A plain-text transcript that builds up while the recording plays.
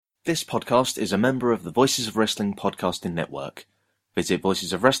This podcast is a member of the Voices of Wrestling podcasting network. Visit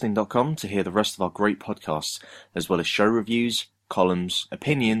voicesofwrestling.com to hear the rest of our great podcasts, as well as show reviews, columns,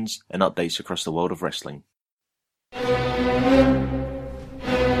 opinions, and updates across the world of wrestling.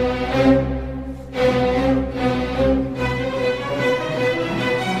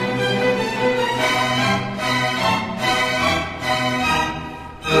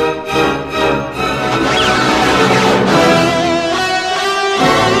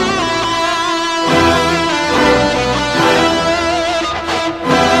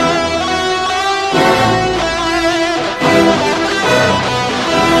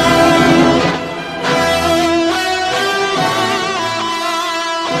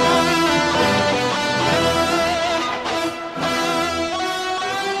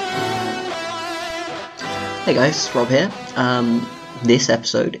 Hey guys, Rob here. This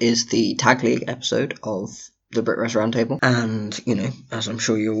episode is the Tag League episode of the Brit Wres Roundtable, and, as I'm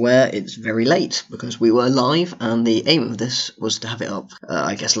sure you're aware, it's very late because we were live, and the aim of this was to have it up,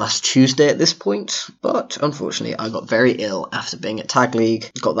 last Tuesday at this point, but unfortunately I got very ill after being at Tag League,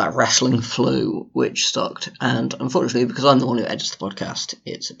 got that wrestling flu, which sucked, and unfortunately, because I'm the one who edits the podcast,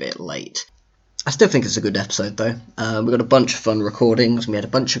 it's a bit late. I still think it's a good episode, though. We got a bunch of fun recordings, and we had a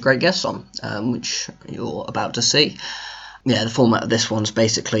bunch of great guests on, which you're about to see. Yeah, the format of this one's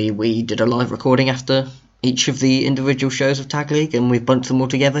basically we did a live recording after each of the individual shows of Tag League, and we've bunched them all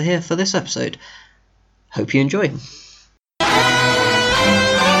together here for this episode. Hope you enjoy.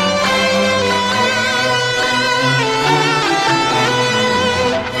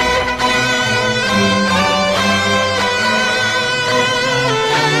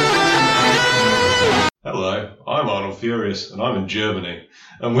 Hello, I'm Arnold Furious, and I'm in Germany.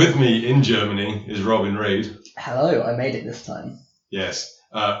 And with me in Germany is Robin Reed. Hello, I made it this time. Yes,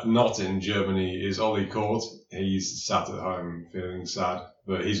 not in Germany is Ollie Court. He's sat at home feeling sad,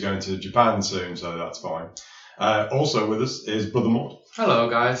 but he's going to Japan soon, so that's fine. Also with us is Brother Mort. Hello,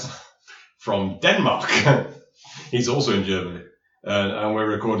 guys. From Denmark. He's also in Germany. And we're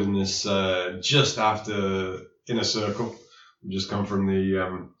recording this just after Inner Circle. We've just come from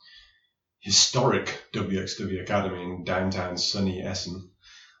the historic WXW Academy in downtown sunny Essen,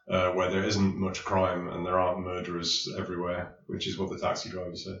 where there isn't much crime and there aren't murderers everywhere, which is what the taxi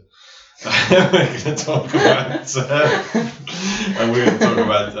driver said. We're going to talk about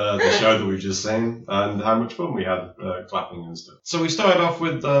the show that we've just seen and how much fun we had clapping and stuff. So we started off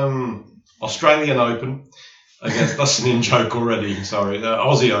with Australian Open against that's an in-joke already. Sorry,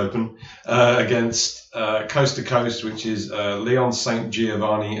 Aussie Open against Coast to Coast, which is Leon St.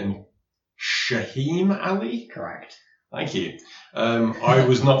 Giovanni and Shaheem Ali? Correct. Thank you. I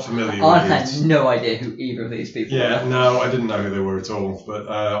was not familiar I with had no idea who either of these people Yeah, were. no, I didn't know who they were at all, but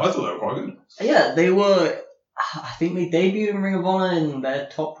I thought they were quite good. Yeah, they were. I think they debuted in Ring of Honor in their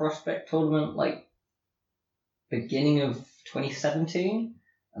Top Prospect tournament, beginning of 2017,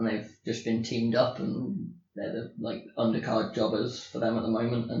 and they've just been teamed up, and they're the undercard jobbers for them at the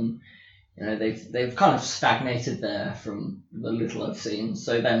moment, and they've kind of stagnated there from the little I've seen.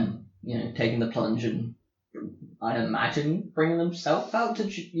 So them, taking the plunge and I imagine bringing themselves out to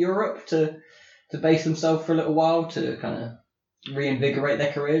Europe to base themselves for a little while to kind of reinvigorate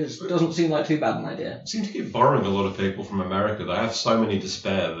their careers doesn't seem like too bad an idea. They seem to keep borrowing a lot of people from America. They have so many to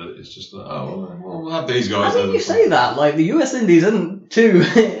spare that it's just we'll have these guys. I mean, you say that, the US Indies isn't too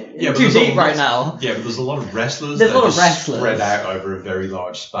too deep right now. Yeah, but there's a lot of wrestlers. There's a lot of wrestlers spread out over a very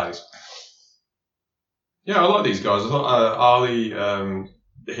large space. Yeah, I like these guys. I thought Ali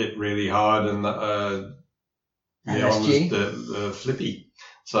hit really hard, and Leon was the flippy.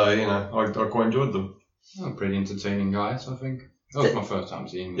 So, I quite enjoyed them. Oh, pretty entertaining guys, I think. That was my first time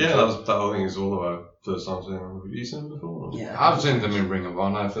seeing them. Yeah, that I think it's all of our first time seeing them. Have you seen them before? Yeah. I've seen them in Ring of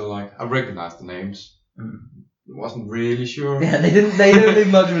Honor. I feel like I recognized the names. Wasn't really sure. Yeah, they didn't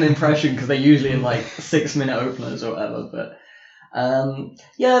leave much of an impression because they're usually in 6-minute openers or whatever. But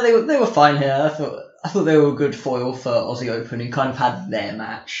they were fine here. I thought they were a good foil for Aussie Open, who kind of had their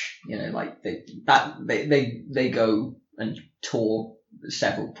match. They go and tour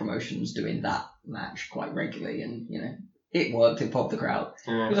several promotions doing that match quite regularly, and it worked. It popped the crowd.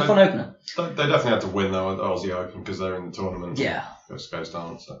 Yeah, it was a fun opener. They definitely had to win though at Aussie Open because they're in the tournament. Yeah. Coast to Coast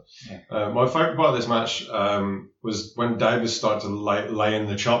aren't. So. My favourite part of this match was when Davis started to lay in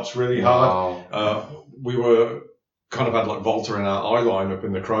the chops really hard. Wow. We were kind of had Volta in our eye line up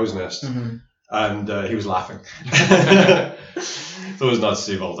in the crow's nest. Mm-hmm. And he was laughing. It's always nice to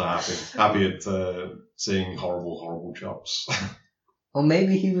see Volta happy at seeing horrible chops. Or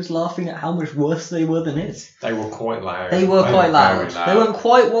maybe he was laughing at how much worse they were than his. They were quite loud. They were quite loud. loud. They weren't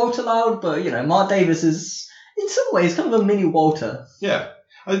quite Walter loud, but Mark Davis is in some ways kind of a mini Walter. Yeah.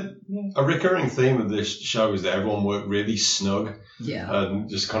 A recurring theme of this show is that everyone worked really snug Yeah. and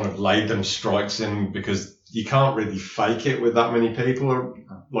just kind of laid them strikes in because you can't really fake it with that many people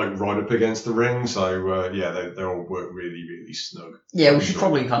like right up against the ring. So they all work really, really snug. Yeah, we should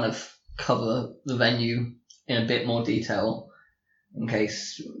probably kind of cover the venue in a bit more detail in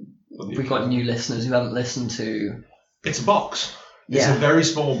case we've got new listeners who haven't listened to. It's a box. Yeah. It's a very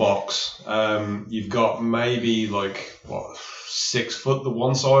small box. You've got maybe 6 foot the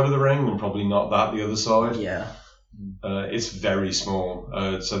one side of the ring and probably not that the other side. Yeah. It's very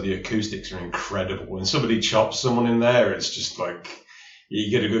small, so the acoustics are incredible. When somebody chops someone in there, it's just like you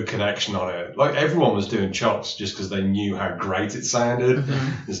get a good connection on it. Like everyone was doing chops just because they knew how great it sounded.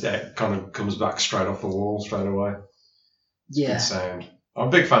 Mm-hmm. It kind of comes back straight off the wall straight away. Yeah. Good sound. I'm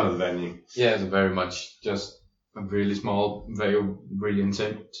a big fan of the venue. Yeah, it's very much just a really small, very really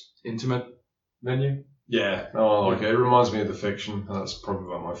intimate venue. Yeah, I like it. It reminds me of The Fiction, and that's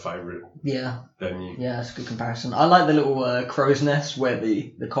probably my favourite Yeah. venue. Yeah, that's a good comparison. I like the little crow's nest where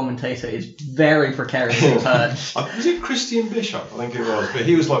the commentator is very precariously perched. Was it Christian Bishop? I think it was. But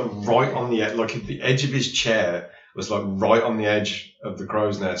he was right on the edge, the edge of his chair was right on the edge of the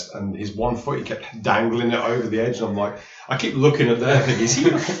crow's nest, and his one foot, he kept dangling it over the edge, and I'm like, I keep looking at there thinking, is he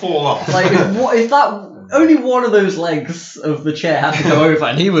going to fall off? If that only one of those legs of the chair had to go over,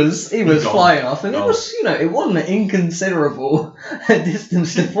 and he was flying off, and it was, it wasn't an inconsiderable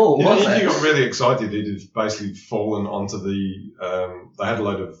distance to fall, was it? He got really excited. He'd basically fallen onto the, they had a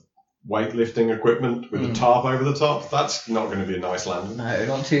load of weightlifting equipment with a tarp over the top. That's not going to be a nice landing. No,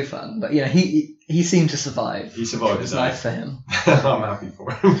 not too fun. But he seemed to survive. He survived. It's nice for him. I'm happy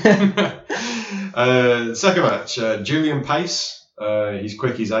for him. Second match, Julian Pace. He's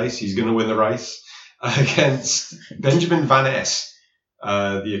quick, he's ace. He's going to win the race against Benjamin Van Ness,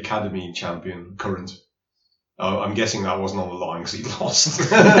 the Academy champion, current. I'm guessing that wasn't on the line because he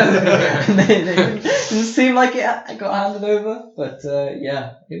lost. It didn't seem like it got handed over, but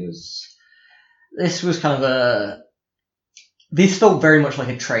it was. This was kind of this felt very much like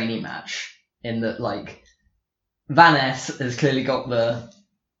a trainee match in that, Van Ness has clearly got the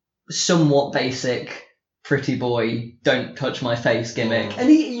somewhat basic pretty boy, don't touch my face gimmick, and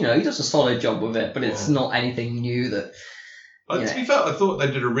he does a solid job with it, but it's not anything new that. To be fair, I thought they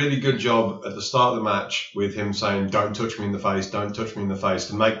did a really good job at the start of the match with him saying, don't touch me in the face, don't touch me in the face,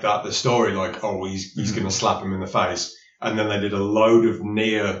 to make that the story, he's going to slap him in the face. And then they did a load of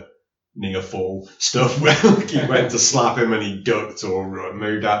near fall stuff where he went to slap him and he ducked or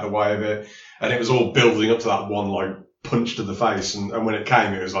moved out the way of it. And it was all building up to that one, punch to the face. And when it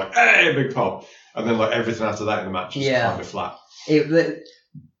came, it was like, hey, big pop. And then, everything after that in the match was kind of flat.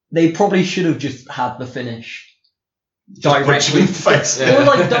 They probably should have just had the finish directly face.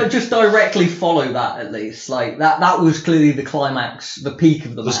 Or just directly follow that at least. That was clearly the climax, the peak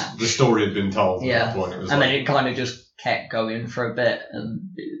of the match. The story had been told at that point. It was then it kind of just kept going for a bit, and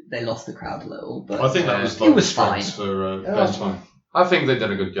they lost the crowd a little. But I think that was it was fine. For that's fine. I think they did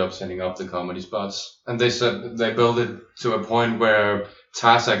a good job setting up the comedy spots, and they said they built it to a point where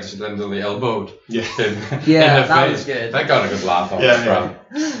Taz accidentally elbowed him in the that face. was good. That got a good laugh off the crowd.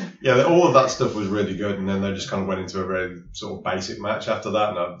 Yeah, all of that stuff was really good, and then they just kind of went into a very sort of basic match after that,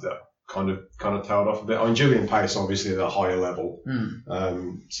 and I kind of tailed off a bit. Julian Pace, obviously, at a higher level,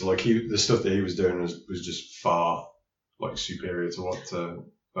 so the stuff that he was doing was just far superior to what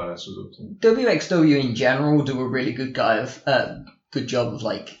Van Ness was up to. WXW in general do a really good good job of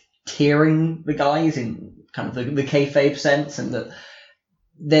tiering the guys in kind of the kayfabe sense, and that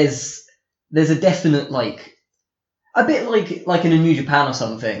there's a definite a bit like in a New Japan or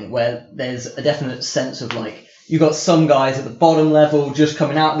something, where there's a definite sense of you got some guys at the bottom level just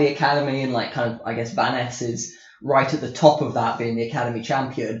coming out of the academy, and I guess Van Ness is right at the top of that, being the academy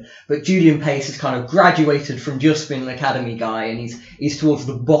champion. But Julian Pace has kind of graduated from just being an academy guy, and he's towards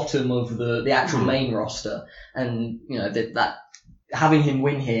the bottom of the actual main roster, and that having him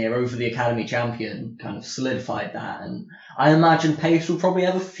win here over the academy champion kind of solidified that. And I imagine Pace will probably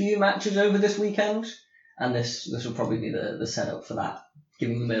have a few matches over this weekend, and this will probably be the setup for that,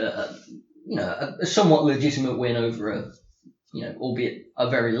 giving them a somewhat legitimate win over albeit a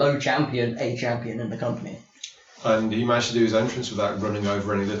very low champion, a champion in the company. And he managed to do his entrance without running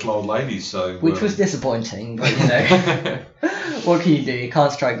over any little old ladies, which was disappointing, but what can you do? You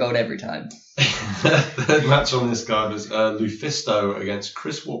can't strike gold every time. Third match on this card was Lufisto against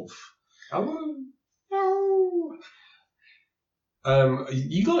Chris Wolf. Hello.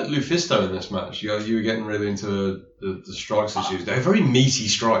 You got Lufisto in this match. You were getting really into the strikes issues. They're very meaty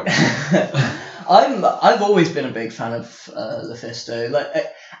strikes. I've always been a big fan of Lufisto.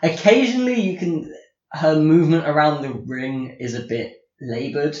 Occasionally her movement around the ring is a bit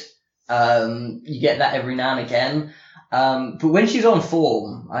laboured. You get that every now and again. But when she's on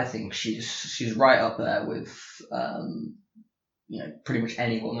form, I think she's right up there with pretty much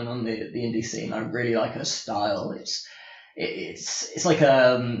any woman on the indie scene. I really like her style. It's like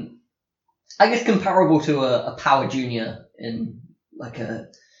I guess comparable to a Power Junior in like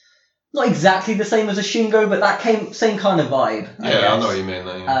not exactly the same as a Shingo, but that same kind of vibe. I know what you mean.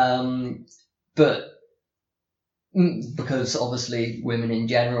 Yeah. But because obviously women in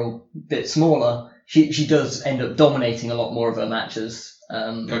general a bit smaller, she does end up dominating a lot more of her matches.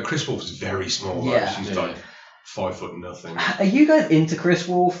 Chris Wolf is very small. Yeah. She's like 5 foot nothing. Are you guys into Chris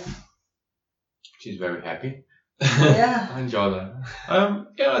Wolf? She's very happy. Yeah. I enjoy that. To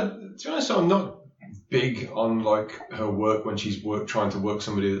be honest, I'm not big on like her work when she's trying to work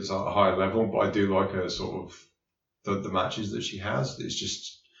somebody that's at a higher level, but I do like her sort of the matches that she has. It's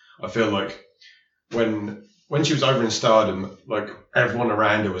just I feel like when she was over in Stardom, like everyone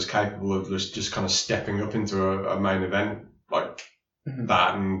around her was capable of just kind of stepping up into a main event like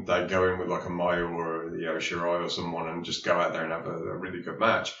that, and they'd go in with like a Mayu or Shirai or someone and just go out there and have a really good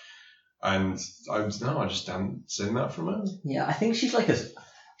match. And I just haven't seen that from her. Yeah, I think she's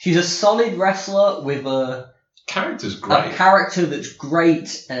a solid wrestler with a character's great. A character that's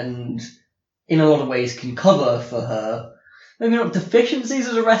great and in a lot of ways can cover for her maybe not deficiencies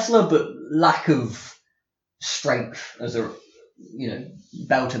as a wrestler, but lack of strength as a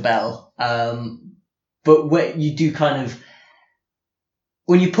bell to bell. But where you do kind of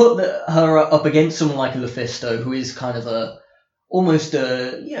when you put her up against someone like a Lufisto, who is kind of almost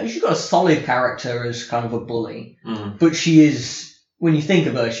she's got a solid character as kind of a bully, but she is, when you think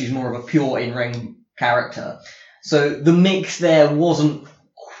of her, she's more of a pure in-ring character. So the mix there wasn't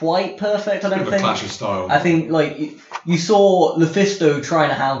quite perfect, I don't think. A clash of styles. I think like you saw Lufisto trying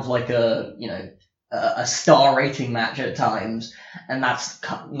to have like a star rating match at times, and that's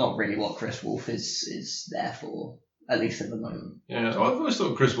not really what Chris Wolf is there for. At least at the moment. Yeah, I've always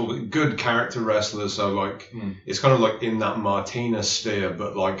thought Chris Wolf a good character wrestler, so like it's kind of like in that Martina sphere,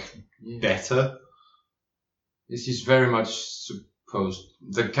 but like better. She's very much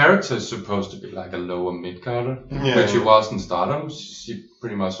the character is supposed to be like a lower mid-carder, but she was in Stardom. She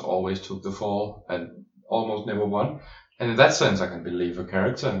pretty much always took the fall and almost never won. And in that sense, I can believe her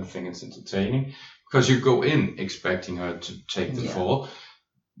character and think it's entertaining because you go in expecting her to take the fall.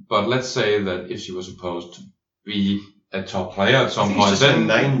 But let's say that if she was supposed to be a top player at some point, then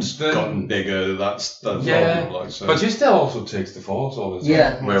name's gotten bigger. That's the problem. Like, so. But she still also takes the falls all the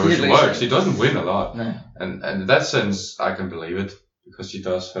time. Wherever she works, she doesn't win a lot. No. And in that sense, I can believe it because she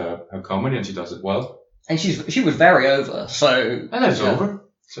does her comedy and she does it well. And she was very over. So and it's over.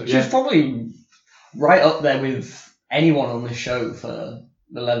 So she's probably right up there with anyone on the show for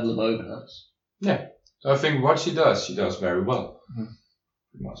the level of overness. Yeah. So I think what she does very well.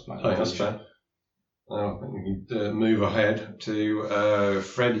 That's fair. We can move ahead to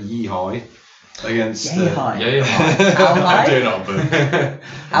Fred Yehi against Yehi. I'm doing it on purpose.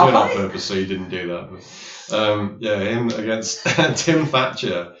 I'm doing it on purpose, so you didn't do that. But, him against Tim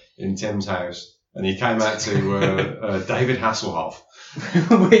Thatcher in Tim's house, and he came out to David Hasselhoff.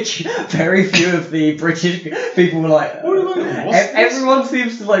 Which very few of the British people were like, everyone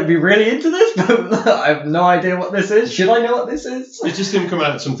seems to like be really into this, but I have no idea what this is. Should I know what this is? It's just him coming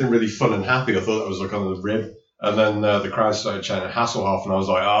out with something really fun and happy. I thought that was like on the rib. And then the crowd started chanting Hasselhoff, and I was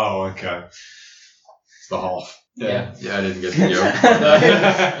like, oh, okay. It's the Hoff. Yeah, I didn't get the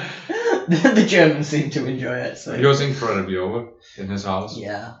joke. The Germans seem to enjoy it. So. He was incredibly over in his house.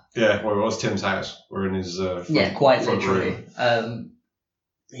 Yeah. Yeah, well, it was Tim's house. We're in his quite literally.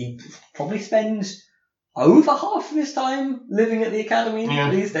 He probably spends over half of his time living at the academy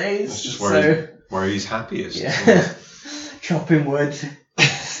these days. That's just where he's happiest. Yeah. Chopping wood.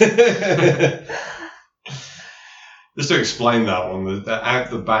 Just to explain that one, out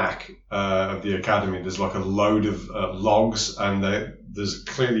the back of the academy, there's like a load of logs, and there's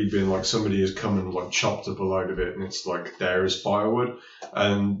clearly been like somebody has come and like chopped up a load of it, and it's like there is firewood,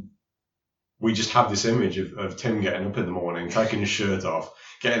 and we just have this image of Tim getting up in the morning, taking his shirt off,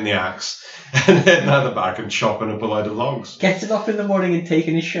 getting the axe, and heading out the back and chopping up a load of logs. Getting up in the morning and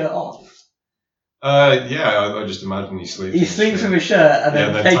taking his shirt off. I just imagine he sleeps. He sleeps with his shirt and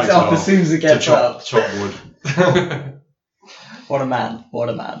then takes it off as soon as he gets up. Chop wood. What a man! What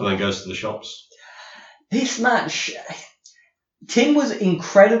a man! And then goes to the shops. This match, Tim was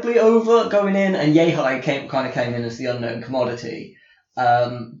incredibly over going in, and Yehi came in as the unknown commodity.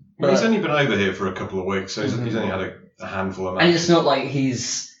 Well, he's only been over here for a couple of weeks, so he's only had a handful of matches. And it's not like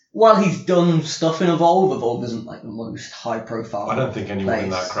he's done stuff in Evolve. Evolve isn't like the most high profile. I don't think anyone in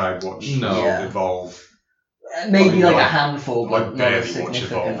that crowd watched Evolve. maybe I like a handful, I but not a barely watch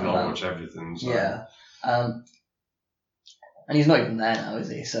significant Evolve and I amount. watch everything. So. Yeah. And he's not even there now, is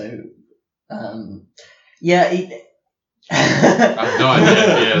he? So, yeah. I've no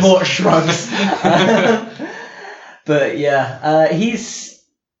idea. Yes. More shrugs. But yeah, he's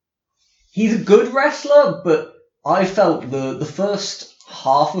a good wrestler, but I felt the first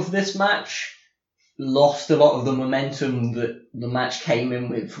half of this match lost a lot of the momentum that the match came in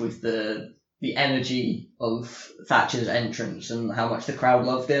with the energy of Thatcher's entrance and how much the crowd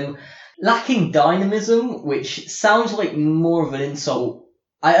loved him. Lacking dynamism, which sounds like more of an insult.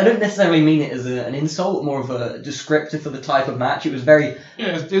 I don't necessarily mean it as an insult, more of a descriptor for the type of match. It was very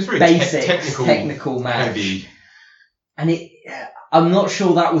it was very basic, technical match. Heavy. And I'm not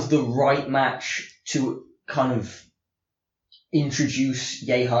sure that was the right match to kind of introduce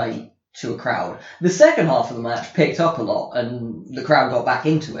Yehai to a crowd. The second half of the match picked up a lot and the crowd got back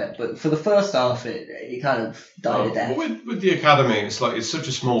into it, but for the first half it kind of died a death. With the Academy, it's such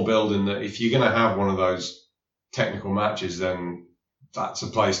a small building that if you're going to have one of those technical matches, then that's a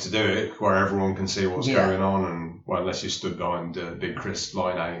place to do it where everyone can see what's going on, and well, unless you stood behind Big Chris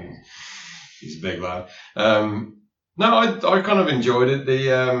Line, he's a big lad. No, I kind of enjoyed it.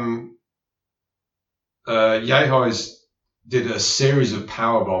 The Yehai's did a series of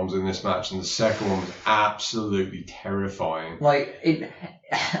power bombs in this match, and the second one was absolutely terrifying. Like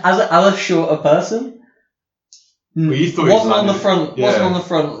as a shorter person, well, you thought wasn't on the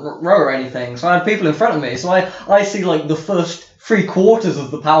front row or anything. So I had people in front of me. So I see like the first 3/4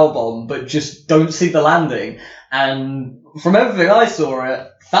 of the power bomb, but just don't see the landing. And from everything I saw,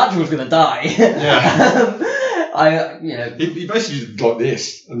 Thatcher was going to die. Yeah. He basically did like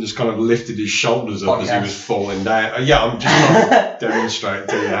this and just kind of lifted his shoulders up as he was falling down. I'm just trying to demonstrate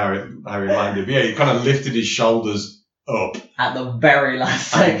to you how he landed. But yeah, he kind of lifted his shoulders up at the very last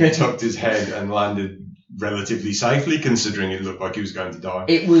second, and tucked his head and landed relatively safely, considering it looked like he was going to die.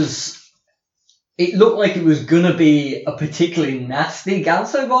 It looked like it was gonna be a particularly nasty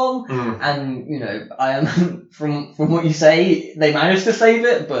Ganso bomb, and I am from what you say, they managed to save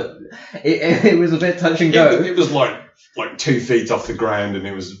it, but it was a bit touch and go. It was like 2 feet off the ground, and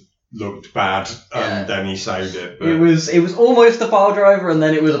it looked bad, and then he saved it. But it was almost a pile driver, and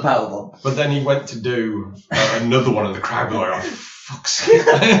then it was a power bomb. But then he went to do another one, and the crowd were like, "Oh, fuck's sake!"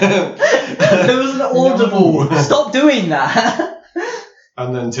 There was an audible, "No. Stop doing that."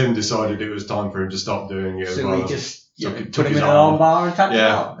 And then Tim decided it was time for him to stop doing it. So he just took him his in an armbar and tapped him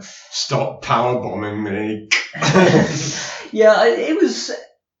out. Stop power bombing me. Yeah, it was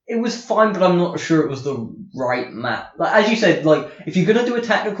fine, but I'm not sure it was the right match. Like, as you said, like if you're gonna do a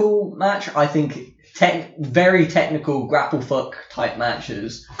technical match, I think very technical grapple fuck type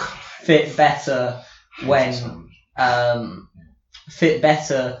matches fit better when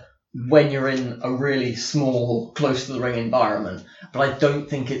you're in a really small, close to the ring environment. But I don't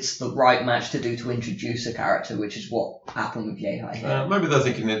think it's the right match to do to introduce a character, which is what happened with Yehai. Maybe they're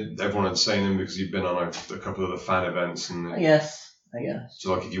thinking that everyone had seen him because he'd been on a couple of the fan events. And I guess.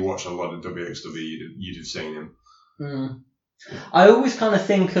 So, like, if you watch a lot of WXW, you'd have seen him. I always kind of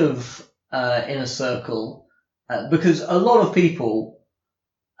think of Inner Circle because a lot of people,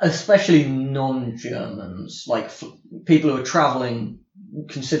 especially non-Germans, like people who are travelling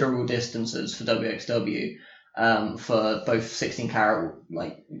considerable distances for WXW, for both 16 Carat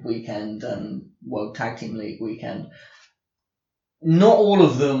weekend and World Tag Team League weekend. Not all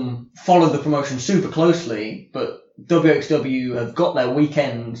of them follow the promotion super closely, but WXW have got their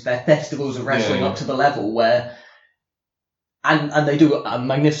weekends, their festivals of wrestling up to the level where, and they do a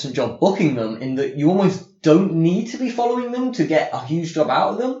magnificent job booking them in that you almost don't need to be following them to get a huge job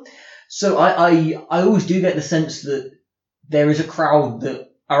out of them. So I always do get the sense that there is a crowd that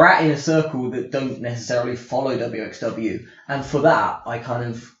are at Inner Circle that don't necessarily follow WXW. And for that, I kind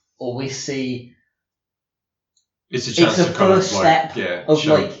of always see it's a chance it's a first step of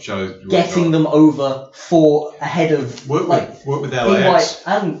getting them over for ahead of work with LAX.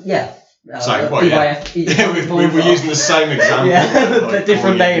 And EYF. We're using the same example. But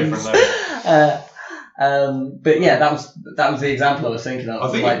different names. But yeah, that was the example I was thinking of. I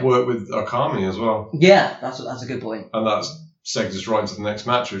think it worked with Akami as well. Yeah, that's a good point. And that's segues us right to the next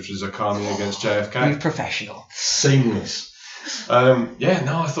match, which is Akami against JFK. You professional. Seamless. I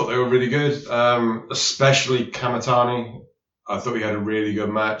thought they were really good. Especially Kamitani. I thought he had a really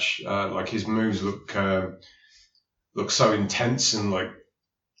good match. His moves look so intense and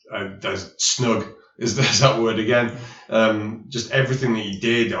snug. Is that word again? Just everything that he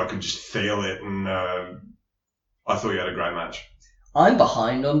did, I could just feel it, and I thought he had a great match. I'm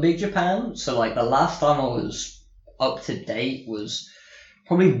behind on Big Japan, so the last time I was up to date was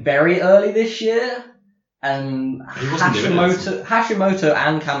probably very early this year, And He wasn't doing anything. Hashimoto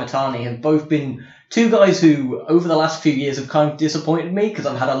and Kamitani have both been two guys who, over the last few years, have kind of disappointed me because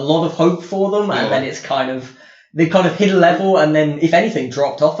I've had a lot of hope for them, and then they kind of hit a level, and then, if anything,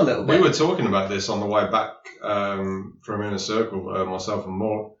 dropped off a little bit. We were talking about this on the way back from Inner Circle, myself and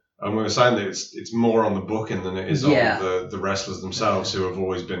Mort, and we were saying that it's more on the booking than it is on the wrestlers themselves who have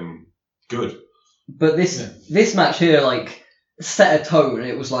always been good. But this match here, like, set a tone.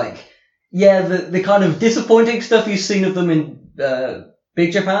 It was like, the kind of disappointing stuff you've seen of them in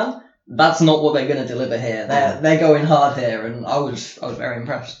Big Japan, that's not what they're going to deliver here. They're going hard here, and I was very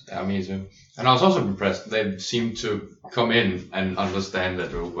impressed. Yeah, me too. And I was also impressed. They seemed to come in and understand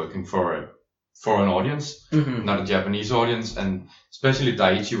that they were working for an audience, not a Japanese audience, and especially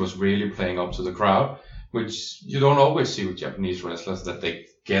Daiichi was really playing up to the crowd, which you don't always see with Japanese wrestlers, that they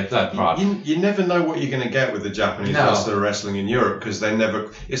get that part. You never know what you're going to get with the Japanese wrestler wrestling in Europe, because they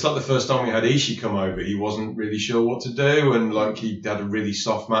never. It's like the first time we had Ishii come over, he wasn't really sure what to do, and like he had a really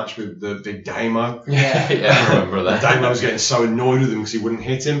soft match with the big Damo. Yeah, I remember that. Damo was getting so annoyed with him because he wouldn't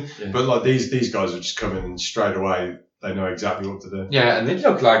hit him. Yeah. But like these guys would just come in and straight away they know exactly what to do. Yeah, and they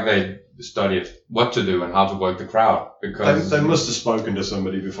look like they studied what to do and how to work the crowd, because they must have spoken to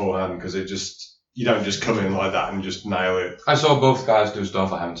somebody beforehand, because it just. You don't just come in like that and just nail it. I saw both guys do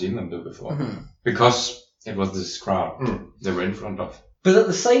stuff I haven't seen them do before. Because it was this crowd they were in front of. But at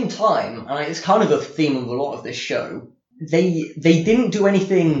the same time, and it's kind of a theme of a lot of this show, they didn't do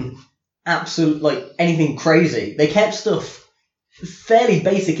anything anything crazy. They kept stuff fairly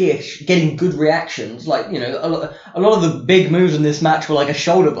basic-ish, getting good reactions. Like, you know, a lot of the big moves in this match were like a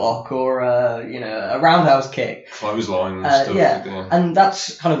shoulder block or, a roundhouse kick. Clothesline and stuff. Yeah, and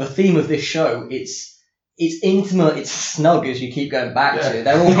that's kind of the theme of this show. It's intimate, it's snug, as you keep going back to.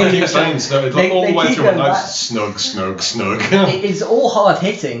 They're all keep saying snug. All the way through it's snug. It's all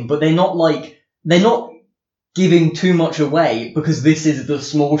hard-hitting, but they're not giving too much away, because this is the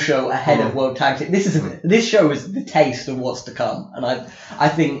small show ahead of World Tag Team. This show is the taste of what's to come, and I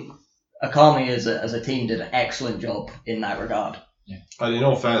think Akami as a team did an excellent job in that regard. Yeah. And in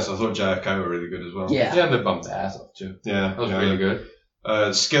all fairness, I thought JFK were really good as well. Yeah, they bumped their ass up too. Yeah, that was really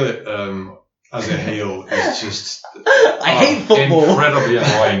good. Skillet as a heel is just. I hate football. Incredibly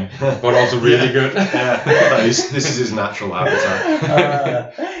annoying, but also really good. Yeah, this is his natural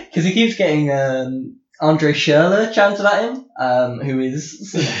habitat. Because he keeps getting. Andre Schürrle chanted at him, who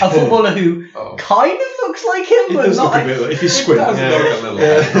is a footballer who kind of looks like him, but not. Look a bit like, if you squint, like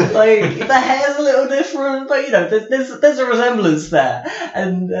the hair's a little different, but you know, there's a resemblance there,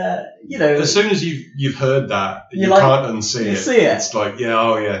 and you know. As soon as you've heard that, you can't unsee it. See it. It's like, he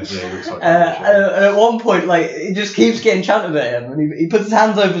looks like. And at one point, like, it just keeps getting chanted at him, and he puts his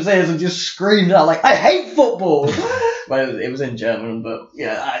hands over his ears and just screams out like, "I hate football." Well, it was in German, but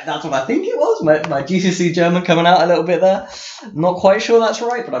yeah, that's what I think it was. My GCSE German coming out a little bit there. Not quite sure that's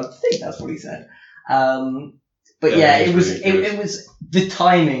right, but I think that's what he said. But yeah, it was the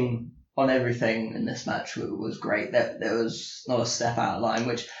timing on everything in this match was great. There was not a step out of line,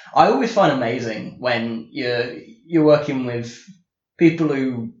 which I always find amazing when you're working with people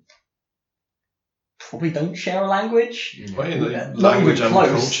who probably don't share a language. Well, language and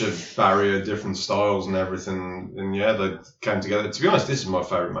culture barrier, different styles and everything, and they came together. To be honest, this is my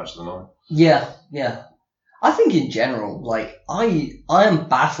favourite match of the night. Yeah. I think in general, like, I am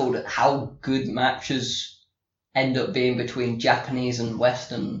baffled at how good matches end up being between Japanese and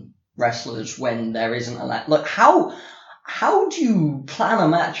Western wrestlers when there isn't like how do you plan a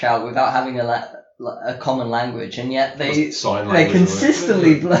match out without having a common language, and yet they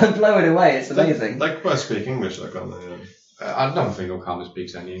consistently blow it away. It's amazing. They both speak English, like, can't they? I don't think Okami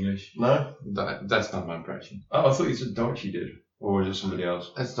speaks any English. No? That's not my impression. Oh, I thought you said Daichi did. Or was it somebody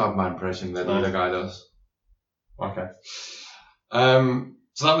else? That's not my impression that either guy does. Okay.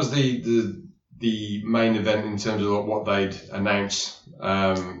 So that was the main event in terms of what they'd announced.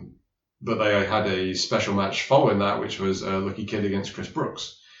 But they had a special match following that, which was Lucky Kid against Chris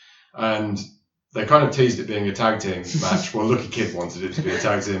Brooks. And they kind of teased it being a tag team match. Well, Lucky Kid wanted it to be a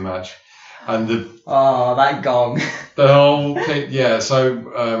tag team match. And that gong. The whole thing, yeah,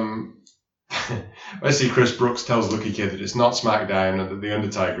 so basically Chris Brooks tells Lucky Kid that it's not SmackDown and that The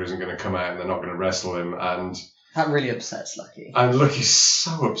Undertaker isn't going to come out and they're not going to wrestle him, and that really upsets Lucky. And Lucky's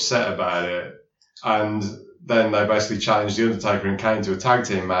so upset about it. And then they basically challenged The Undertaker and Kane to a tag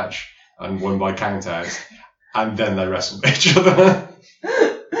team match and won by count out. And then they wrestled each other.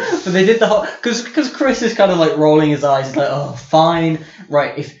 But they did the whole... Because Chris is kind of like rolling his eyes. He's like, oh, fine.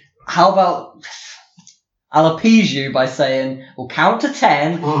 Right, how about... I'll appease you by saying, we'll count to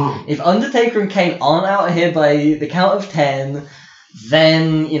 10. If Undertaker and Kane aren't out of here by the count of 10,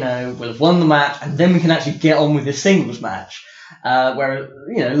 then, we'll have won the match, and then we can actually get on with the singles match. Where,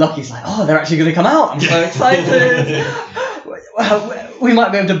 Lucky's like, oh, they're actually going to come out. I'm so excited. We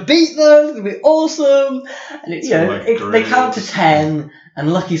might be able to beat them. It's going to be awesome. And they count to 10,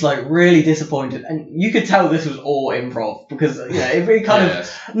 and Lucky's like really disappointed. And you could tell this was all improv because, it really kind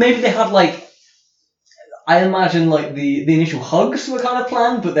of, maybe they had like, I imagine like the initial hugs were kind of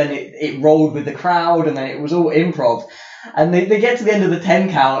planned, but then it rolled with the crowd, and then it was all improv. And they get to the end of the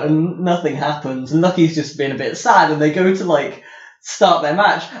 10 count and nothing happens, and Lucky's just been a bit sad, and they go to like start their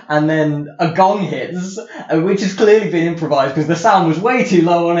match, and then a gong hits, which has clearly been improvised because the sound was way too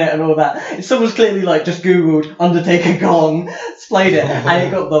low on it and all that. Someone's clearly like just googled Undertaker gong, played it, and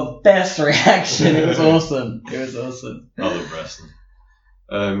it got the best reaction. It was awesome. I love wrestling.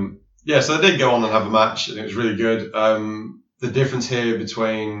 So they did go on and have a match, and it was really good. The difference here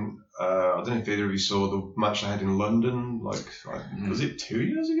between I don't know if either of you saw the match I had in London, was it 2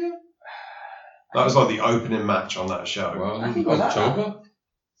 years ago? That was like the opening match on that show. Well, I think it was October.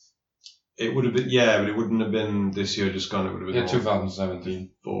 It would have been, but it wouldn't have been this year just gone. It would have been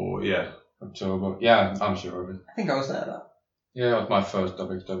 2017. October. Yeah, I'm sure of it. I think I was there. Yeah, it was my first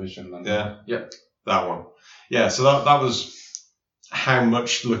WXW in London. Yeah, that one. Yeah, so that was how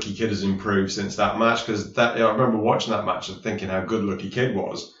much Lucky Kid has improved since that match, because I remember watching that match and thinking how good Lucky Kid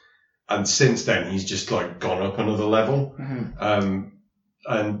was, and since then he's just like gone up another level. Mm-hmm.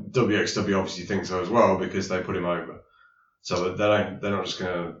 And WXW obviously thinks so as well because they put him over. So they're not just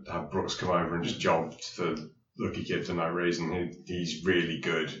going to have Brooks come over and just job for Lucky Kid for no reason. He's really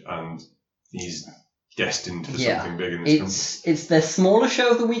good, and he's destined for something big in this company. It's their smaller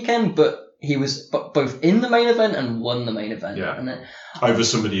show of the weekend, but he was both in the main event and won the main event. Yeah. And then, over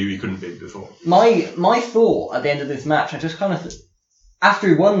somebody who he couldn't beat before. My thought at the end of this match, I just kind of, after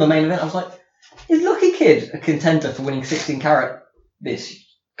he won the main event, I was like, is Lucky Kid a contender for winning 16 Carat this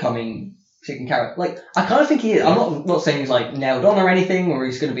coming 16 Carat? Like, I kind of think he is. I'm not saying he's like nailed on or anything, or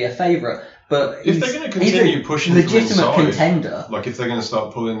he's going to be a favourite, but if they're going to continue pushing legitimate contender, like if they're going to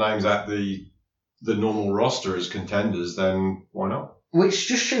start pulling names at the normal roster as contenders, then why not? Which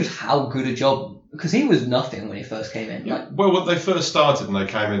just shows how good a job, because he was nothing when he first came in. Yeah. Well, when they first started and they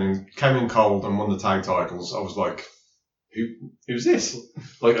came in cold and won the tag titles, I was like, who's this?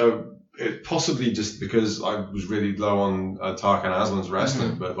 Like, possibly just because I was really low on Tarkan Aslan's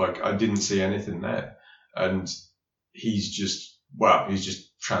wrestling, but like I didn't see anything there, and he's just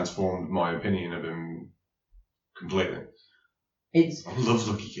transformed my opinion of him completely. I love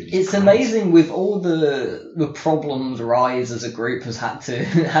Lucky Kid. It's amazing with all the problems Rise as a group has had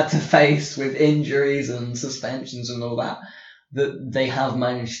to face with injuries and suspensions and all that they have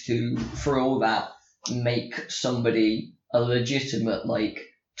managed to, for all that, make somebody a legitimate like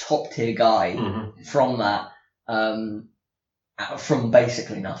top tier guy from that, from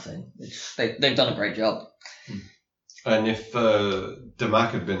basically nothing. They've done a great job. And if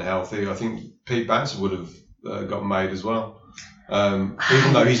Damac had been healthy, I think Pete Bouncer would have got made as well. Even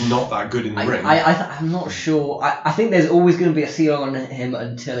though he's not that good in the ring. I'm not sure. I think there's always going to be a ceiling on him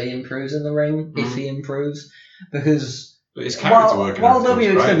until he improves in the ring, if he improves. Because but his character work while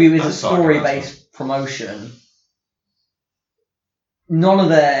WXW is a story-based promotion, none of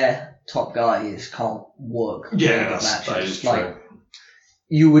their top guys can't work matches. That is true.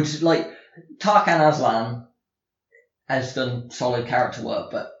 You would, like, Tarkan Aslan has done solid character work,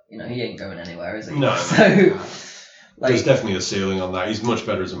 but, he ain't going anywhere, is he? No. So... There's definitely a ceiling on that. He's much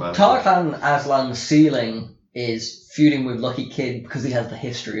better as a man. Tarkan Aslan's ceiling is feuding with Lucky Kid because he has the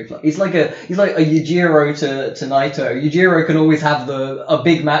history of. He's like a Yujiro to Naito. Yujiro can always have a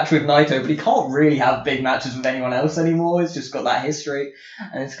big match with Naito, but he can't really have big matches with anyone else anymore. He's just got that history,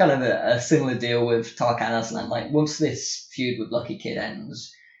 and it's kind of a similar deal with Tarkan Aslan. Like once this feud with Lucky Kid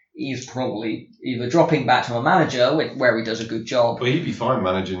ends, he's probably either dropping back to a manager where he does a good job. Well, he'd be fine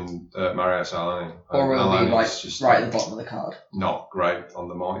managing Mario Salani. Or he'll be right at the bottom of the card. Not great on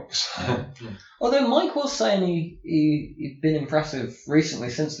the mics. Although Mike was saying he'd been impressive recently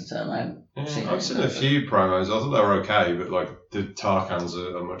since the turn. I haven't seen I've seen a few promos. I thought they were okay, but like the Tarkans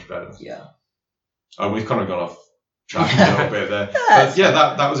are much better. Yeah. And we've kind of gone off track a little bit there. But yeah,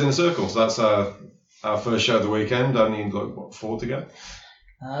 that was Inner Circle. So that's our first show of the weekend. Only 4 to go.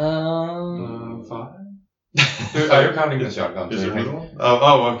 5. Are you counting the shotgun? Is there another one?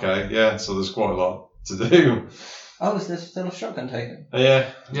 Oh, okay. Yeah, so there's quite a lot to do. Oh, is there still a shotgun taken?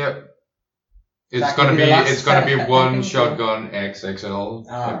 Yeah. Yep. It's gonna be one shotgun XXL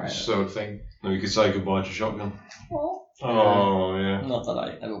episode thing. And we could say goodbye to shotgun. Well, oh yeah. Not that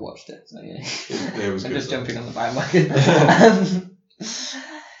I ever watched it, so yeah. It was I'm good just though. jumping on the bandwagon.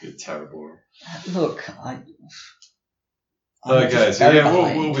 You're terrible. Look, Okay, so very yeah,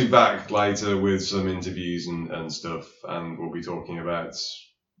 behind. we'll be back later with some interviews and stuff, and we'll be talking about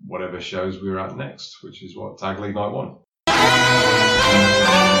whatever shows we're at next, which is what Tag League Night 1.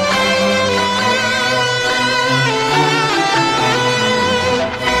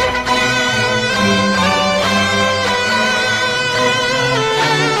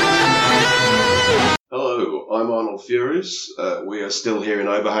 Hello, I'm Arnold Furious. We are still here in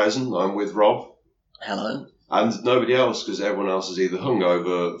Oberhausen. I'm with Rob. Hello. And nobody else, because everyone else is either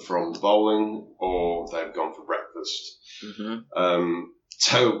hungover from bowling or they've gone for breakfast. Mm-hmm.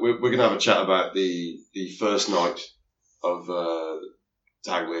 So we're going to have a chat about the first night of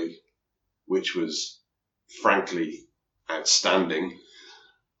Tag League, which was frankly outstanding.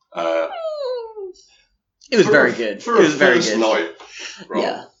 It was very good. It was very good. Night, right?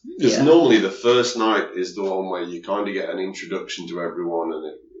 Yeah. Because normally the first night is the one where you kind of get an introduction to everyone, and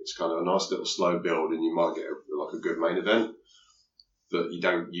it's kind of a nice little slow build, and you might get a good main event, but you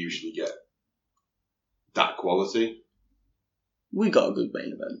don't usually get that quality. We got a good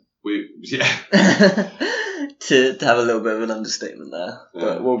main event. Yeah. to have a little bit of an understatement there, Yeah.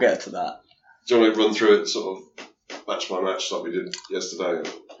 but we'll get to that. Do you want to run through it sort of match by match like we did yesterday?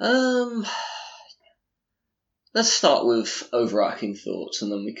 Let's start with overarching thoughts, and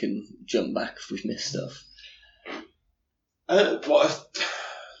then we can jump back if we've missed stuff.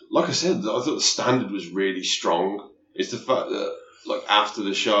 Like I said, I thought the standard was really strong. It's the fact that, like, after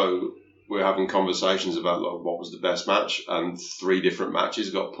the show, we're having conversations about like what was the best match, and 3 different matches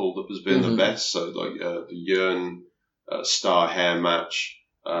got pulled up as being the best. So, like the Yearn Star Hair match,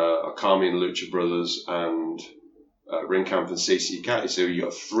 Akami and Lucha Brothers, and Ringkampf and CCK. So you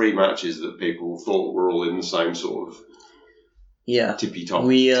got 3 matches that people thought were all in the same sort of tippy top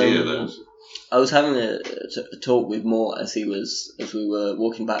tier there. I was having a talk with Mort as we were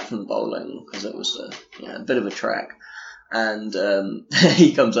walking back from the bowling, because it was a bit of a trek, and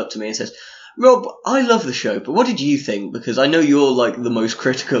he comes up to me and says, "Rob, I love the show, but what did you think? Because I know you're like the most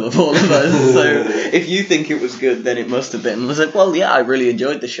critical of all of us, so if you think it was good, then it must have been." And I was like, "Well, yeah, I really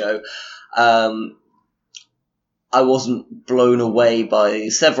enjoyed the show. I wasn't blown away by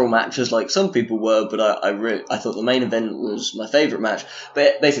several matches like some people were, but I thought the main event was my favourite match."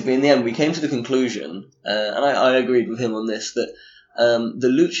 But basically, in the end, we came to the conclusion, and I agreed with him on this, that the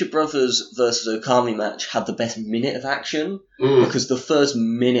Lucha Brothers versus Okami match had the best minute of action, because the first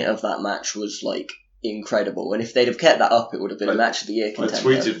minute of that match was like incredible, and if they'd have kept that up, it would have been a match of the year contender.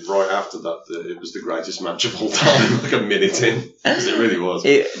 I tweeted right after that it was the greatest match of all time, like a minute in, because it really was.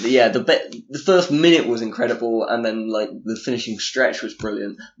 The first minute was incredible, and then like the finishing stretch was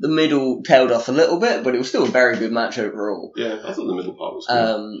brilliant. The middle tailed off a little bit, but it was still a very good match overall. Yeah, I thought the middle part was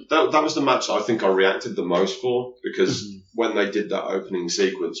good. That was the match I think I reacted the most for, because when they did that opening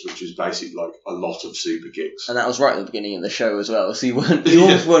sequence, which was basically like a lot of super kicks, and that was right at the beginning of the show as well, so you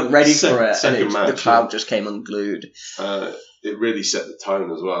almost weren't ready for it, and the crowd just came unglued. It really set the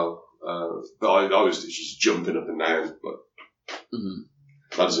tone as well. But I was just jumping up and down, but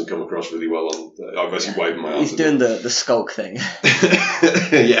that doesn't come across really well on. I'm basically waving my arms. He's doing the skulk thing.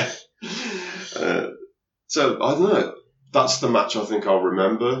 Yeah. So I don't know. That's the match I think I'll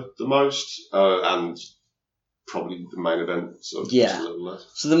remember the most, and probably the main event. So just a little less.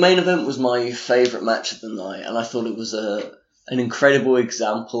 So the main event was my favourite match of the night, and I thought it was an incredible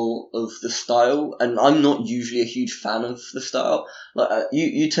example of the style. And I'm not usually a huge fan of the style. Like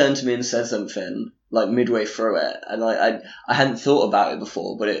you turned to me and said something like midway through it, and I hadn't thought about it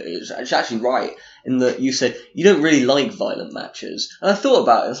before, but it's actually right in that you said you don't really like violent matches, and I thought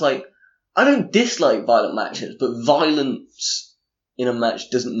about it. It's like, I don't dislike violent matches, but violence in a match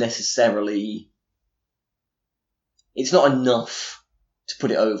doesn't necessarily. It's not enough to put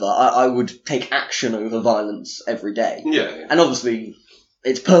it over. I would take action over violence every day. Yeah. And obviously,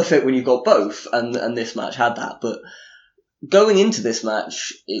 it's perfect when you've got both, and this match had that. But going into this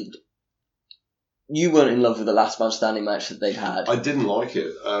match, you weren't in love with the last man standing match that they'd had. I didn't like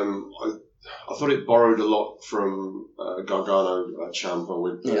it. I thought it borrowed a lot from Gargano Ciampa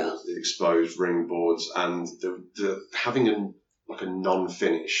with the exposed ring boards, and the having a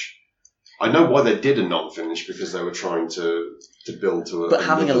non-finish. I know why they did a non-finish, because they were trying to build to a. But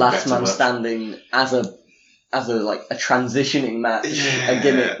having a last man match. standing as a transitioning match, a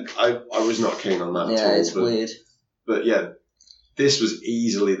gimmick. I was not keen on that at all. Yeah, it's weird. But yeah, this was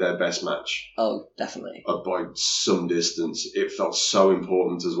easily their best match. Oh, definitely. By some distance. It felt so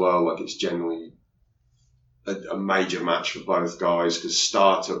important as well. Like, it's generally a major match for both guys, because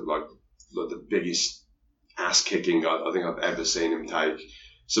Starr took like the biggest ass kicking I think I've ever seen him take.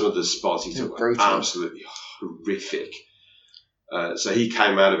 Some of the spots he took were absolutely horrific. So he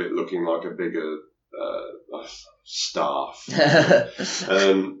came out of it looking like a bigger, staff.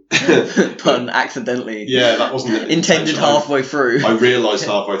 Pun accidentally. Yeah, that wasn't intended halfway through. I realised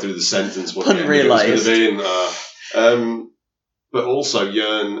halfway through the sentence what Pun it was going realised. to be. But also,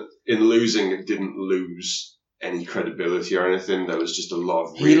 Jörn, in losing, didn't lose any credibility or anything. There was just a lot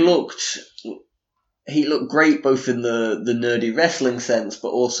of... He looked great both in the nerdy wrestling sense, but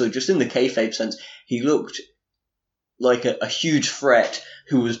also just in the kayfabe sense. He looked like a huge threat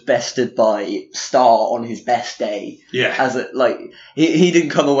who was bested by Star on his best day. Yeah. He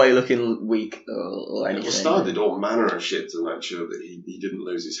didn't come away looking weak or anything. Well, Star did all manner of shit to make sure that he didn't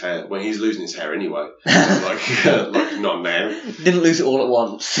lose his hair. Well, he's losing his hair anyway. like not now. Didn't lose it all at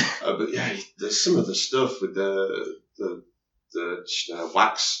once. But yeah, there's some of the stuff with the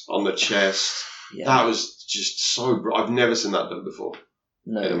wax on the chest. Yeah. That was just so... I've never seen that done before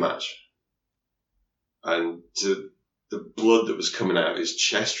in a match. And the blood that was coming out of his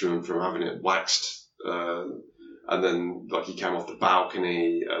chest from having it waxed. And then, he came off the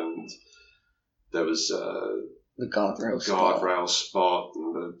balcony and there was... the guardrail spot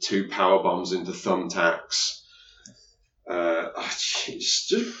and the 2 power bombs into thumbtacks. It's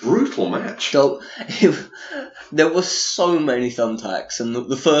just a brutal match. So, there were so many thumbtacks, and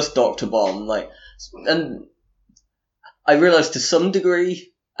the first Dr. Bomb, and I realised to some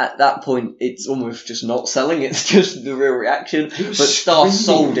degree at that point it's almost just not selling, it's just the real reaction. But Star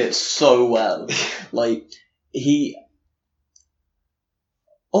sold it so well.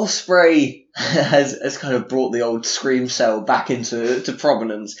 Ospreay has kind of brought the old scream cell back into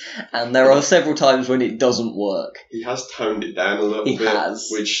prominence, and there are several times when it doesn't work. He has toned it down a little bit.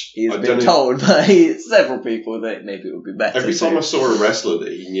 Which he's been told by several people that maybe it would be better. Every time I saw a wrestler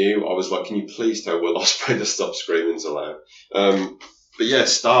that he knew, I was like, can you please tell Will Ospreay to stop screaming so loud? But yeah,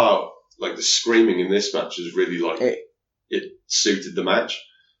 Star, the screaming in this match was really it suited the match.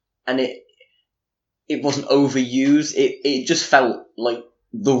 And it wasn't overused, it just felt like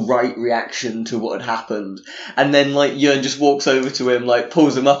the right reaction to what had happened. And then, Jörn just walks over to him,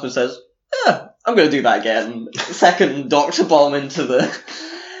 pulls him up and says, I'm going to do that again. Second Dr. Bomb into the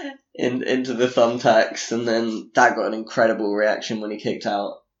thumbtacks, and then that got an incredible reaction when he kicked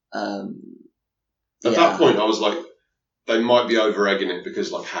out. At that point, I was like, they might be over-egging it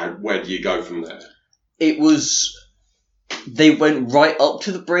because, where do you go from there? They went right up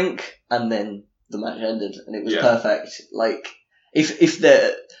to the brink, and then the match ended, and it was perfect. If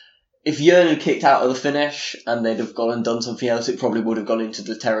Jörn had kicked out of the finish and they'd have gone and done something else, it probably would have gone into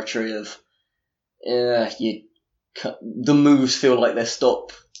the territory of the moves feel like they're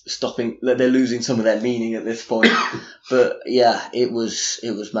stopping, that they're losing some of their meaning at this point. But yeah, it was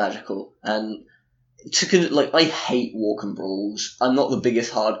magical. And I hate walk and brawls. I'm not the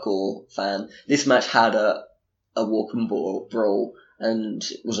biggest hardcore fan. This match had a walk and brawl. And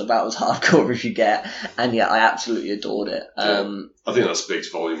was about as hardcore as you get, and yeah, I absolutely adored it. I think that speaks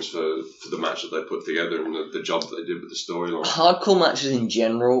volumes for the match that they put together and the job that they did with the storyline. Hardcore matches in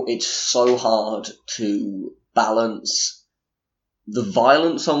general, it's so hard to balance the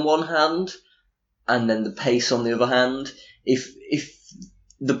violence on one hand, and then the pace on the other hand. If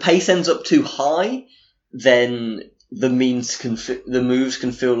the pace ends up too high, then the moves can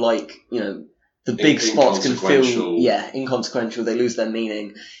feel like, the big spots can feel, inconsequential. They lose their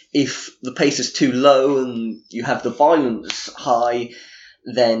meaning. If the pace is too low and you have the violence high,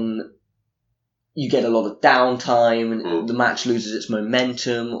 then you get a lot of downtime and the match loses its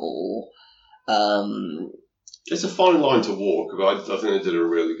momentum. It's a fine line to walk, but I think they did a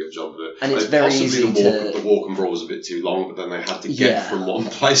really good job of it. And it's very easy the walk and brawl was a bit too long, but then they had to get from one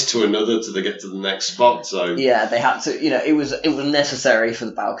place to another to get to the next spot. So yeah, they had to. It was necessary for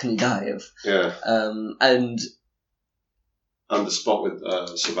the balcony dive. Yeah. And the spot with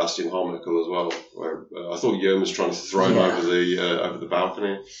Sebastian Homickel as well, where I thought Jörn was trying to throw him over the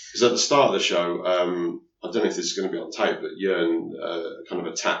balcony. Because at the start of the show, I don't know if this is going to be on tape, but Jörn kind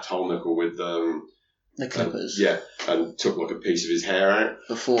of attacked Homickel with the clippers. And took a piece of his hair out.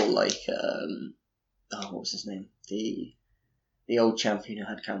 Before, what was his name? The old champion who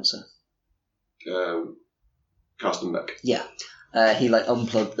had cancer. Carsten Beck. Yeah. He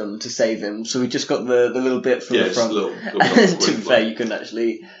unplugged them to save him, so we just got the little bit from the front. Little to be fair, you couldn't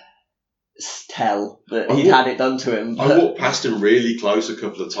actually tell that he'd had it done to him. I walked past him really close a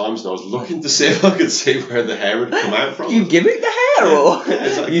couple of times, and I was looking to see if I could see where the hair had come out from. You gimmick the hair, or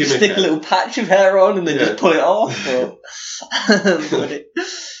you stick a little patch of hair on and then just pull it off. But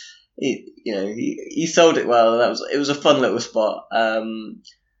he sold it well. It was a fun little spot.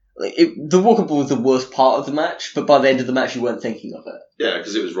 The walk and brawl was the worst part of the match, but by the end of the match you weren't thinking of it. Yeah,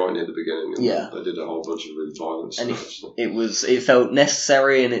 because it was right near the beginning. And they did a whole bunch of really violent stuff. And it felt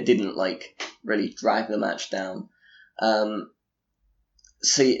necessary, and it didn't really drag the match down. And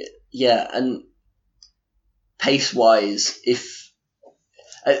pace-wise, if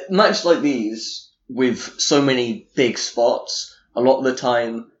matches like these with so many big spots, a lot of the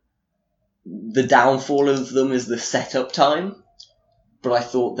time the downfall of them is the setup time. But I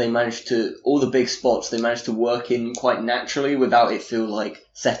thought all the big spots, they managed to work in quite naturally without it feel like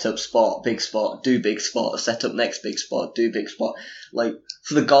set up spot, do big spot, set up next big spot, do big spot. Like,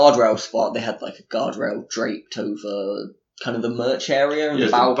 for the guardrail spot, they had like a guardrail draped over kind of the merch area and the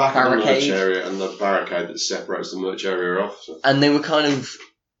back barricade. Of the merch area and the barricade that separates the merch area off. So. And they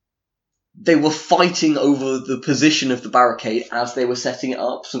were fighting over the position of the barricade as they were setting it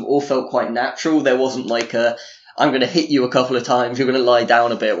up, so it all felt quite natural. There wasn't like I'm going to hit you a couple of times, you're going to lie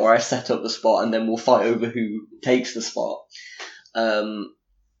down a bit while I set up the spot, and then we'll fight over who takes the spot.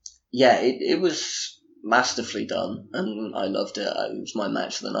 It was masterfully done, and I loved it. It was my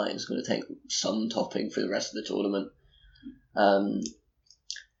match of the night. It's going to take some topping for the rest of the tournament. I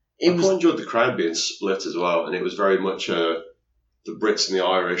quite enjoyed the crowd being split as well, and it was very much the Brits and the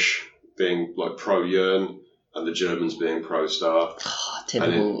Irish being like pro-Jörn, and the Germans being pro-Star.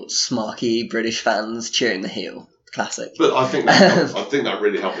 Typical smarky British fans cheering the heel. Classic. But I think that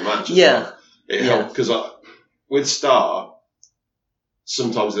really helped the match as well. It helped because with Star,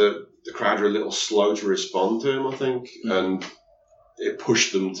 sometimes the crowd are a little slow to respond to him, I think, and it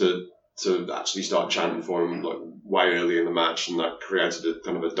pushed them to actually start chanting for him like way early in the match, and that created a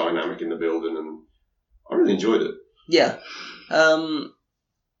kind of a dynamic in the building, and I really enjoyed it. Yeah.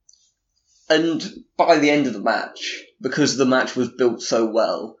 And by the end of the match, because the match was built so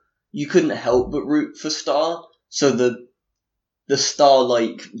well, you couldn't help but root for Star. So the Star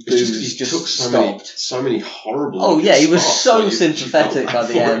boos just took stopped. So many horrible. Oh yeah, he was so like, sympathetic by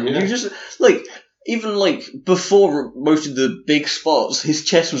the end. You just even before most of the big spots, his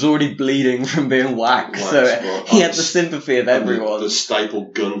chest was already bleeding from being whacked. So he had the sympathy of everyone. The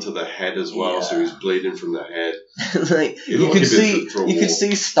staple gun to the head as well, so he was bleeding from the head. You could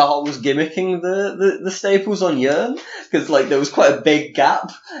see Star was gimmicking the staples on Jörn, because there was quite a big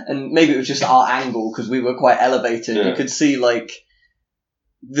gap, and maybe it was just our angle because we were quite elevated. Yeah. You could see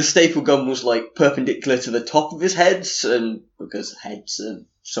the staple gun was perpendicular to the top of his head, and because heads are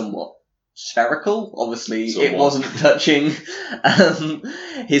somewhat spherical, obviously it wasn't touching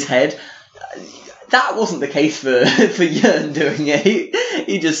his head. That wasn't the case for Jörn doing it.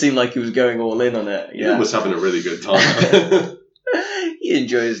 He just seemed like he was going all in on it. Yeah. He was having a really good time. He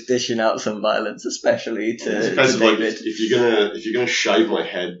enjoys dishing out some violence, especially to David. If you're gonna shave my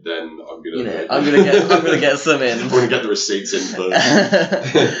head, then I'm gonna get some in. I'm gonna get the receipts in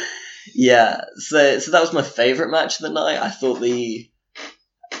first. Yeah, so that was my favourite match of the night. I thought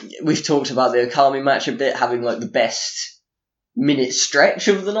we've talked about the Okami match a bit, having the best minute stretch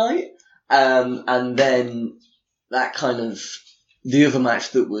of the night, and then that kind of the other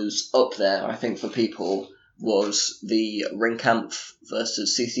match that was up there, I think, for people was the Ringkampf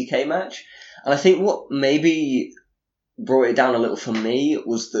versus CCK match. And I think what maybe brought it down a little for me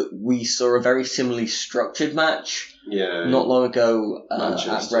was that we saw a very similarly structured match not long ago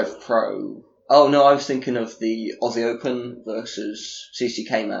at Rev Pro. Oh, no, I was thinking of the Aussie Open versus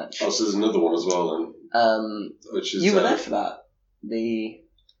CCK match. Oh, so there's another one as well, then. Which is, you were there for that? I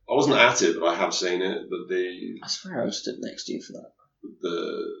wasn't at it, but I have seen it. But I swear I was stood next to you for that.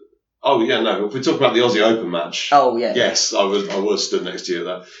 Oh, yeah, no, if we talk about the Aussie Open match... Oh, yeah. Yes, I was stood next to you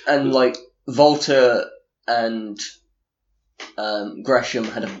at that. And, Volta and Gresham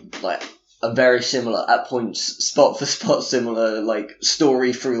had a very similar, at points, spot for spot similar,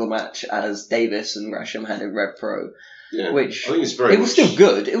 story through the match as Davis and Gresham had in Rev Pro. Yeah, which, I think it's it was still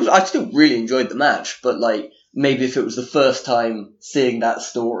good. I still really enjoyed the match, but, maybe if it was the first time seeing that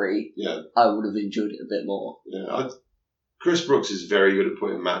story, I would have enjoyed it a bit more. Yeah, Chris Brooks is very good at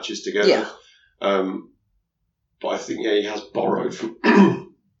putting matches together. Yeah. But I think, he has borrowed from...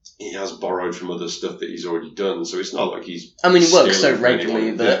 He has borrowed from other stuff that he's already done, so it's not like he's... I mean, he works so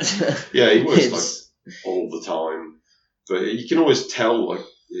regularly that... Yeah, he works all the time. But you can always tell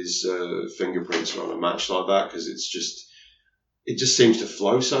his fingerprints on a match like that, because it just seems to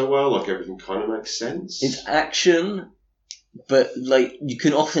flow so well, everything kind of makes sense. It's action, but you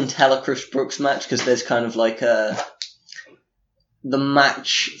can often tell a Chris Brooks match because there's kind of the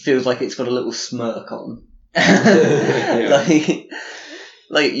match feels like it's got a little smirk on.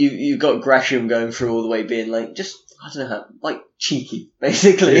 You've got Gresham going through all the way being just, I don't know how, cheeky,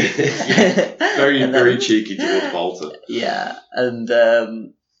 basically. Very, very cheeky towards Volta. Yeah, and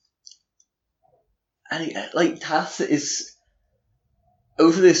Tass is,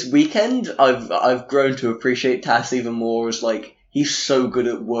 over this weekend, I've grown to appreciate Tass even more as he's so good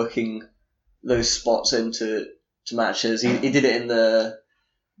at working those spots into to matches. He did it in the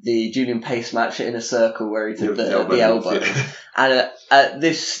Julian Pace match at Inner Circle where he took the elbow. And at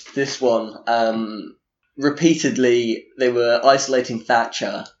this one, repeatedly they were isolating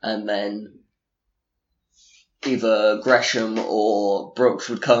Thatcher, and then either Gresham or Brooks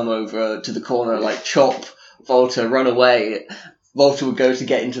would come over to the corner, like chop Volta, run away. Volta would go to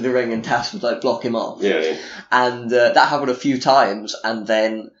get into the ring, and Taz would like block him off. Yeah. And that happened a few times, and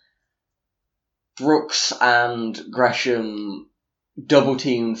then Brooks and Gresham double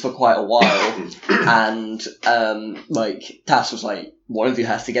teamed for quite a while, and like Taz was like, one of you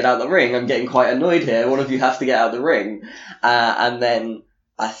has to get out of the ring, I'm getting quite annoyed here, one of you has to get out of the ring, and then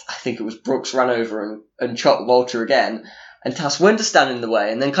I think it was Brooks ran over and chopped Volta again, and Taz went to stand in the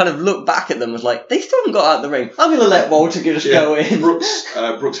way, and then kind of looked back at them, was like, they still haven't got out of the ring, I'm going to let Volta just go in.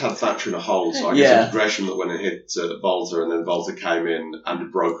 Brooks had Thatcher in a hole, so I guess it was Gresham that went and hit Volta, and then Volta came in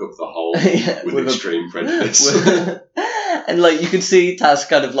and broke up the hole with extreme prejudice. And like you could see Taz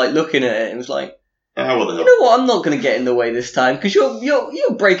kind of like looking at it and was like, what the hell? You know what, I'm not going to get in the way this time, because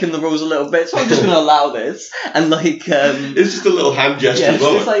you're breaking the rules a little bit, so I'm just going to allow this. And like... it's just a little hand gesture. Yeah,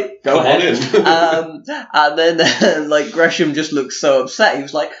 it's like, go ahead. And then like Gresham just looked so upset. He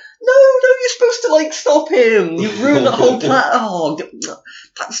was like, no, you're supposed to like stop him. You've ruined the whole plan. Oh,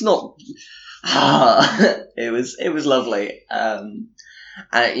 that's not... It was lovely. And,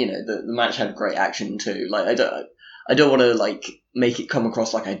 you know, the match had great action too. Like, I don't want to like make it come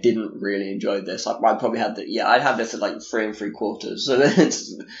across like I didn't really enjoy this. I probably had I'd have this at like 3 3/4, so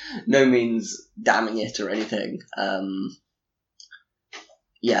it's no means damning it or anything.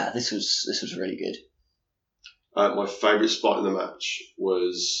 This was really good. My favourite spot in the match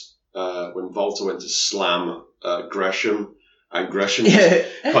was when Volta went to slam Gresham, and Gresham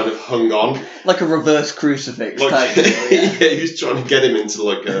kind of hung on. Like a reverse crucifix type deal, he was trying to get him into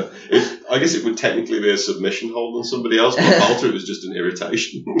like I guess it would technically be a submission hold on somebody else, but Volta, it was just an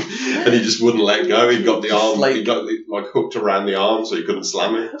irritation. And he just wouldn't let go. He got the arm, he got like hooked around the arm so he couldn't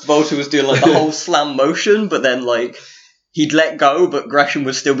slam it. Volta was doing like the whole slam motion, but then like he'd let go, but Gresham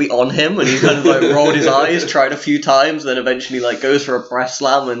would still be on him, and he kind of like rolled his eyes, tried a few times, then eventually like goes for a press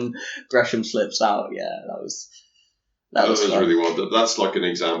slam, and Gresham slips out. Yeah, that was really well. That's like an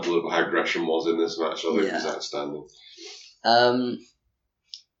example of how Gresham was in this match. I think it was outstanding.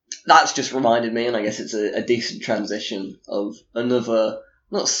 That's just reminded me, and I guess it's a decent transition of another,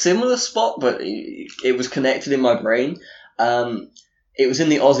 not similar spot, but it was connected in my brain. It was in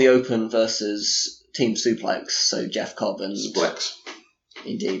the Aussie Open versus Team Suplex, so Jeff Cobb and... Suplex.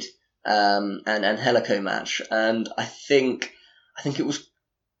 Indeed. And Helico match, and I think it was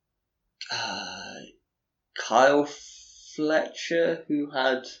Kyle Fletcher who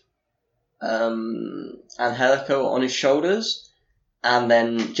had Angelico on his shoulders, and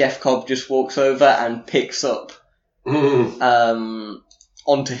then Jeff Cobb just walks over and picks up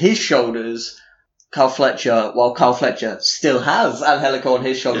onto his shoulders Kyle Fletcher, while Kyle Fletcher still has Angelico on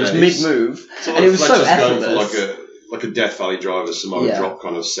his shoulders mid-move, and it was so effortless. Going for like a Death Valley Driver Samoa drop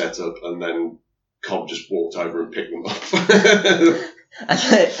kind of setup, and then Cobb just walked over and picked them up.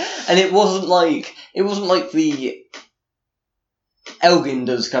 And it wasn't like the Elgin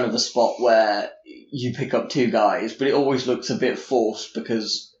does kind of a spot where you pick up two guys, but it always looks a bit forced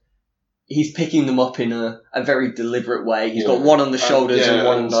because he's picking them up in a very deliberate way. He's got one on the shoulders and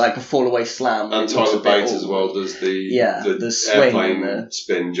one like a fall away slam. And Tyler Bates as well does the swing airplane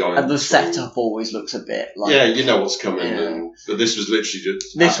spin giant. And the setup always looks a bit like... Yeah, you know what's coming. But this was literally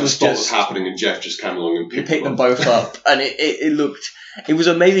just... was happening and Jeff just came along and picked them both up. And it was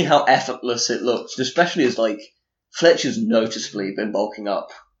amazing how effortless it looked, especially as like Fletcher's noticeably been bulking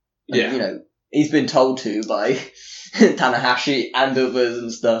up. And, you know, he's been told to by Tanahashi and others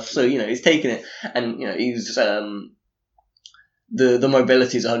and stuff. So, you know, he's taken it, and, you know, he's, the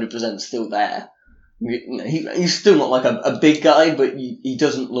mobility is 100% still there. You know, he's still not like a big guy, but he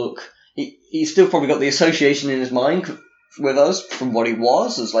doesn't look, he's still probably got the association in his mind with us from what he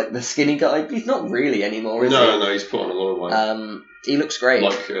was as like the skinny guy, but he's not really anymore, is he? No, he's put on a lot of weight. He looks great.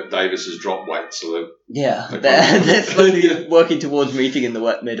 Like Davis has dropped weight, so they're slowly working towards meeting in the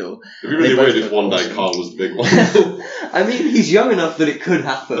wet middle. It'd be really weird if one day Carl was the big one. I mean, he's young enough that it could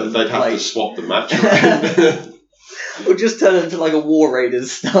happen. They'd have to swap the match around. Or just turn into like a War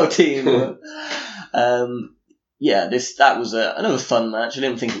Raiders style team. That was another fun match. I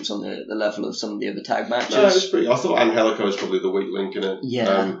didn't think it was on the level of some of the other tag matches. No, it was pretty. I thought Angelico was probably the weak link in it.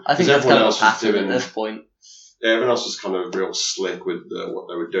 Yeah, I think that's kind of a pattern at this point. Yeah, everyone else was kind of real slick with what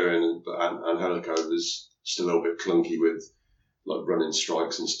they were doing, but Angelico was still a little bit clunky with like running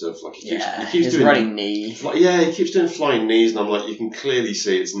strikes and stuff. Like he keeps doing running knee. He keeps doing flying knees, and I'm like, you can clearly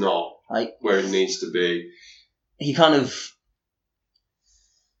see it's not where it needs to be. he kind of,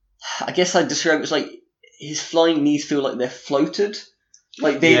 I guess I'd describe it as like his flying knees feel like they're floated.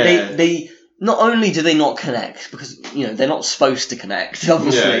 Like they not only do they not connect, because, you know, they're not supposed to connect,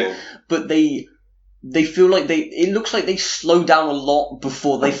 obviously, but they feel like it looks like they slow down a lot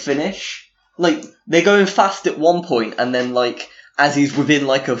before they finish. Like, they're going fast at one point, and then, like, as he's within,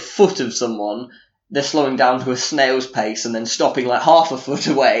 like, a foot of someone, they're slowing down to a snail's pace and then stopping, like, half a foot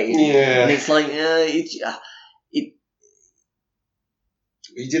away. Yeah. And it's like, he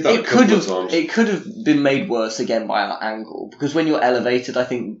did that a couple of times. It could have been made worse again by our angle, because when you're elevated, I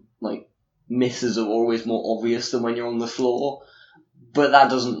think, like, misses are always more obvious than when you're on the floor, but that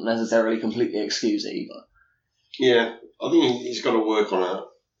doesn't necessarily completely excuse it either. Yeah, I think he's got to work on that.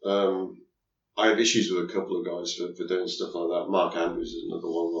 I have issues with a couple of guys for doing stuff like that. Mark Andrews is another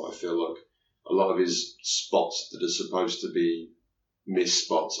one that I feel like a lot of his spots that are supposed to be missed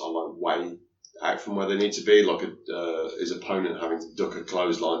spots are like way out from where they need to be, like his opponent having to duck a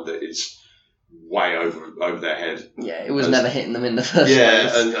clothesline that is way over their head. Yeah, it was never hitting them in the first place.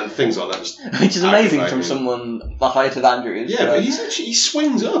 Yeah, and things like that. Which is amazing from someone the height of Andrews. Yeah, but he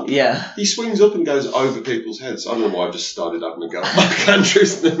swings up. Yeah. He swings up and goes over people's heads. I don't know why I just started having a go at Mark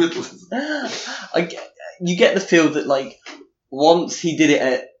Andrews in the middle. You get the feel that, like, once he did it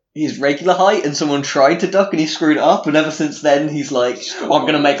at his regular height and someone tried to duck and he screwed it up, and ever since then he's like, I'm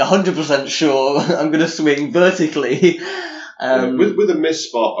going to make 100% sure I'm going to swing vertically. With a missed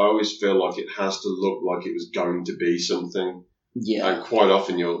spot, I always feel like it has to look like it was going to be something. Yeah. And quite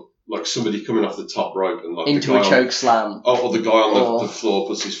often you're like somebody coming off the top rope and like into a choke slam. Or the guy on the floor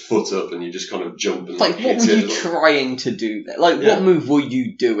puts his foot up and you just kind of jump and like what were you trying to do there? Like what move were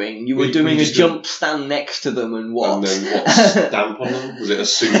you doing? You were doing a jump stand next to them and what? And then what? Stamp on them? Was it a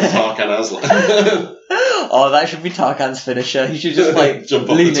super Tarkan Aslan? Oh, that should be Tarkan's finisher. He should just like jump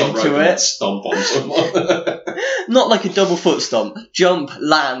off lean the top into rope it, and stomp on someone. Not like a double foot stomp. Jump,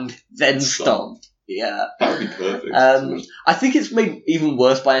 land, then stomp. Yeah. That would be perfect. I think it's made even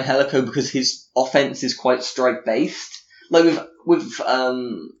worse by Angelico because his offense is quite strike based. Like with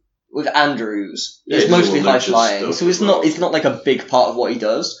Andrews, it's mostly high flying, so it's not like a big part of what he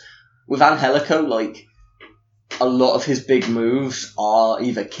does. With Angelico, like a lot of his big moves are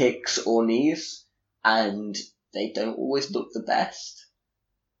either kicks or knees, and they don't always look the best.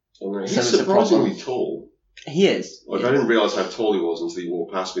 He's surprisingly tall. He is. Like, I didn't realise how tall he was until he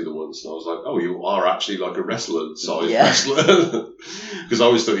walked past me the once, and I was like, oh, you are actually like a wrestler-sized wrestler. Because I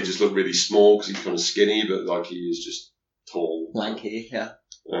always thought he just looked really small because he's kind of skinny, but like he is just tall. Lanky, yeah.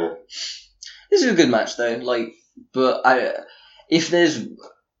 This is a good match though, like, but if there's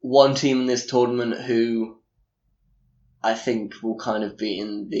one team in this tournament who I think will kind of be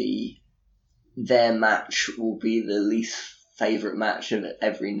in their match will be the least favourite match of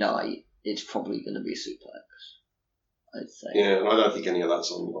every night, it's probably going to be Suplex, I'd say. Yeah, and I don't think any of that's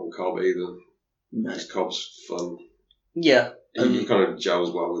on Cobb either. No. Because Cobb's fun. Yeah. He kind of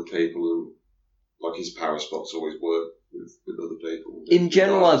gels well with people, and like his power spots always work with other people. In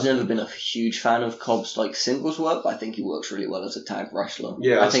general, I've never been a huge fan of Cobb's like singles work, but I think he works really well as a tag wrestler.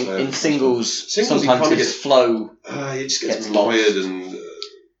 Yeah, I think in singles sometimes his flow he just gets mired and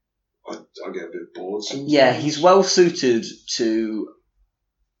I get a bit bored sometimes. Yeah, he's well suited to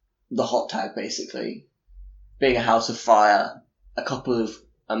the hot tag, basically. Being a House of Fire, a couple of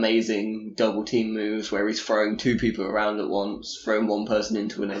amazing double team moves where he's throwing two people around at once, throwing one person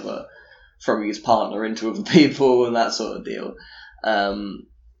into another, throwing his partner into other people, and that sort of deal.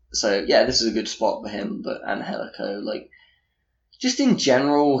 So yeah, this is a good spot for him, but Angelico, like, just in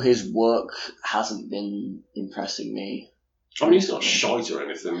general, his work hasn't been impressing me. I mean, he's not shite or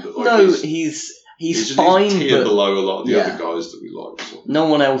anything, but like, no, he's fine. He's tier but below a lot of the other guys that we like. So. No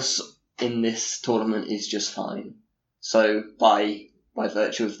one else in this tournament is just fine. So by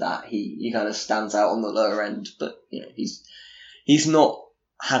virtue of that, he kind of stands out on the lower end. But you know, he's not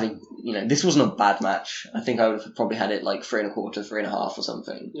having. You know, this wasn't a bad match. I think I would have probably had it like 3.25, 3.5 or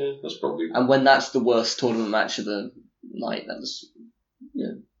something. Yeah, that's probably. And when that's the worst tournament match of the night, that's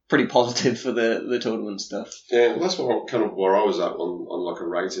pretty positive for the tournament stuff. Yeah, well, that's kind of where I was at on like a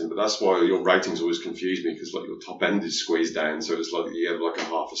rating, but that's why your ratings always confuse me, because like your top end is squeezed down, so it's like you have like a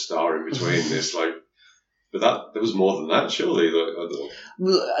half a star in between this, like. But there was more than that, surely. Like, I don't know.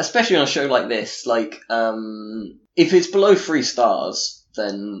 Well, especially on a show like this, like if it's below 3 stars,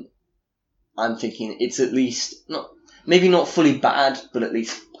 then I'm thinking it's at least maybe not fully bad, but at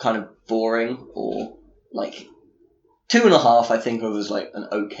least kind of boring or like 2.5, I think, was like an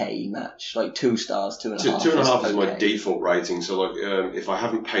okay match. Like 2 stars, 2.5. 2.5 is my default rating. So, like, if I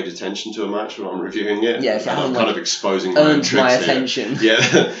haven't paid attention to a match when I'm reviewing it, if I'm kind of exposing earned my attention.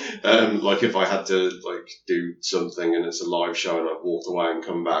 Yeah, like if I had to like do something and it's a live show and I've walked away and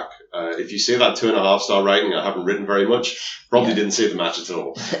come back, if you see that 2.5 star rating, I haven't written very much. Probably didn't see the match at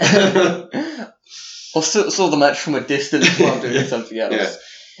all. Or saw the match from a distance while doing something else. Yeah.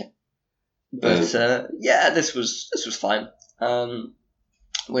 But this was fine.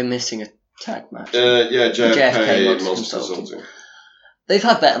 We're missing a tag match. JFK and Monster Consulting. They've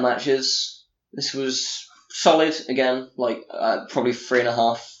had better matches. This was solid again, like probably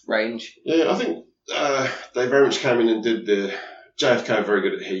 3.5 range. Yeah, I think they very much came in and did the JFK are very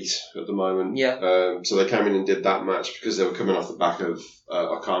good at heat at the moment. Yeah. So they came in and did that match because they were coming off the back of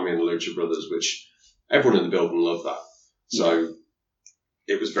Okami and the Lucha Brothers, which everyone in the building loved that. So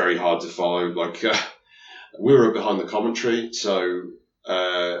it was very hard to follow. Like we were behind the commentary, so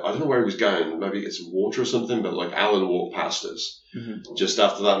I don't know where he was going. Maybe get some water or something. But like Alan walked past us just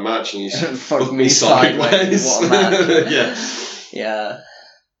after that match, and he looked me sideways. What a match. Yeah.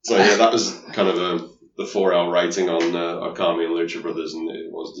 So yeah, that was kind of the 4L rating on Okami and Lucha Brothers, and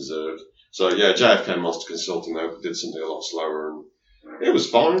it was deserved. So yeah, JFK and Monster Consulting though did something a lot slower, and it was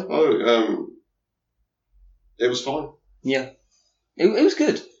fine. It was fine. Yeah, it was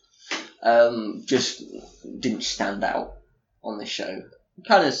good. Just didn't stand out on this show.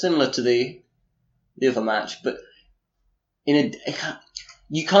 Kind of similar to the other match, but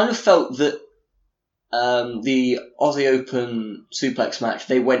you kind of felt that the Aussie Open suplex match,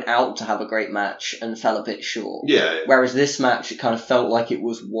 they went out to have a great match and fell a bit short. Yeah. Whereas this match, it kind of felt like it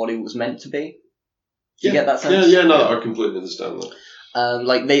was what it was meant to be. Do you get that sense? Yeah, no, I completely understand that.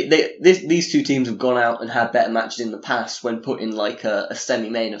 Like these two teams have gone out and had better matches in the past when put in like a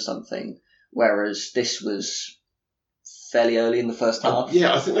semi-main or something, whereas this was fairly early in the first half.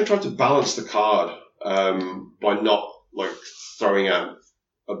 Yeah, I think they tried to balance the card by not like throwing out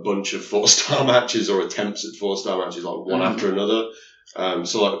a bunch of 4-star matches or attempts at 4-star matches like one after another.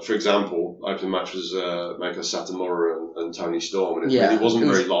 So, like for example, opening match was Meiko Satomura and Tony Storm, and it really wasn't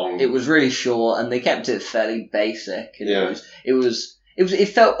very long. It was really short, and they kept it fairly basic. And it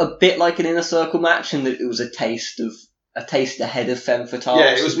felt a bit like an Inner Circle match, and that it was a taste ahead of Femme Fatales.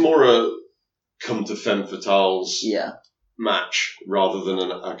 Yeah, it was more a come to Femme Fatales match rather than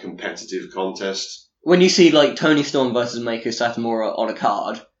a competitive contest. When you see like Tony Storm versus Meiko Satomura on a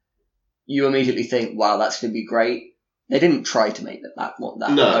card, you immediately think, "Wow, that's going to be great." They didn't try to make that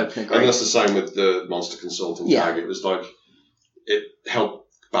opener great. And that's the same with the Monster Consulting tag. It was like it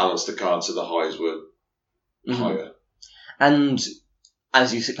helped balance the card so the highs were higher. And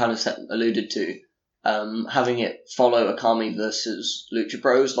as you kind of alluded to, having it follow Okami versus Lucha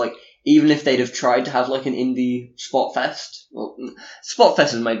Bros, like even if they'd have tried to have like an indie spot fest, well, spot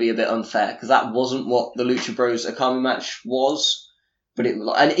fest is maybe a bit unfair because that wasn't what the Lucha Bros Okami match was, but it was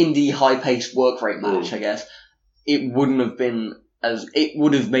like an indie high paced work rate match, I guess. It wouldn't have been it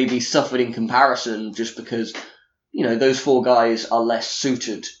would have maybe suffered in comparison just because, you know, those 4 guys are less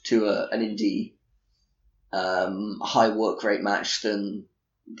suited to an indie high work rate match than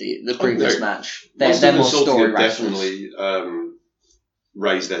the previous match. They're more story wrestlers. Definitely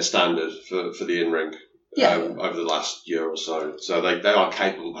raised their standard for the in-ring over the last year or so. So they are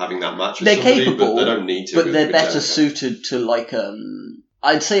capable of having that match with somebody, capable, but they don't need to. But they're better suited to like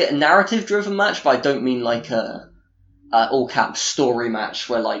I'd say a narrative-driven match, but I don't mean like a all-caps story match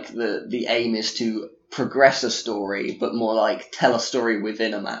where like the aim is to progress a story, but more like tell a story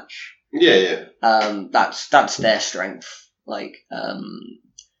within a match. Yeah. That's their strength. Like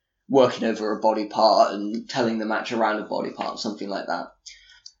working over a body part and telling the match around a body part, something like that.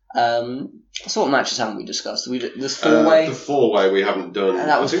 So what matches haven't we discussed? This 4-way? The 4-way we haven't done. And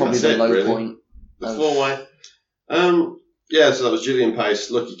that was probably the low point. The 4-way. So that was Julian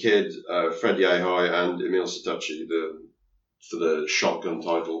Pace, Lucky Kid, Fred Yehi, and Emil Satoshi for the shotgun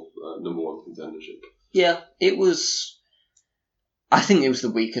title, number 1 contendership. Yeah, it was. I think it was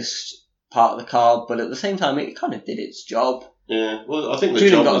the weakest part of the card, but at the same time, it kind of did its job. Yeah, well, I think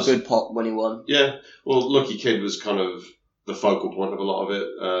Julian got a good pop when he won. Yeah, well, Lucky Kid was kind of the focal point of a lot of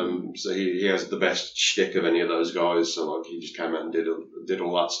it. So he has the best shtick of any of those guys. So like he just came out and did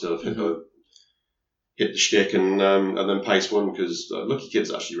all that stuff. Hit the shtick, and then Pace won because Lucky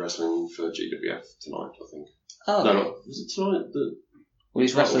Kid's actually wrestling for GWF tonight, I think. Oh, no, was it tonight? Well,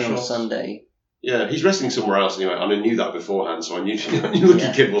 he's wrestling on Sunday. Yeah, he's wrestling somewhere else anyway, and I knew that beforehand, so I knew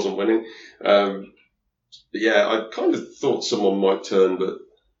Lucky Kid wasn't winning. But yeah, I kind of thought someone might turn, but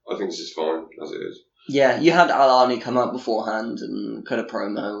I think this is fine as it is. Yeah, you had Alani come out beforehand and cut a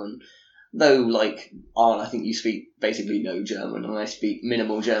promo, and Though, like, Arn, I think you speak basically no German, and I speak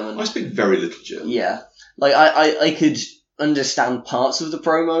minimal German. I speak very little German. Yeah. Like, I could understand parts of the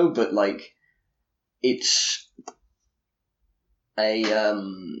promo, but, like, it's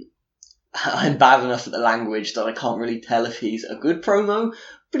I'm bad enough at the language that I can't really tell if he's a good promo,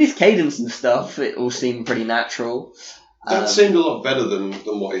 but his cadence and stuff, it all seemed pretty natural. That seemed a lot better than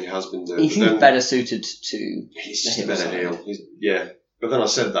what he has been doing. He seems better suited to He's just a better heel. Yeah. But then I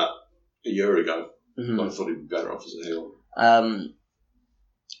said that a year ago. Mm-hmm. I thought he'd be better off as a heel.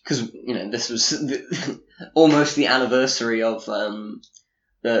 Because, this was almost the anniversary of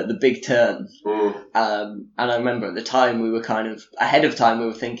the big turn. And I remember at the time we were kind of, ahead of time we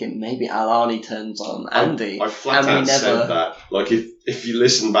were thinking maybe Alani turns on Andy. I flat out said that. Like, if you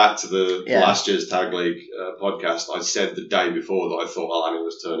listen back to the last year's Tag League podcast, I said the day before that I thought Alani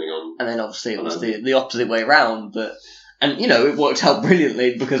was turning on. And then obviously it was the opposite way around. And it worked out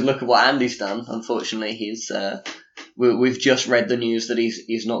brilliantly because look at what Andy's done. Unfortunately, we've just read the news that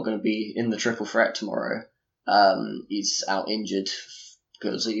he's not going to be in the triple threat tomorrow. He's out injured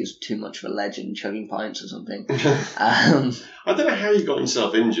because he's too much of a legend chugging pints or something. I don't know how he got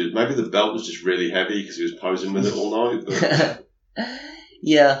himself injured. Maybe the belt was just really heavy because he was posing with it all night. But...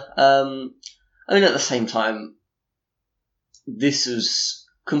 yeah. At the same time, this is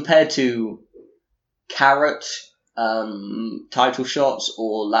compared to Carrot title shots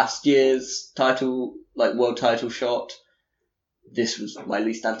or last year's title, like world title shot. This was my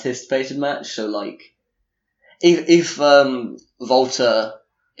least anticipated match. So like, if Volta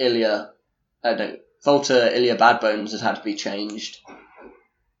Ilya Bad Bones had to be changed.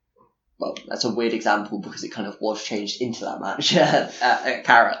 Well, that's a weird example because it kind of was changed into that match at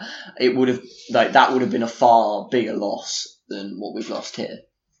Carrot. It would have that would have been a far bigger loss than what we've lost here.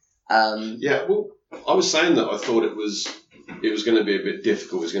 Yeah, well, I was saying that I thought it was going to be a bit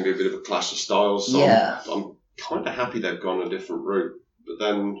difficult. It was going to be a bit of a clash of styles. So yeah. I'm kind of happy they've gone a different route. But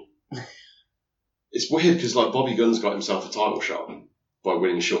then it's weird because like Bobby Gunn's got himself a title shot by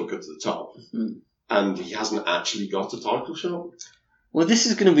winning a shortcut to the top, and he hasn't actually got a title shot. Well, this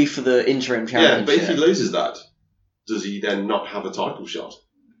is going to be for the interim championship. Yeah, but if he loses that, does he then not have a title shot?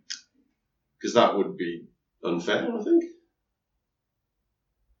 Because that would be unfair, I think.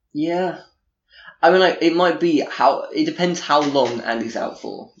 Yeah. It might be it depends how long Andy's out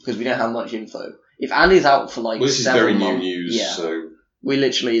for, because we don't have much info. If Andy's out for this is very new news, so... We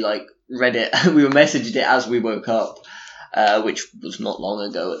literally, read it, we were messaged it as we woke up, which was not long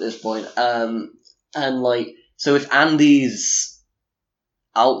ago at this point. So if Andy's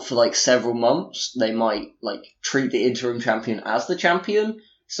out for, several months, they might, treat the interim champion as the champion,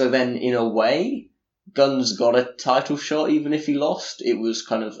 so then, in a way... Gunn's got a title shot even if he lost. It was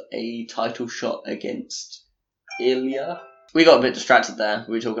kind of a title shot against Ilya. We got a bit distracted there.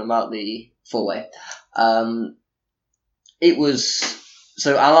 We were talking about the 4-way.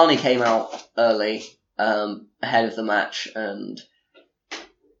 So Alani came out early, ahead of the match, and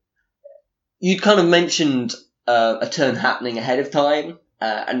you'd kind of mentioned a turn happening ahead of time,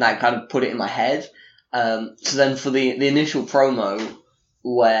 and that kind of put it in my head. So then for the initial promo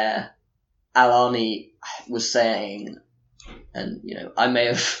where Alani was saying, and I may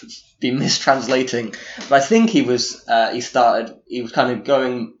have been mistranslating, but I think he was kind of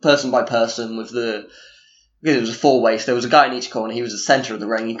going person by person with because it was a 4-way, so there was a guy in each corner, he was the centre of the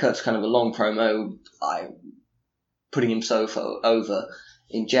ring, he cuts kind of a long promo, putting himself over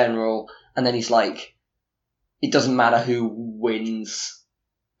in general, and then he's like, it doesn't matter who wins,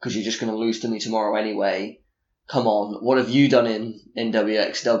 because you're just going to lose to me tomorrow anyway. Come on, what have you done in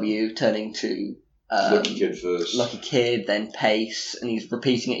WXW? Turning to Lucky Kid first. Lucky Kid, then Pace, and he's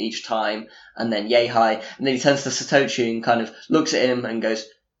repeating it each time, and then Yay High, and then he turns to Satoshi and kind of looks at him and goes,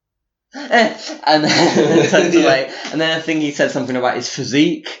 and then turns away. And then I think he said something about his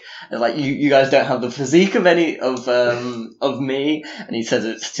physique, and you guys don't have the physique of any of me. And he says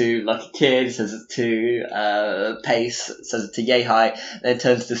it's to Lucky Kid, he says it to Pace, says it to Yay High. Then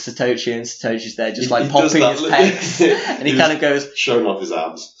turns to Satoshi, and Satoshi's there just popping his pecs, and he kind of goes showing off his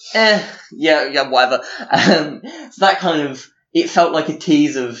abs. Yeah, whatever. So that kind of, it felt like a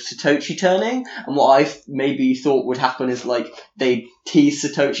tease of Satoshi turning, and what I maybe thought would happen is they tease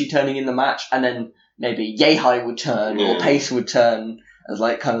Satoshi turning in the match, and then maybe Yay High would turn, or Pace would turn as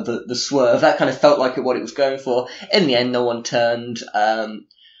kind of the swerve. That kind of felt like what it was going for. In the end, no one turned.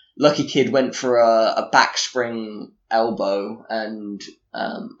 Lucky Kid went for a backspring elbow, and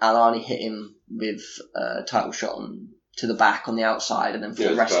Alani hit him with a title shot to the back on the outside, and then for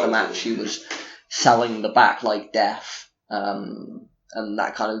the rest of the match he was selling the back like death, and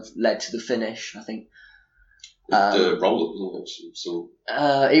that kind of led to the finish, I think. Roll-up, wasn't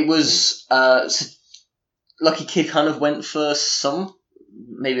it? It was Lucky Kid kind of went for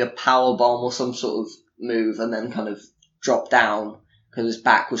maybe a power bomb or some sort of move, and then kind of dropped down because his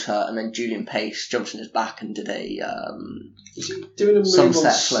back was hurt, and then Julian Pace jumped on his back and did a was he doing a move on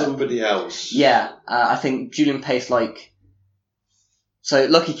somebody else? Yeah, I think Julian Pace so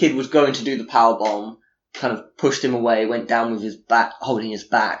Lucky Kid was going to do the power bomb, kind of pushed him away, went down with his back, holding his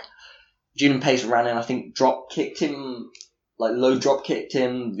back. Julian Pace ran in, I think low drop kicked him,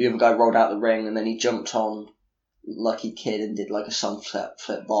 the other guy rolled out the ring, and then he jumped on Lucky Kid and did like a sunset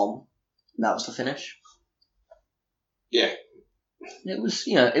flip bomb. And that was the finish. Yeah. It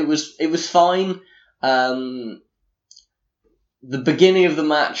was fine. The beginning of the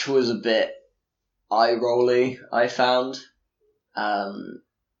match was a bit eye-rolly, I found.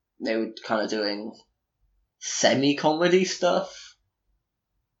 They were kind of doing semi-comedy stuff.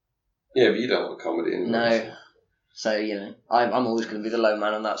 Yeah, but you don't want comedy anymore. No. So, I'm always going to be the low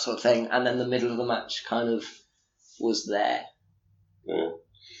man on that sort of thing. And then the middle of the match kind of was there. Yeah.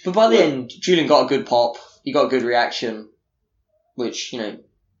 But by the end, Julian got a good pop. He got a good reaction, which,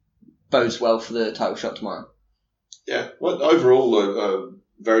 bodes well for the title shot tomorrow. Yeah. Well, overall, a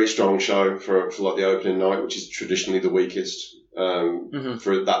very strong show for like the opening night, which is traditionally the weakest.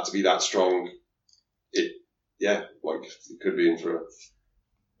 For that to be that strong, it could be in for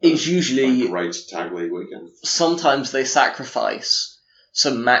it's usually a great tag league weekend. Sometimes they sacrifice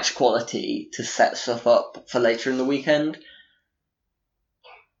some match quality to set stuff up for later in the weekend.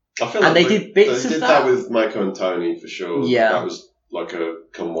 I feel and like they did bits they of did that with Mako and Tony for sure. Yeah, that was like a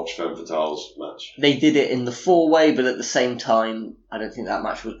come watch Femme Fatale's match. They did it in the 4-way, but at the same time, I don't think that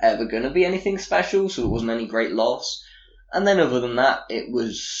match was ever going to be anything special, so it wasn't any great loss. And then other than that, it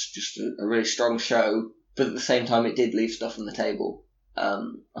was just a really strong show, but at the same time, it did leave stuff on the table.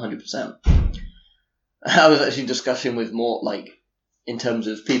 100%. I was actually discussing with Mort, in terms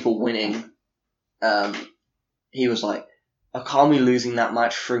of people winning, he was like, Okami losing that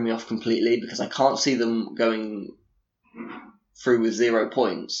match threw me off completely because I can't see them going through with 0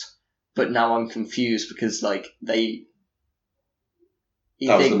 points, but now I'm confused because, that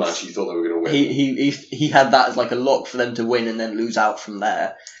was the match you thought they were going to win. He had that as a lock for them to win and then lose out from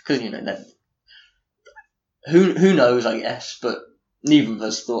there. Because, who knows, I guess, but neither of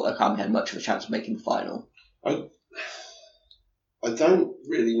us thought Okami had much of a chance of making the final. I don't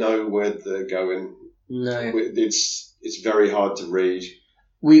really know where they're going. No. It's very hard to read.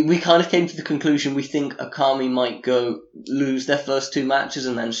 We kind of came to the conclusion we think Okami might lose their first 2 matches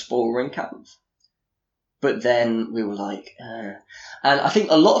and then spoil Ring Camp. But then we were like, And I think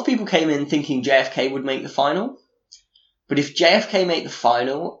a lot of people came in thinking JFK would make the final. But if JFK make the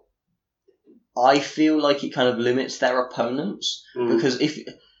final, I feel like it kind of limits their opponents. Because if,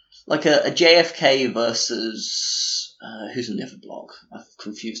 a JFK versus, who's in the other block? I've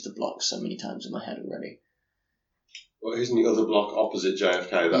confused the block so many times in my head already. Well, who's in the other block opposite JFK?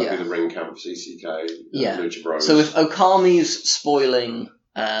 That would be the Ring Camp, CCK, Lucha Bros. So if Okami's spoiling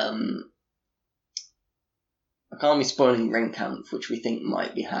Ring Camp, which we think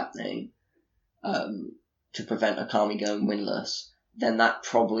might be happening, to prevent Okami going winless, then that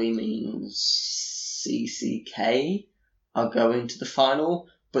probably means CCK are going to the final.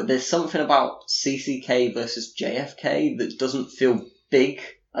 But there's something about CCK versus JFK that doesn't feel big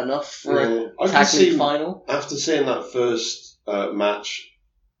enough for a tag league final. After seeing that first match,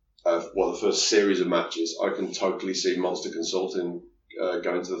 the first series of matches, I can totally see Monster Consulting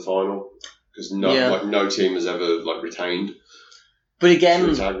going to the final because no team has ever retained. But again,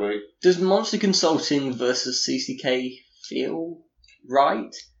 does Monster Consulting versus CCK feel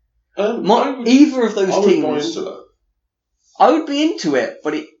right? Either of those teams. Buy into that. I would be into it,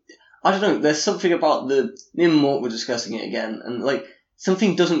 but I don't know. There's something about me and Mort were discussing it again, and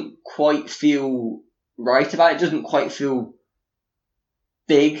something doesn't quite feel right about it. It doesn't quite feel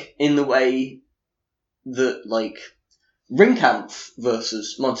big in the way that, Ring Camp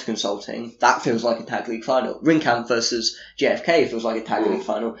versus Monster Consulting, that feels like a tag league final. Ring Camp versus JFK feels like a tag league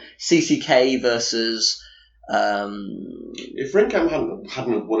final. CCK versus... If Ring Camp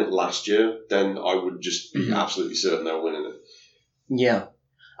hadn't won it last year, then I would just be absolutely certain they're winning it. Yeah.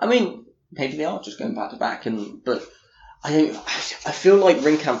 I mean, maybe they are just going back to back, but I feel like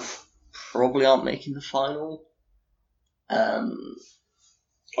Ring Camp probably aren't making the final. I've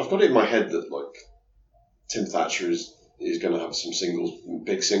got it in my head that Tim Thatcher is going to have some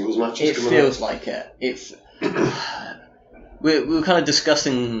big singles matches. It feels like it. We were kind of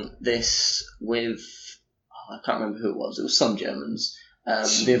discussing this with I can't remember who it was. It was some Germans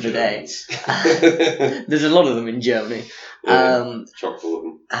the other day. There's a lot of them in Germany. Chock full of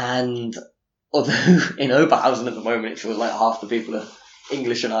them. And Although in Oberhausen at the moment, it feels like half the people are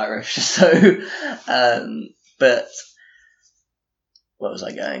English and Irish. So, but where was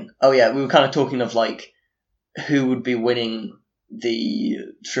I going? Oh yeah, we were kind of talking of like who would be winning the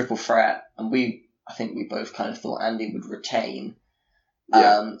triple threat, and I think we both kind of thought Andy would retain.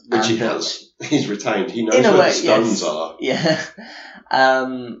 Yeah, which he has. He's retained. He knows in a where way, the stones yes. are.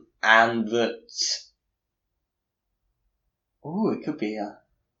 Yeah. And that. Oh, it could be a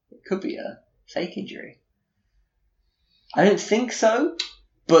fake injury. I don't think so,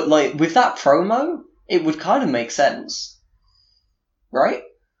 but like with that promo, it would kind of make sense, right?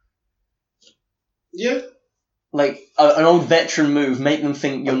 Yeah. Like an old veteran move, make them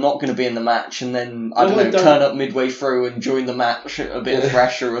think you're not going to be in the match, and then I don't know, turn up midway through and join the match a bit of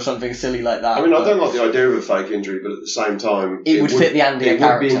pressure or something silly like that. I mean, I don't like the idea of a fake injury, but at the same time, it would fit the Andy character.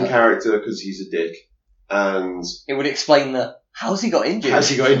 It would be in character because he's a dick, and it would explain how's he got injured? How's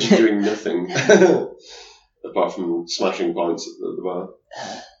he got injured doing nothing apart from smashing pints at the bar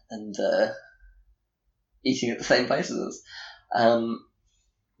and eating at the same place as us.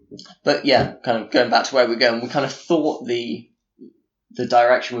 But yeah, kind of going back to where we're going, we kind of thought the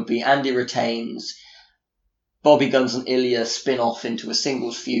direction would be Andy retains, Bobby Guns and Ilya spin off into a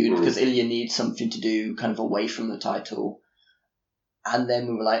singles feud because Ilya needs something to do kind of away from the title. And then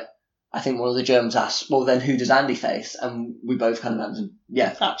we were like, I think one of the Germans asked, well then who does Andy face? And we both kind of answered, yeah,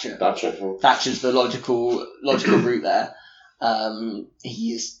 Thatcher. Thatcher's the logical route there.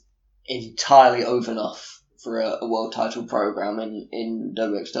 He's entirely over enough for a world title program in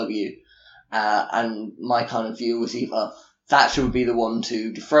WXW. And my kind of view was either Thatcher would be the one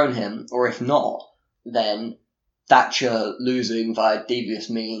to dethrone him, or if not, then Thatcher losing via devious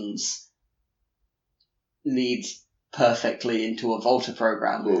means leads perfectly into a Volta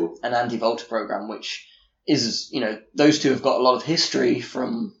program, an anti-Volta program, which is, those two have got a lot of history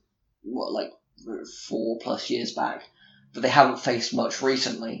from, 4+ years back, but they haven't faced much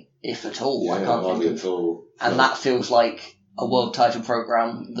recently, if at all. Yeah, I can't think of. And that feels like a world title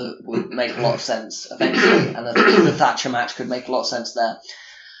program that would make a lot of sense eventually, and the Thatcher match could make a lot of sense there,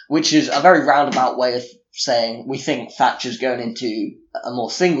 which is a very roundabout way of saying we think Thatcher's going into a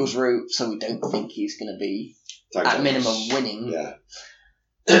more singles route, so we don't think he's going to be at minimum winning. Yeah.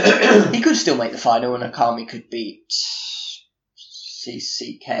 He could still make the final, and Akami could beat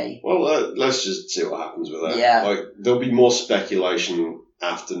CCK. Well, let's just see what happens with that. Yeah. There'll be more speculation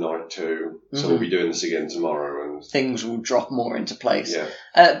after night 2, so we'll be doing this again tomorrow, and things will drop more into place. Yeah.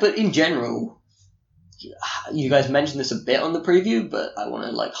 But in general, you guys mentioned this a bit on the preview, but I want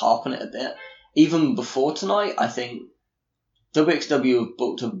to harp on it a bit. Even before tonight, I think WXW have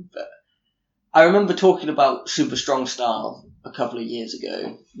booked I remember talking about Super Strong Style a couple of years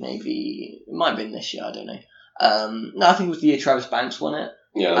ago. Maybe it might have been this year. I don't know. No, I think it was the year Travis Banks won it.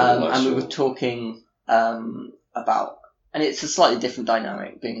 Yeah. And we were talking about, and it's a slightly different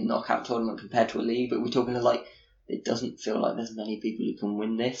dynamic being a knockout tournament compared to a league. But we're talking it doesn't feel like there's many people who can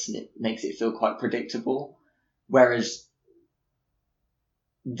win this, and it makes it feel quite predictable. Whereas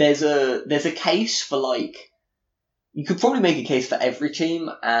there's a case for you could probably make a case for every team,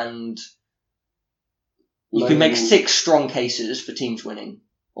 and you can make 6 strong cases for teams winning,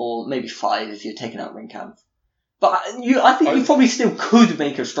 or maybe 5 if you're taking out Ringkampf. But I think you probably still could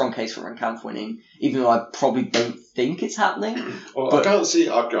make a strong case for Ringkampf winning, even though I probably don't think it's happening. Well, I can't see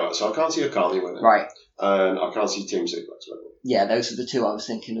Akami winning. Right. And I can't see Team Suplex winning. Yeah, those are the two I was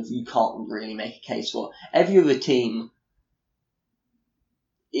thinking of. You can't really make a case for. Every other team,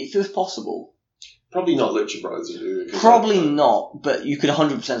 it feels possible. Probably not Lucha Bros. Probably not, but you could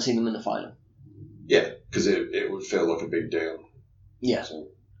 100% see them in the final. Yeah, because it would feel like a big deal. Yeah. So.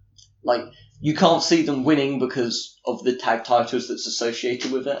 You can't see them winning because of the tag titles that's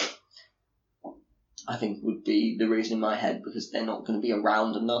associated with it. I think would be the reason in my head, because they're not going to be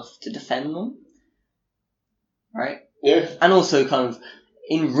around enough to defend them. Right? Yeah. And also kind of,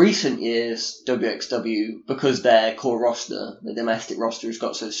 in recent years, WXW, because their core roster, the domestic roster has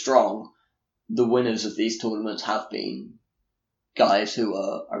got so strong, the winners of these tournaments have been guys who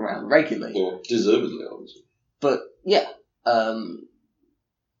are around regularly. Yeah, deservedly, obviously. But, yeah. But,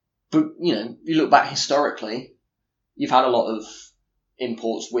 you look back historically, you've had a lot of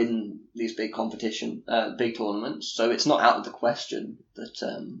imports win these big big tournaments, so it's not out of the question that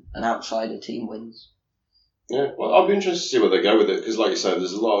an outsider team wins. Yeah, well, I'll be interested to see where they go with it, because like you say,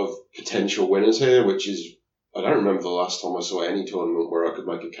 there's a lot of potential winners here, which is, I don't remember the last time I saw any tournament where I could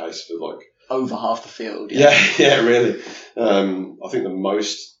make a case for over half the field. Yeah, really. I think the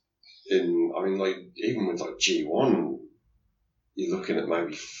most even with G1, you're looking at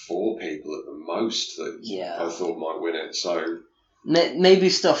maybe 4 people at the most that I thought might win it. So Maybe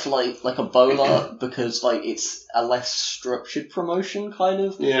stuff like a Bola, because like it's a less structured promotion kind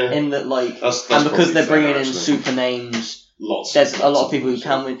of. Yeah. In that like, That's and because they're fair, bringing in actually. super names, There's a lot of people who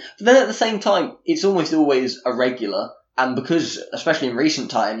can win. But then at the same time, it's almost always a regular. And because, especially in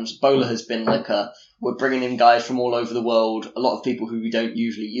recent times, Bola has been like we're bringing in guys from all over the world, a lot of people who we don't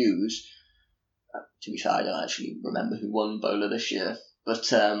usually use. To be fair, I don't actually remember who won Bola this year,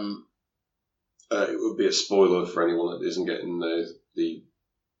 but it would be a spoiler for anyone that isn't getting the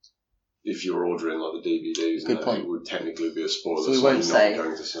if you're ordering like the DVDs. Good point. It would technically be a spoiler. So we won't say. I'm not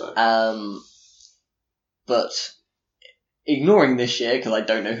going to say. But ignoring this year because I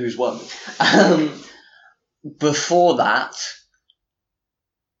don't know who's won. Before that,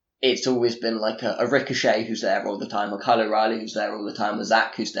 it's always been like a Ricochet who's there all the time, a Kyle O'Reilly who's there all the time, a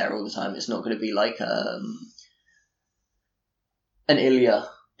Zack who's there all the time. It's not going to be like an Ilya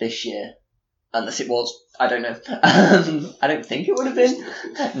this year. Unless it was, I don't know. I don't think it would have been.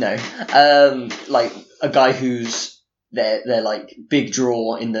 No. Like a guy who's they're like big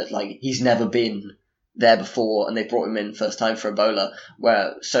draw in that like he's never been there before and they brought him in first time for Ebola.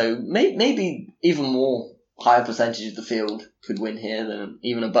 So maybe even more higher percentage of the field could win here than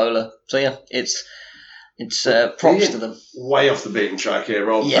even Ebola. So yeah, it's props to them. Way off the beaten track here,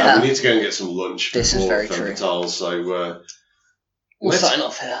 Rob. Yeah. We need to go and get some lunch. This is very true. So we'll sign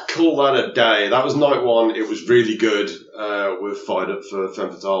off here. Call that a day. That was night one. It was really good. We're fired up for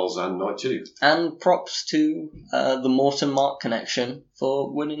Femme Fatales and night two. And props to the Morton Mark connection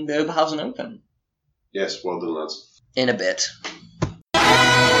for winning the Oberhausen Open. Yes, well done, lads. In a bit.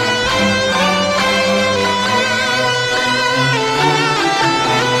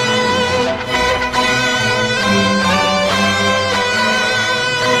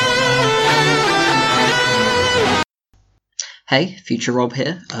 Hey, Future Rob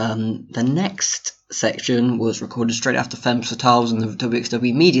here. The next section was recorded straight after Femme Fatales in the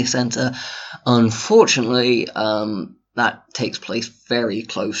WXW Media Center. Unfortunately, that takes place very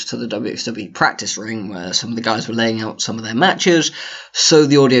close to the WXW practice ring where some of the guys were laying out some of their matches, so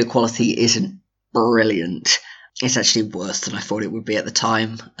the audio quality isn't brilliant. It's actually worse than I thought it would be at the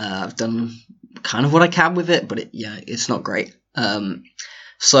time. I've done kind of what I can with it, but it's not great.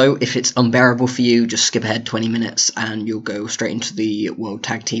 So if it's unbearable for you, just skip ahead 20 minutes and you'll go straight into the World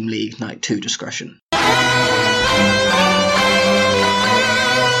Tag Team League Night 2 discussion.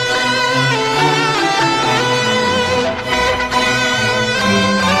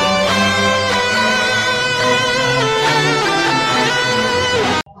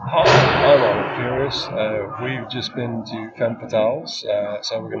 Hi, Robert Furious. We've just been to Femme Fatales,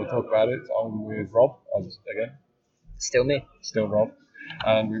 so we're going to talk about it. I'm with Rob, again. Still me. Still Rob.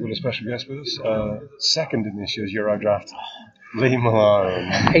 And we've got a special guest with us, second in this year's Eurodraft, Lee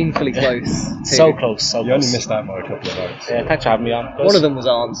Malone. Painfully close. So close. You only missed out by a couple of votes. Yeah, thanks for having me on. One of them was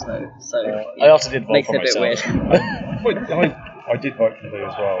Arns though, so I also did vote makes for it a bit myself. weird. I did vote for Lee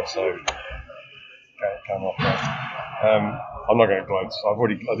as well, so came off that. I'm not going to gloat.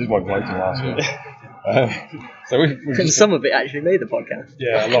 I did my gloating last year. So we've And some of it actually made the podcast.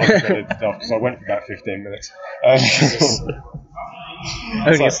 yeah, a lot of it stuff because I went for about 15 minutes.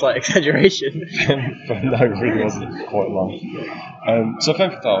 Only a slight exaggeration. But no, it really wasn't quite long. So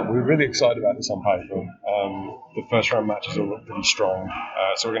Femme Fatale, we're really excited about this on paper. The first round matches all look pretty strong,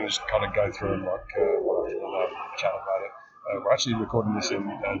 so we're going to just kind of go through them like one after another, chat about it. We're actually recording this in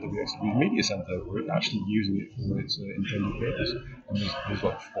WXW's Media Center. We're actually using it for its intended purpose. And there's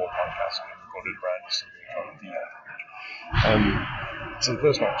like 4 podcasts being recorded around this, so we're trying to do that. So the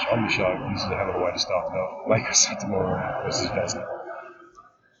first match on the show, this is a hell of a way to start it off. Meiko Satomura versus Vesna.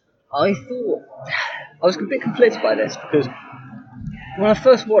 I thought I was a bit conflicted by this because when I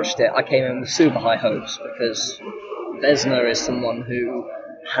first watched it, I came in with super high hopes because Vesna is someone who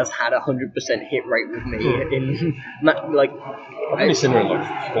has had 100% hit rate with me in like. I've only seen her in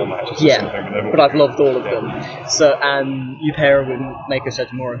like 4 matches. Yeah, but I've loved all of them. So, and you pair her with Meiko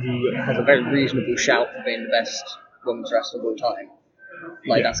Satomura, who has a very reasonable shout for being the best women's wrestler of all time.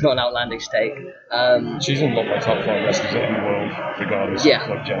 That's not an outlandish take. She's in my top 5 wrestlers in the world, regardless of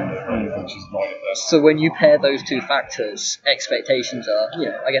like gender or anything. She's right up there. So when you pair those two factors, expectations are,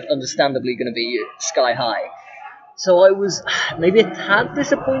 I guess, understandably going to be sky high. So I was maybe a tad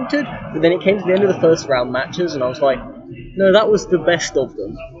disappointed, but then it came to the end of the first round matches, and I was like, no, that was the best of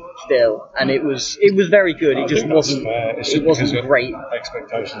them still, and it was very good. It just wasn't. It wasn't great.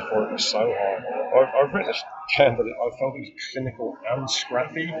 Expectations for it were so high. I've written this down that I felt it was clinical and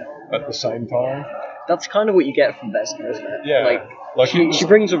scrappy at the same time. That's kind of what you get from Vesna, isn't it? Yeah. She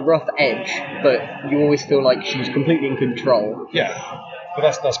brings a rough edge, but you always feel like she's completely in control. Yeah. But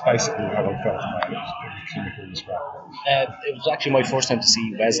that's basically how I felt about it. It was clinical and scrappy. It was actually my first time to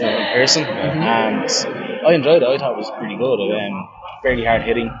see Wesley in person, and I enjoyed it. I thought it was pretty good. Fairly hard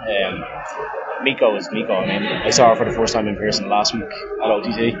hitting. Miko is Miko. I mean, I saw her for the first time in person last week at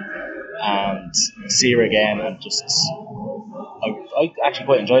OTT, and see her again, and I actually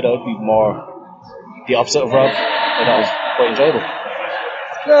quite enjoyed it. I'd be more the opposite of Rob. I thought it was quite enjoyable.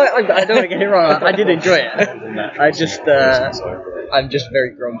 No, I don't want to get it wrong. I did enjoy it. I'm just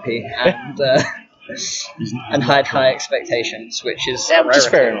very grumpy and had high expectations, which is which is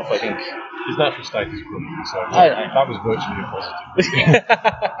fair enough, I think. His natural state is grumpy, so that was virtually a positive.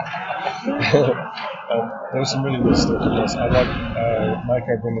 There was some really good stuff in this. I like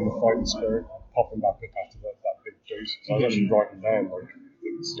Mako bringing the fighting spirit, popping back up after that big boost. So I was actually writing down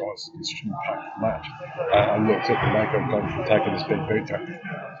it's a packed match. I looked up and Mako gone from taking this big boot down.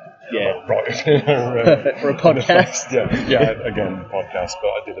 Yeah, right. For a podcast. Yeah. Again, podcast,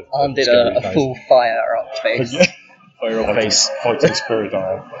 but I did a full fire up face. Fire up face. Fighting spirit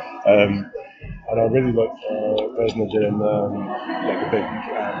on. And I really liked Vesna doing the big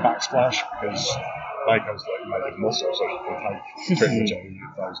backsplash because Mako's made of muscle, so she can take pretty much any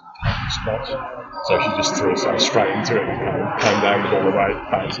of those tight spots. So she just threw herself straight into it and came down with all the weight,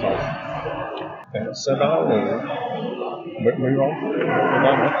 bounced off. So now move on.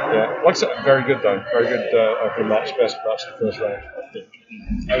 Yeah, like I said, very good though. Very good opening match. Best match of the first round, I think.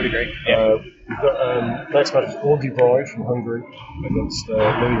 I would agree. Yeah. We've got next match is Audrey Bride from Hungary against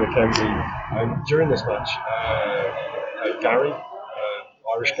Lily McKenzie. And during this match, Gary,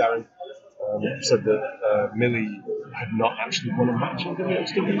 Irish Gary, said that Millie had not actually won a match in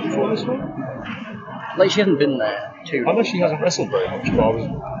WXW before this one. Like she hasn't been there too long. I know she hasn't wrestled very much, but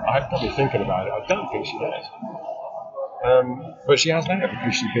I had probably thinking about it. I don't think she has. But she has now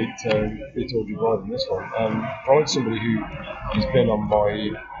because she beat Audrey Bride in this one. Bride's somebody who has been on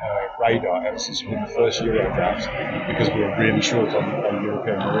my radar ever since we did the first Euro draft because we were really short on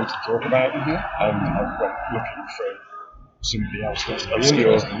European women to talk about, and I went looking for somebody else that's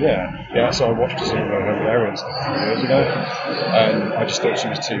obscure. Yeah. So I watched some of her Hungarian stuff a few years ago, and I just thought she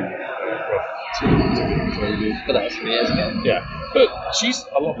was too rough to be included. But that was 3 years ago. Yeah, but she's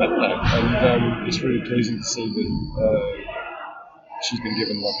a lot better now, and it's really pleasing to see that she's been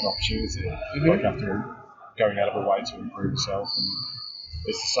given an opportunity, after going out of her way to improve herself. And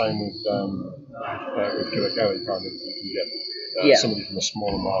it's the same with Killer Kelly. Kind of, you can get somebody from a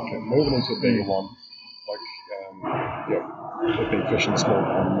smaller market moving into a bigger one, a big fish in a small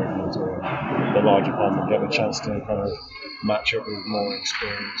pond, moving into the larger pond and get a chance to kind of match up with more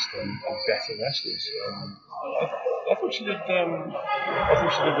experienced and better wrestlers. I thought she did a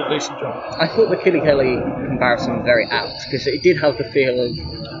decent job. I thought the Killy Kelly comparison was very apt because it did have the feel of,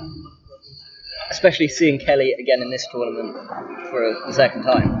 especially seeing Kelly again in this tournament for the second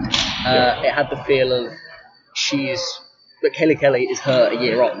time, it had the feel of that Killy Kelly is her a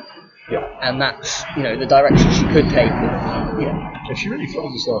year on. Yeah. And that's, the direction she could take. If she really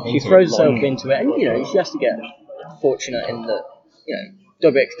throws herself into it. She throws herself into it, and, she has to get fortunate in that,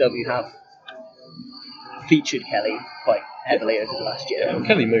 WXW have featured Kelly quite heavily over the last year. Yeah, well,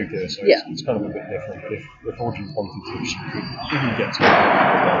 Kelly moved here, so it's kind of a bit different. If Audrey wanted to, she could get to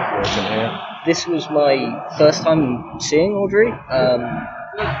working here. This was my first time seeing Audrey,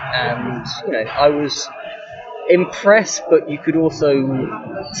 and I was impressed, but you could also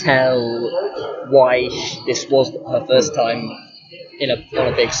tell why this was her first time on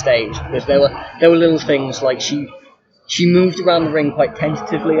a big stage, because there were little things like she moved around the ring quite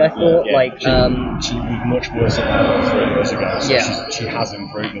tentatively, I thought. She was much worse at that 3 years ago, so she has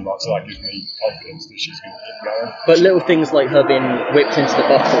improved a lot, so that gives me confidence that she's going to keep going. But little things like her being whipped into the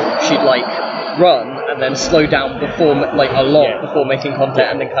buckle, she'd run and then slow down before making contact,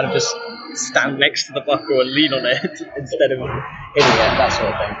 and then kind of just stand next to the buckle and lean on it instead of hitting it, that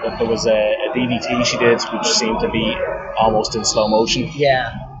sort of thing. There was a DDT she did, which seemed to be almost in slow motion.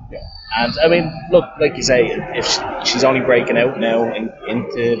 Yeah. And I mean, look, like you say, if she's only breaking out now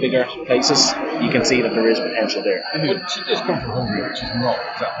into bigger places, you can see that there is potential there. But she does come from Hungary, which is not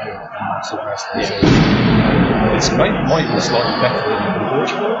exactly a massive wrestler. So it's might be slightly better than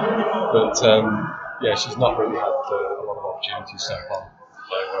Portugal, but she's not really had a lot of opportunities so far.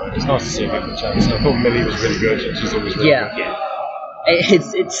 So it's nice to see her give a chance. I thought Millie was really good. She's always really good. Yeah.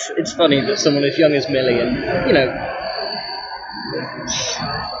 It's funny that someone as young as Millie, and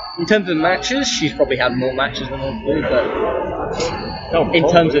in terms of matches, she's probably had more matches than Audrey, but in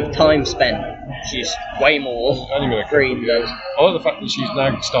terms of time spent, she's way more green than. I like the fact that she's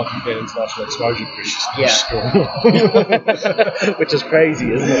now starting to get international exposure because she's scoring. Which is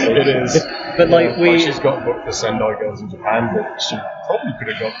crazy, isn't it? It is. But like she's got booked for Sendai Girls in Japan, but she probably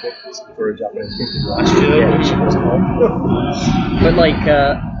could have got booked for a Japanese booking last year, but she wasn't on. But like,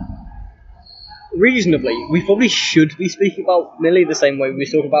 reasonably, we probably should be speaking about Millie the same way we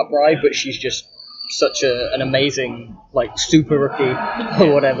talk about Bri, but she's just such an amazing, like, super rookie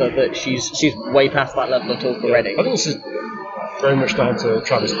or whatever that she's way past that level of talk already. I think this is very much down to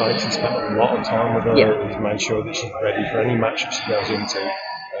Travis Banks. He spent a lot of time with her. He's made sure that she's ready for any match that she goes into.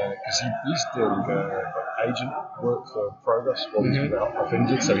 Because he's doing agent work for Progress while he's been off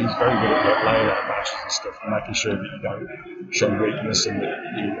injured, so he's very good at laying out matches and stuff, and making sure that you don't show weakness and that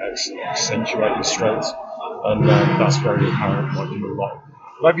you accentuate your strengths. And that's very apparent, like in a lot.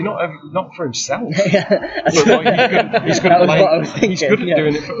 Maybe not for himself. But like he's good at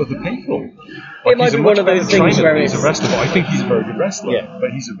doing it for other people. Like, it might be one of those things where he's a wrestler. But I think he's a very good wrestler,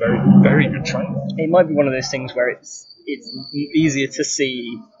 but he's a very, very good trainer. It might be one of those things where it's easier to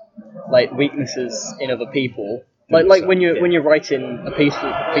see like weaknesses in other people. Like when you're writing a piece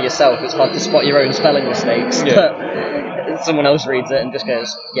for yourself, it's hard to spot your own spelling mistakes. But someone else reads it and just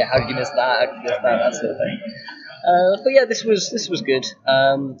goes, "Yeah, how did you miss that? How did you miss that sort of thing." But yeah, this was good.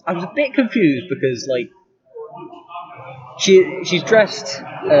 I was a bit confused because like she's dressed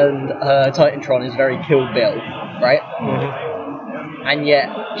and her Titantron is very Kill Bill, right? Mm-hmm. And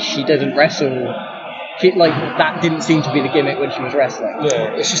yet she doesn't wrestle. Like that didn't seem to be the gimmick when she was wrestling.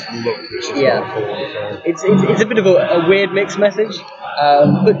 Yeah, it's just the look that she's going for. It's a bit of a weird mixed message.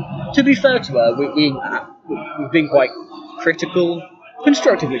 But to be fair to her, we've been quite critical,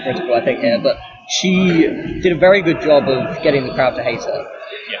 constructively critical, I think here. But she did a very good job of getting the crowd to hate her.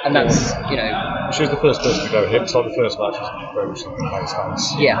 And that's, she was the first person to go hit, so the first match was very much like a base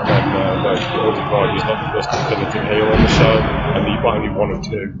face. Yeah. And then Audrey Bride was not the first definitive heel on the show, and only one of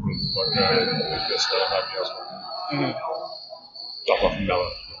two with this and nobody else. Drop off and Bella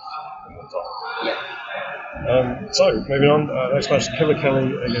in the top. Yeah. So, moving on, next match, Killer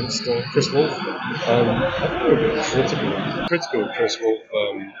Kelly against Chris Wolf. Critical of Chris Wolf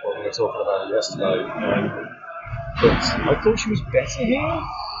when we were talking about it yesterday. But I thought she was better here.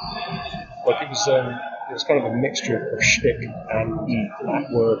 Like it was kind of a mixture of shtick and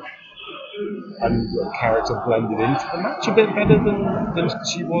mat work and character blended into the match a bit better than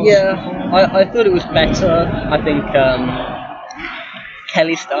she was. Yeah, I thought it was better. I think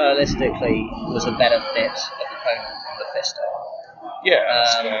Kelly stylistically was a better fit as opponent for Mephisto.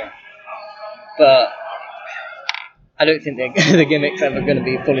 Yeah, but I don't think the gimmick's ever going to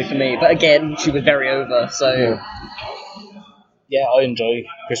be fully for me. But again, she was very over, so... Yeah, I enjoy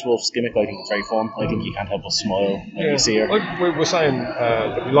Chris Wolf's gimmick. I think it's very fun. I think you can't help but smile when you see her. Like we're saying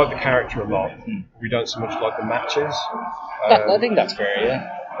that we like the character a lot. We don't so much like the matches. I think that's fair,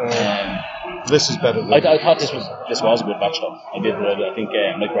 yeah. This is better than... I thought this was a good match, though. I did. I think,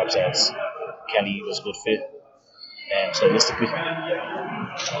 like Rob says, Kelly was a good fit. Stylistically.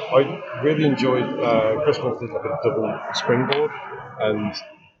 I really enjoyed Chris Wolf did like a double springboard and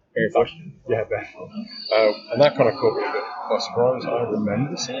barefoot. Yeah, barefoot. And that kind of caught me a bit by surprise. I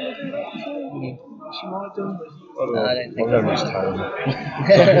remember seeing her do that before. She might have done. I don't know. I don't think my memory's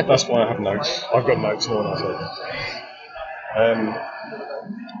terrible. That's why I have notes. I've got notes on when I say that.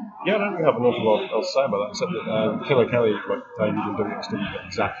 Yeah, I don't really have an awful lot else to say about that, except that Killer Kelly, like debuted in WXW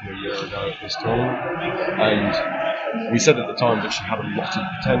exactly a year ago at this tournament, and we said at the time that she had a lot of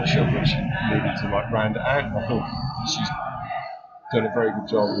potential, but she needed to round it out, and I think she's done a very good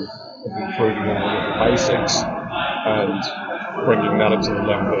job of improving on all of the basics and bringing that up to the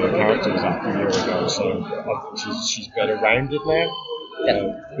level that her character was at a year ago, so I think she's better rounded now.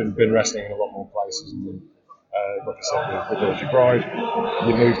 Been wrestling in a lot more places, and like I said, with Audrey Bride,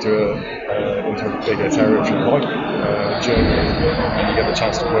 you move into a bigger territory like Germany, and you get the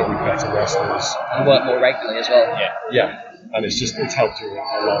chance to work with better wrestlers. And work more regularly as well. Yeah. And it's helped her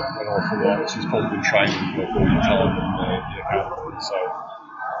a lot, an awful lot. She's probably been training all the time in the academy, so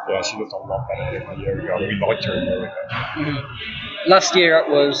yeah, she looked a lot better than a year ago. We liked her a year ago. Mm-hmm. Last year it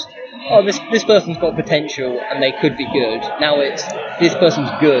was, this person's got potential and they could be good. Now it's, this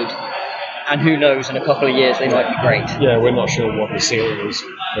person's good, and who knows, in a couple of years they might be great. Yeah, we're not sure what the ceiling is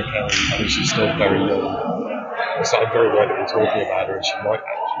for Kelly. I think she's still very young. It's not very well that we're talking about her, and she might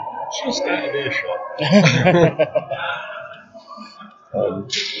actually just get an earshot.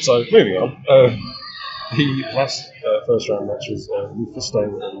 So, moving on. The last first round match was Mephisto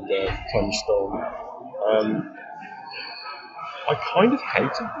and Tony Storm. I kind of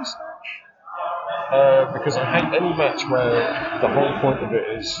hated this match because I hate any match where the whole point of it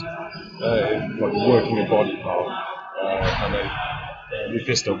is like working a body part, and then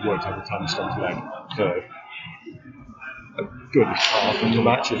Mephisto worked over Tony Storm's leg for a good half of the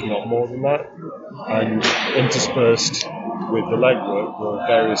match, if not more than that. And interspersed with the legwork were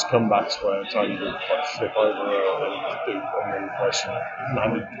various comebacks where Tony would like flip over and do a knee press and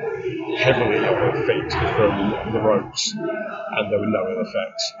landed heavily on her feet from the ropes, and there were no ill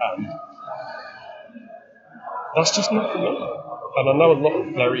effects. And that's just not for me. And I know a lot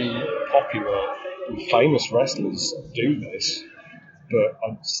of very popular and famous wrestlers do this, but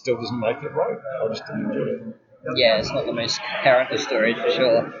it still doesn't make it right. I just didn't enjoy it. Yeah, it's not the most coherent of stories for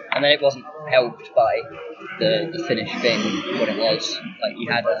sure. And then it wasn't helped by the finish being what it was. Like, you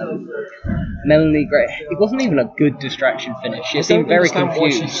had Melanie Gray. It wasn't even a good distraction finish. She seemed very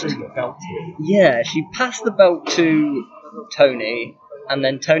confused. Yeah, she passed the belt to Tony, and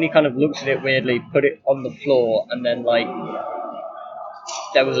then Tony kind of looked at it weirdly, put it on the floor, and then, like,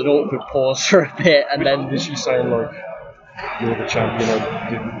 there was an awkward pause for a bit, and then... Was she saying, like, you're the champion of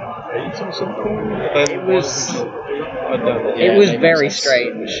 8 or something? It was very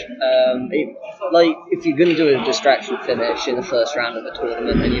strange. Like, if you're going to do a distraction finish in the first round of the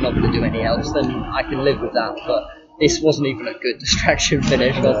tournament and you're not going to do any else, then I can live with that, but this wasn't even a good distraction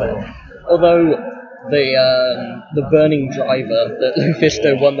finish, was it? Although the burning driver that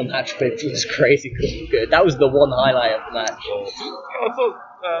Lufisto won the match with was crazy good. That was the one highlight of the match. I thought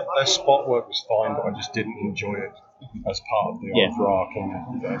their spot work was fine, but I just didn't enjoy it as part of the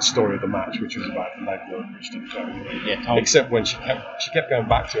overarching story of the match, which was about the leg work, which didn't go. Except when she kept going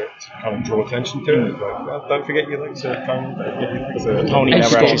back to it to kind of draw attention to it. Like, well, don't forget your legs, Tony. Don't forget your legs. Tony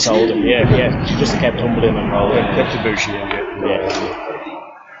never actually sold him. Yeah. She just kept tumbling and rolling. Kept Ibushi in it.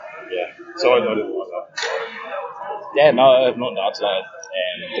 Yeah. So I didn't like that. Yeah, no, I have nothing to add to that.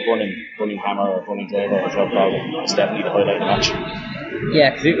 The running hammer or running driver or drop ball was definitely the highlight of the match. Yeah,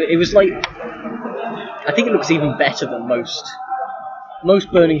 because it was like, I think it looks even better than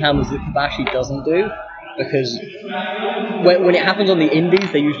most burning hammers that Kobashi doesn't do, because when it happens on the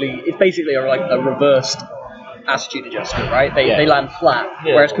indies, it's basically like a reversed attitude adjuster, right? They land flat,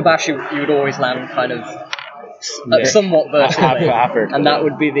 whereas Kobashi, you would always land kind of somewhat vertically, and that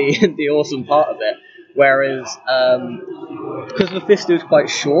would be the awesome part of it. Whereas, because Lufisto is quite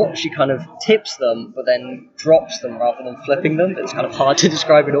short, she kind of tips them, but then drops them rather than flipping them. It's kind of hard to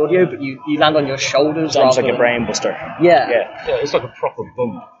describe in audio, but you land on your shoulders. Sounds like a brain buster. Yeah, it's like a proper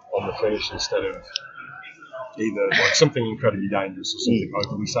bump on the finish instead of either like something incredibly dangerous or something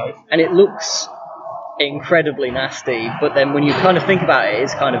overly safe. And it looks incredibly nasty, but then when you kind of think about it,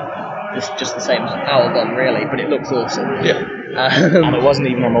 it's kind of just the same as a powerbomb, really, but it looks awesome. Yeah. And it wasn't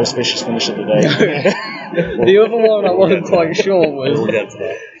even our most vicious finish of the day. The other one I wasn't quite sure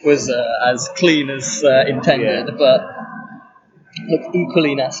was as clean as intended, but looked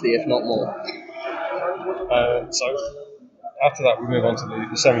equally nasty, if not more. So after that, we move on to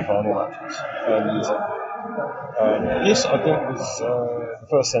the semi-final matches. And yes, I think it was the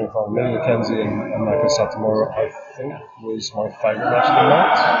first semi-final. Millie McKenzie and Meiko Satomura, I think, was my favourite match of the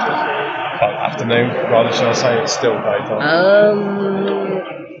night. Afternoon, rather, shall I say? It's still daytime.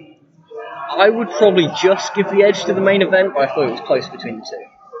 I would probably just give the edge to the main event, but I thought it was close between the two.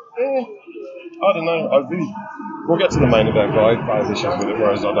 I don't know. We'll get to the main event, but I have issues with it,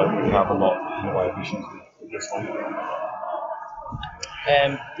 whereas I don't really have a lot in the way of issues with this one.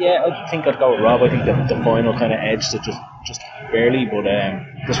 I think I'd go with Rob. I think the final kind of edged it just barely, but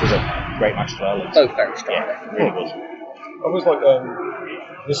this was a great match as well. Both very strong. Yeah, really good. I was like,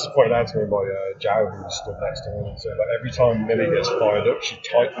 this is pointed out to me by Joe, who stood next to me, and said, like, every time Millie gets fired up, she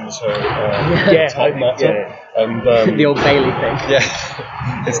tightens her top knot up. And the old Bailey thing. Yeah,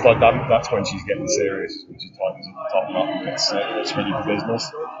 it's like that's when she's getting serious, when she tightens up the top knot and gets ready for business.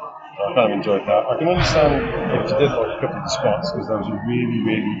 So I kind of enjoyed that. I can understand if you did like a couple of the spots, because there was a really,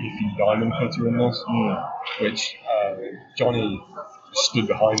 really iffy diamond cutter in this, which Johnny stood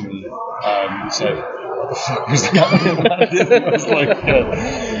behind me and said, "What the fuck was that?" It was like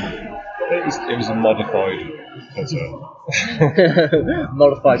it was a modified cutter.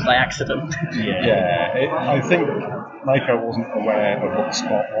 Modified by accident. I think Meiko wasn't aware of what the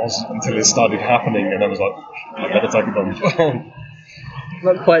spot was until it started happening, and I was like, I better take a bump.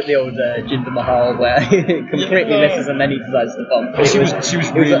 Not quite the old Jinder Mahal where he completely misses and then he decides to bump. She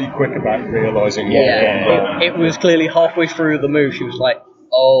was really quick about realising what went wrong. It was clearly halfway through the move. She was like,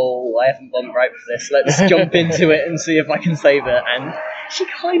 "Oh, I haven't bumped right for this. Let's jump into it and see if I can save it." And she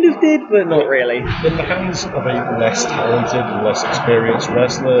kind of did, but not really. In the hands of a less talented and less experienced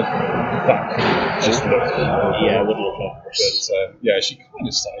wrestler, that could just look it would look like worse. But she kind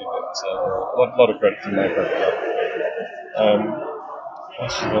of saved it. So a lot of credit to Meiko for that. I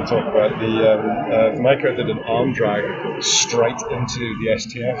was going to talk about the Mako did an arm drag straight into the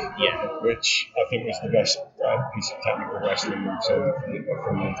STF, which I think was the best piece of technical wrestling we've seen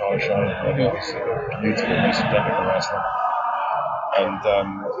from the entire show. I think it was a beautiful piece of technical wrestling. And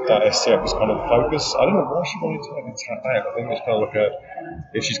that STF was kind of the focus. I don't know why she wanted to tap out. I think it's kind of like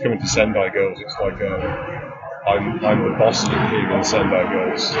if she's coming to Sendai Girls, it's like I'm the boss here in Sendai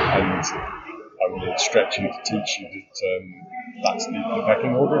Girls, and I will stretch you to teach you that that's the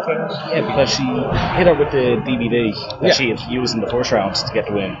pecking order of things. Yeah, because she hit her with the DVD that she had used in the first round to get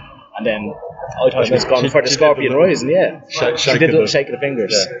the win. And then I thought she was going for the Scorpion Rise, and she did a little shake of the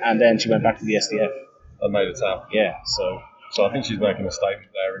fingers, and then she went back to the STF. And made a tap. Yeah, so I think she's making a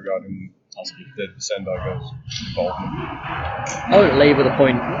statement there regarding the Sendai Girls involvement. I won't labour the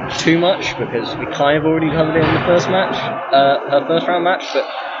point too much because we kind of already covered it in the first match, her first round match, but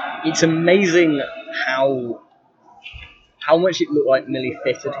it's amazing how much it looked like Millie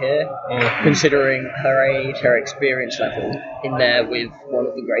fitted here, considering her age, her experience level, in there with one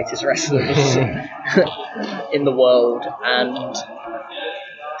of the greatest wrestlers in the world, and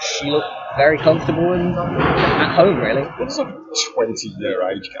she looked very comfortable and at home, really. There's like a 20-year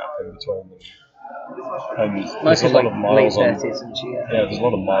age gap in between them. And there's Most a lot of miles late on. 30s, isn't she? There's a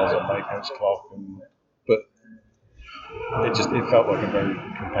lot of miles on Mako's clock, but it felt like a very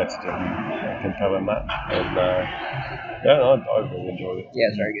competitive and compelling match. And I really enjoyed it. Yeah,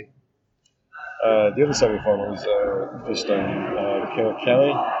 it's very good. The other semi-final was Visto and Killer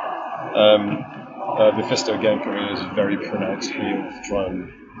Kelly. Visto again coming in as a very pronounced heel to try and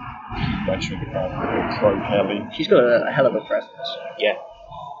make sure the crowd will throw Kelly. She's got a hell of a presence. Yeah.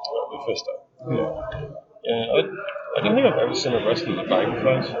 Visto. Yeah. I don't think I've ever seen a wrestler as a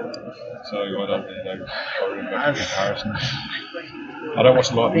babyface, so I don't really know how to make a comparison. I don't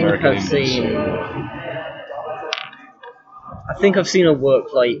watch a lot of American Indies. I think I've seen her work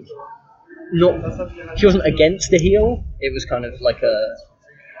she wasn't against the heel. It was kind of like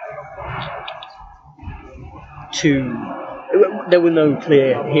there were no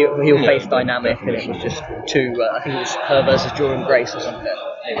clear heel-face dynamic, and it was just two. I think it was her versus Jordan Grace or something.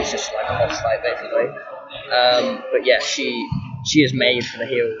 It was just like a boss fight, basically. But yeah, she is made for the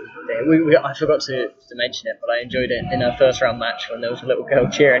heel. I forgot to mention it, but I enjoyed it in her first round match when there was a little girl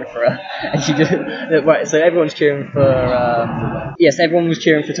cheering for her, and she just right. So everyone's cheering for everyone was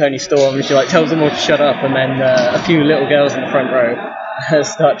cheering for Toni Storm, and she tells them all to shut up, and then a few little girls in the front row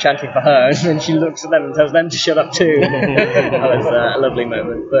start chanting for her, and then she looks at them and tells them to shut up too. That was a lovely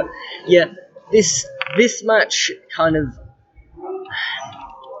moment. But yeah, this match kind of.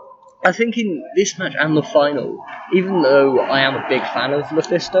 I think in this match and the final, even though I am a big fan of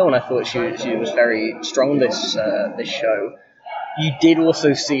LuFisto and I thought she was very strong this show, you did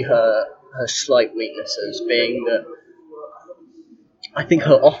also see her slight weaknesses, being that I think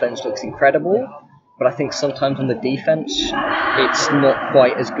her offense looks incredible, but I think sometimes on the defense it's not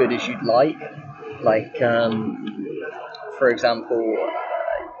quite as good as you'd like. Like, for example,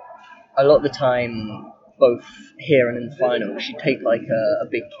 a lot of the time, both here and in the final, she'd take a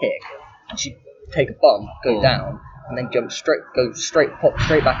big kick, and she'd take a bump, go down, and then pop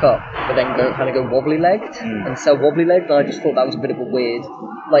straight back up, but then go wobbly legged and sell wobbly legged. And I just thought that was a bit of a weird.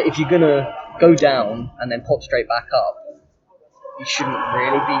 Like, if you're gonna go down and then pop straight back up, you shouldn't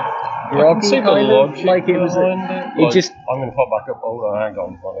really be groggy, kind of. Like, it was. It just. I'm gonna pop back up. Oh, hang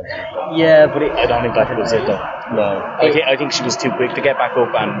on. Yeah, but I don't think that was it though. No. I think she was too quick to get back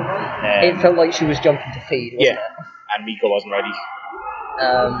up, and it felt like she was jumping to feed. Wasn't it? And Miko wasn't ready.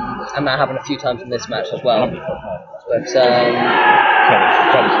 And that happened a few times in this match as well. But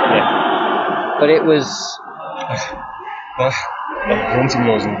but it was. That grunting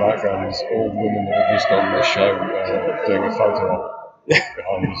noise in the background is all women that have just done the show doing a photo op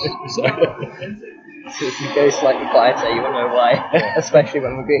behind us. So. If you go slightly quieter, you won't know why, especially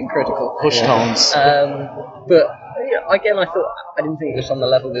when we're being critical. Push tones. But again, I didn't think it was on the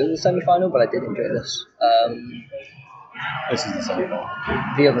level of the semi-final, but I did enjoy this. This is the semi-final.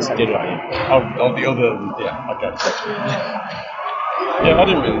 The other semi-final. Oh, the other, yeah, okay. Yeah, I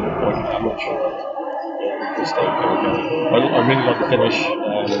didn't really like it that much. I really liked the finish.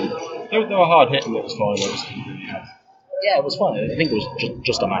 They were hard hitting, it was fine. Yeah, it was fun. I think it was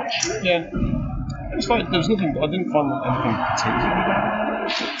just a match. Yeah. It was fine. There was nothing, I didn't find anything particularly bad.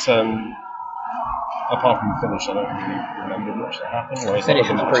 Apart from the finish, I don't really remember much that happened. Whereas finish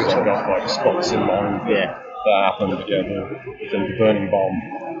was pretty I got like spots in mind that happened, but yeah, the burning bomb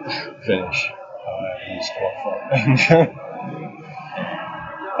finish was quite frightening.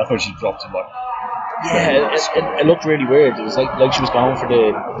 I thought she dropped it like. Yeah, it looked really weird. It was like she was going for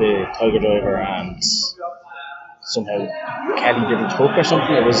the Tiger Driver, and somehow Kelly didn't hook or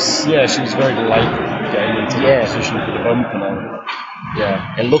something. It was she was very late getting into the position for the bump, and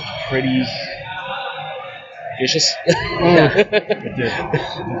it looked pretty vicious. It did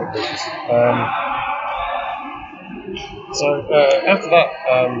look vicious. So after that,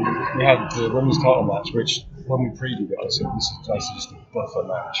 we had the women's title match, which when we previewed it, I said this is basically just a buffer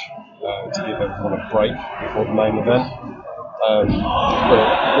match to give everyone a break before the main event.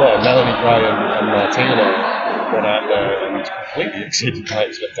 But Melanie Gray and Martina went out there and completely exceeded my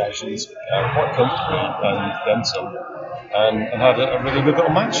expectations, quite comfortably and then some, and had a really good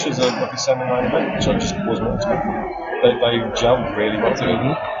little match as a semi-main event, which I just wasn't expecting. They gelled really well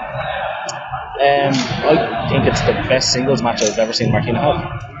together. I think it's the best singles match I've ever seen Martina have.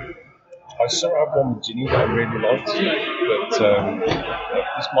 I saw her one with Ginny that I really liked, but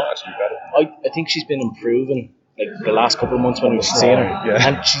this might actually be better. I think she's been improving like the last couple of months when we've seen her,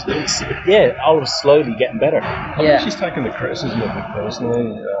 and she's always slowly getting better. I think she's taken the criticism of it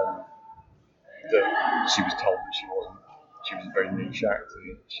personally. That she was told that she was a very niche actor.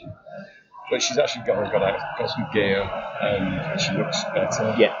 But she's actually got some gear, and she looks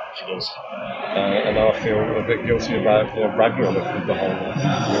better. Yeah, she does. And I feel a bit guilty about bragging on her for the whole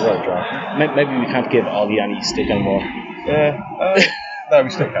Euro draft. Maybe we can't give Ollie any stick anymore. Yeah. No, we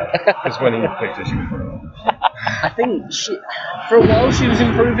still can. Because when he picked her, she was pretty well. I think for a while she was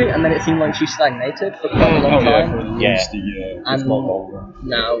improving, and then it seemed like she stagnated for quite a long time. For at least a year, if not longer.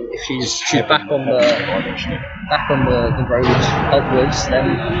 Now, if she's back on the road upwards,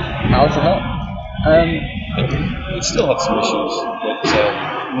 then how to not? It still had some issues,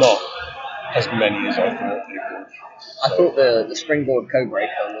 but not as many as I thought it would. I thought the springboard code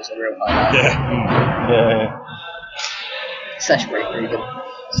breaker was a real highlight. Yeah. Sesh breaker even.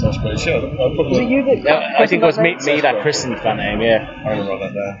 Sesh breaker, sure. Was it you that? I think it was me that christened that name, yeah. I don't know about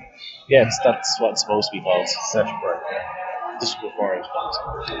that there. Yeah, that's what it's supposed to be called. Sesh breaker. This is before I was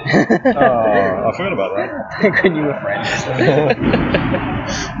sponsored. I forgot about that. When you were friends.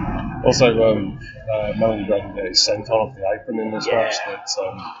 Also, Melanie Gray sent off the apron in this match that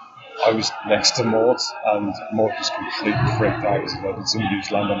I was next to Mort, and Mort just completely freaked out as if somebody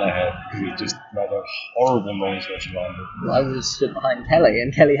just landed on their head because it just made a horrible noise when she landed. I was stood behind Kelly,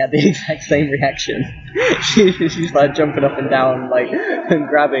 and Kelly had the exact same reaction. she started jumping up and down, like, and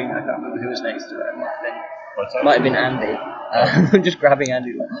grabbing. I can't remember who was next to her. It might have been Andy. Just grabbing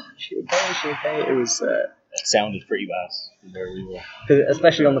Andy, like, oh, she okay? It was. It sounded pretty bad from where we were.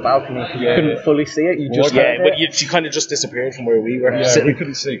 Especially on the balcony, because you couldn't fully see it. But she kind of just disappeared from where we were. Yeah, we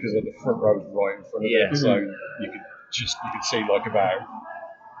couldn't see because the front row was right in front of it, so you could see like about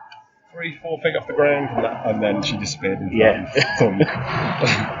 3-4 feet off the ground, and then she disappeared into that thumb. It was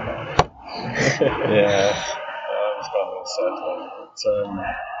kind of a sad time.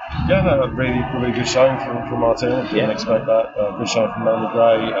 But, really good showing from Martina. Didn't expect that. Good showing from Melanie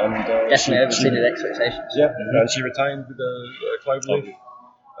Gray, and definitely exceeded expectations. Yeah, and she retained with Cloverleaf.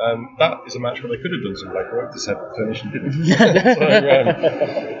 That is a match where they could have done some legwork to set the finish and didn't.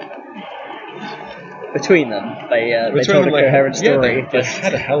 Between them, they told a coherent story. They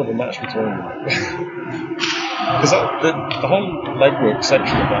had a hell of a match between them. Because the whole legwork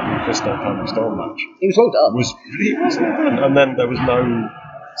section of that Mephisto Tony Storm match, it was well done. Was well done, and then there was no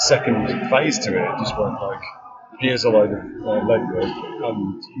second phase to it. It just went like here's a load of legwork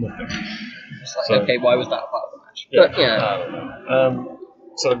and nothing. It's like, okay, why was that part of the match? But I don't know.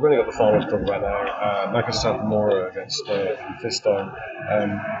 So they're running up the finals talking right now. Mako Satomura against Mephisto.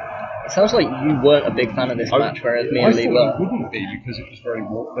 It sounds like you weren't a big fan of this match, whereas me and Lee were. I wouldn't be because it was very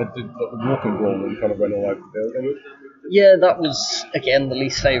they did the walk and brawl and kind of went all over the building. Yeah, that was again my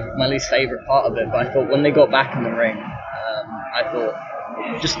least favourite part of it. But I thought when they got back in the ring, I thought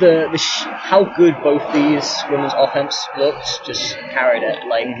just how good both these women's offense looked just carried it.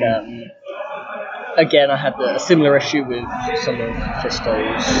 Like again, I had a similar issue with some of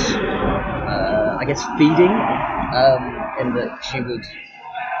Fisto's, I guess, feeding, in that she would.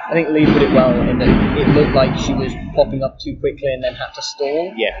 I think Lee put it well in that it looked like she was popping up too quickly and then had to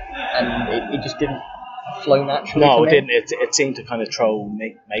stall. Yeah. And it just didn't flow naturally. No, it didn't. It seemed to kind of throw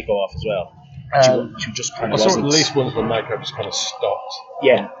Mako off as well. She just kind of I saw at least once when Mako just kind of stopped.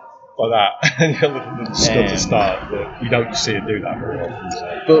 Yeah. Like that. And you little stuff to start, but you don't see it do that very often.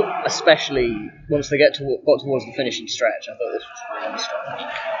 So. But especially once they got towards the finishing stretch, I thought this was really strong.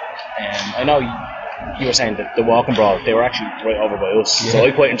 I know you were saying that the walk and brawl, they were actually right over by us, so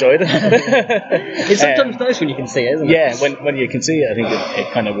I quite enjoyed it. It's sometimes nice when you can see it, isn't it? Yeah, when you can see it, I think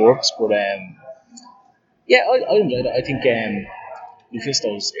it kind of works. But I enjoyed it. I think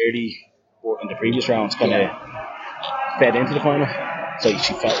Mephisto's early work in the previous rounds kind of fed into the final, so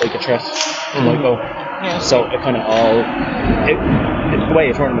she felt like a threat to Mako. So it kind of the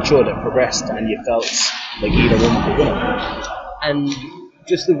way the tournament should have progressed, and you felt like either one could win it. And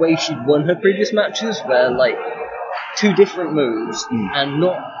just the way she'd won her previous matches, where like 2 different moves, and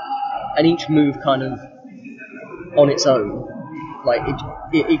each move kind of on its own. Like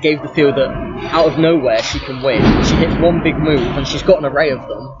it gave the feel that out of nowhere she can win. She hits one big move and she's got an array of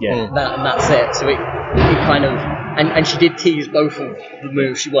them. Yeah. And that's it. So it kind of and she did tease both of the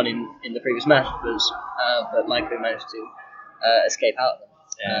moves she won in the previous match, but Maiko managed to escape out of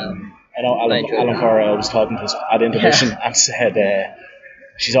them. I know Alan Farrell was talking to us at intermission and said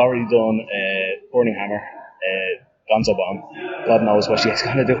she's already done Burning Hammer, Gonzo Bomb. God knows what she's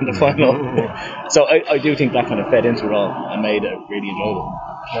going to do in the final. So I do think that kind of fed into it all and made it really enjoyable.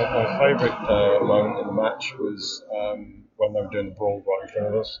 My favourite moment in the match was when they were doing the brawl right in front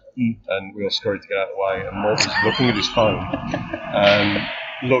of us, and we all scurried to get out of the way, and Morton was looking at his phone,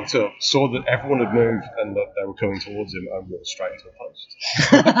 looked up, saw that everyone had moved and that they were coming towards him, and walked straight into a post.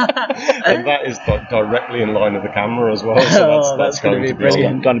 And that is directly in line of the camera as well, so that's going to be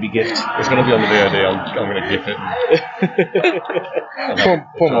brilliant. It's going to be gift. It's going to be on the VOD. I'm going to gif it.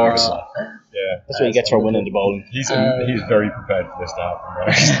 Poor Morris. Yeah, that's what he gets for winning the bowling. He's very prepared for this to happen.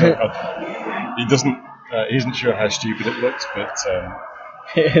 Right? He isn't sure how stupid it looks, but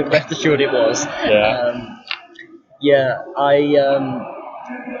rest assured it was. Yeah.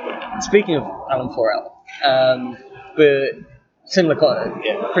 Speaking of Alan Forel, but similar,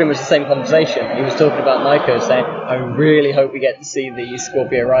 pretty much the same conversation. He was talking about Maiko, saying, "I really hope we get to see the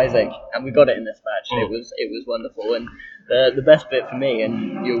Scorpio Rising," and we got it in this match. And it was wonderful. And the best bit for me,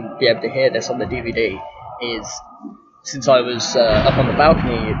 and you'll be able to hear this on the DVD, is since I was up on the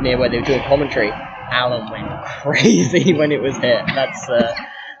balcony near where they were doing commentary, Alan went crazy when it was hit. That's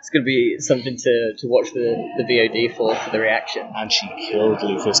it's going to be something to watch the VOD for the reaction. And she killed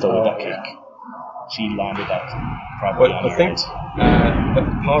Lufisto with that kick. She landed that probably on I think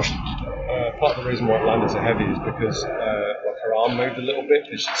part of the reason why it landed so heavy is because her arm moved a little bit,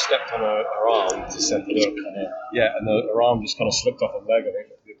 because she stepped on her arm to set it up. And her arm just kind of slipped off her leg, I think,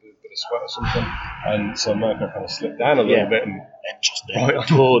 with a bit of sweat or something. And so Maiko kind of slipped down a little bit and just right on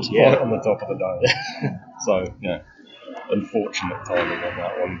the top of the dome. So, yeah. Unfortunate timing on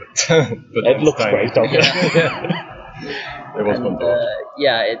that one, but it looks great, don't it? It was fun to watch.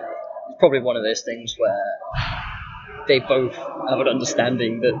 It's probably one of those things where they both have an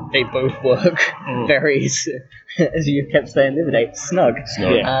understanding that they both work very, as you kept saying the other day, snug.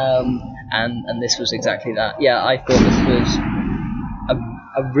 Yeah. And this was exactly that. Yeah, I thought this was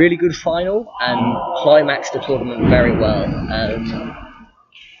a really good final and climaxed the tournament very well.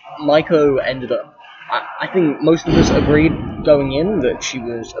 Maiko ended up, I think most of us agreed going in that she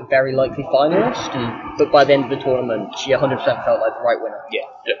was a very likely finalist, but by the end of the tournament, she 100% felt like the right winner. Yeah,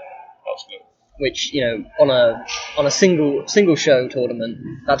 absolutely. Which, on a single show tournament,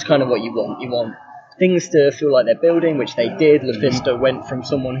 that's kind of what you want. You want things to feel like they're building, which they did. Lufisto went from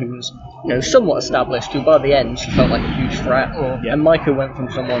someone who was, somewhat established to, by the end, she felt like a huge threat. And Maiko went from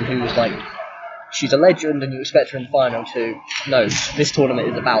someone who was like, she's a legend and you expect her in the final, to, no, this tournament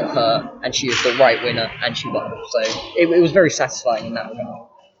is about her and she is the right winner and she won. So it was very satisfying in that regard.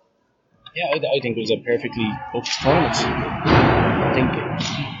 Yeah, I think it was a perfectly booked tournament.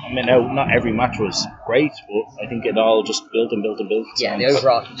 Not every match was great, but I think it all just built and built and built. Yeah, the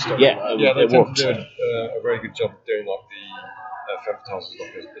overarching story. They tend to do a very good job of doing like the Femtals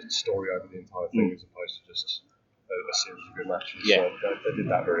like a story over the entire thing as opposed to just a series of good matches. Yeah. So they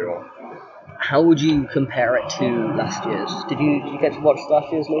did that very well. How would you compare it to last year's? Did you get to watch last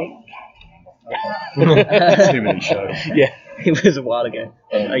year's league? Too many shows. Yeah. It was a while ago.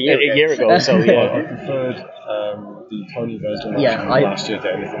 A year ago, so yeah. I preferred the Tony Vesna match last year to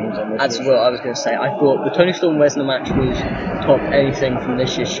anything that was on this That's year. what I was going to say. I thought the Tony Storm Wesner match was top anything from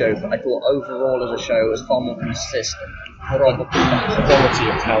this year's show, but I thought overall as a show it was far more consistent. The quality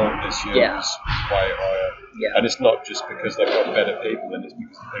of talent this year was way higher. Yeah. And it's not just because they've got better people, and it's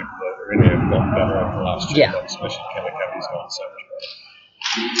because the people that are in here have gotten better over last year. Yeah. Especially Kelly Kelly's gotten so much better.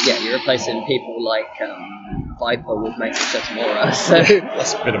 Yeah, you're replacing people like Viper with Mason Setamora, so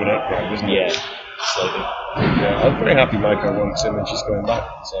that's a bit of an upgrade, isn't it? Yeah, slightly. Yeah, I'm very happy Maiko wants him and she's going back,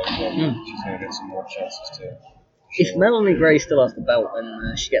 so she's going to get some more chances to. If Melanie Gray still has the belt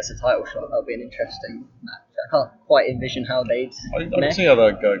and she gets a title shot, that'll be an interesting match. I can't quite envision how they'd. I can see how that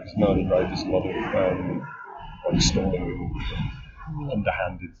would go because Melanie Gray does a lot of stalling and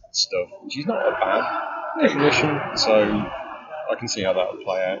underhanded stuff. She's not a bad technician, so I can see how that would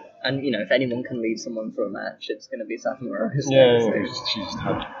play out. And if anyone can lead someone through a match, it's going to be Satomura. She's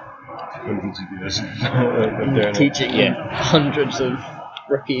had hundreds of years of doing teaching hundreds of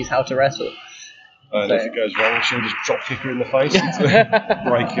rookies how to wrestle. And if it goes wrong, she'll just drop kick her in the face to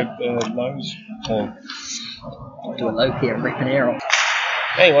break her nose. Do a Loki and rip an ear off.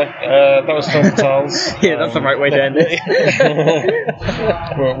 Anyway, that was Tom Tales. Yeah, that's the right way to end it.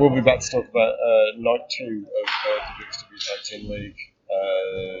 We'll be back to talk about night 2 of the WXW Tag Team League.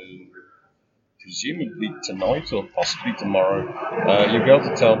 Presumably tonight or possibly tomorrow. You'll be able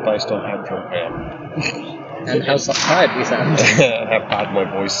to tell based on how drunk I am. And how tired we sound. How bad my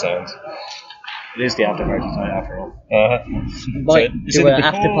voice sounds. It is the after party tonight, after all. Might do an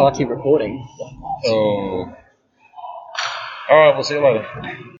after party recording. Oh. Alright, we'll see you later.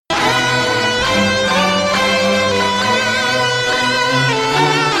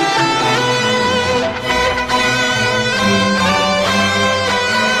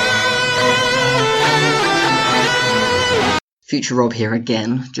 Future Rob here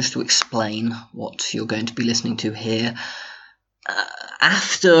again, just to explain what you're going to be listening to here.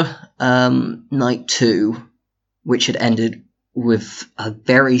 After night 2, which had ended with a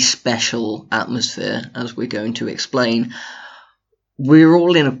very special atmosphere, as we're going to explain, we were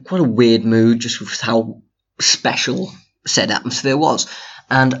all in quite a weird mood just with how special said atmosphere was.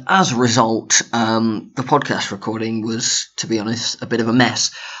 And as a result, the podcast recording was, to be honest, a bit of a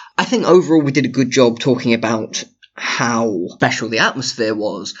mess. I think overall we did a good job talking about how special the atmosphere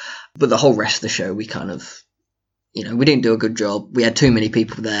was, but the whole rest of the show we kind of, we didn't do a good job. We had too many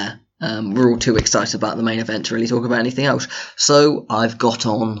people there. We're all too excited about the main event to really talk about anything else. So I've got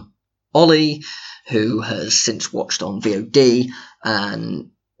on Ollie, who has since watched on VOD, and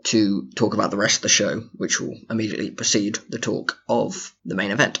to talk about the rest of the show, which will immediately precede the talk of the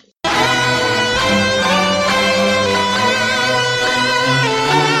main event.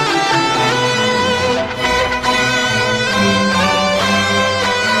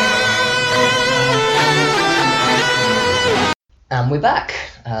 And we're back.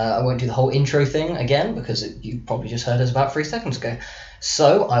 I won't do the whole intro thing again because you probably just heard us about 3 seconds ago.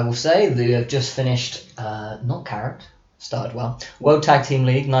 So I will say that we have just finished, not Carrot, started well, World Tag Team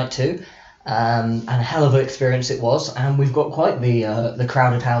League Night 2, and a hell of an experience it was. And we've got quite the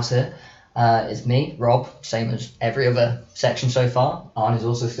crowded house here. It's me, Rob, same as every other section so far. Arn is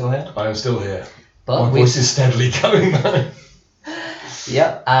also still here. I am still here. But my voice is steadily going down.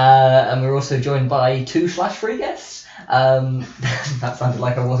 Yep, and we're also joined by 2/3 guests. That sounded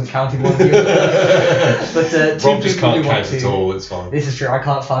like I wasn't counting one of you. But Rob just can't count at all, it's fine. This is true, I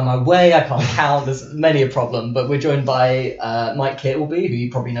can't find my way, I can't count, there's many a problem. But we're joined by Mike Kittleby, who you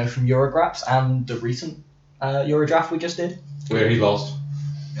probably know from Eurograps and the recent Eurodraft we just did. Where he lost.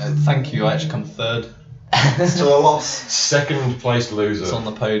 Thank you, I actually come third. Still a loss. Second place loser. It's on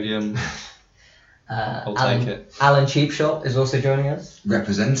the podium. I'll take it. Alan Cheapshot is also joining us.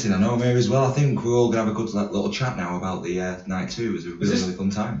 Representing, I know I'm here as well. I think we're all going to have a good little chat now about the night 2. It was a really fun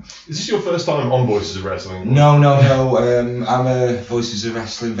time. Is this your first time on Voices of Wrestling? No. I'm a Voices of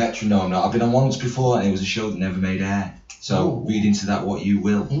Wrestling veteran. No, I'm not. I've been on once before and it was a show that never made air. So read into that what you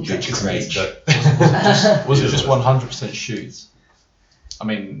will. Bitch Crage. Was it just 100% shoots? I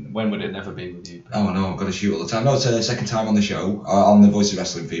mean, when would it never be with you? Oh no, I've got to shoot all the time. No, it's the second time on the show, on the Voice of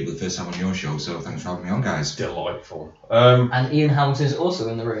Wrestling feed, but the first time on your show, so thanks for having me on, guys. Delightful. And Ian Hamilton is also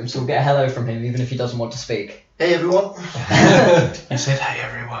in the room, so we'll get a hello from him, even if he doesn't want to speak. Hey everyone. You said hey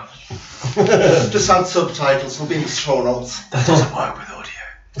everyone. Just had subtitles, will be in the show notes. That doesn't work with audio.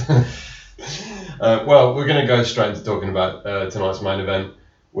 Well, we're going to go straight into talking about tonight's main event,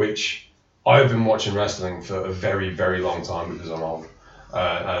 which I've been watching wrestling for a very, very long time because I'm old.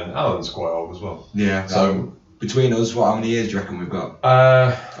 And Alan's quite old as well. Yeah. So between us, how many years do you reckon we've got?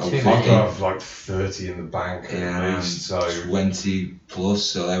 I have like 30 in the bank at least. So 20 plus,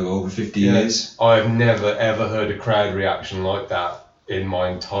 so they were over 50 years. I've never ever heard a crowd reaction like that in my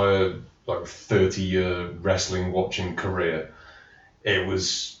entire 30-year wrestling watching career. It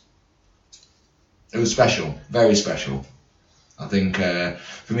was special, very special. I think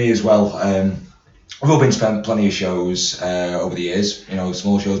for me as well. We've all been spent plenty of shows over the years,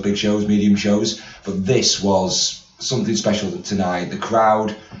 small shows, big shows, medium shows, but this was something special tonight. The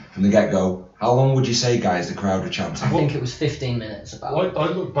crowd, from the get-go, how long would you say, guys, the crowd were chanting? I think it was 15 minutes about. I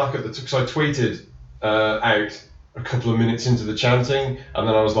look back at because I tweeted out a couple of minutes into the chanting, and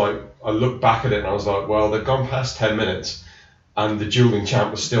then I looked back at it and I was like, well, they've gone past 10 minutes, and the dueling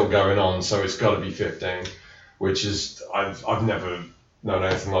chant was still going on, so it's got to be 15, which is, I've never known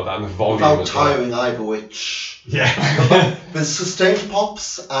anything like that, and the volume without as well. tiring either, which... Yeah. There's sustained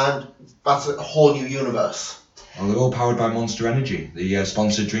pops, and that's a whole new universe. Well, they're all powered by Monster Energy, the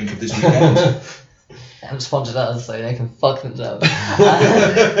sponsored drink of this weekend. haven't sponsored us, so they can fuck themselves.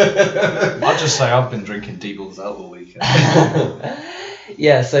 I'll just say I've been drinking Deagles out all weekend.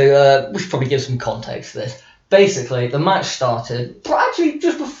 Yeah, so we should probably give some context to this. Basically, the match started. Actually,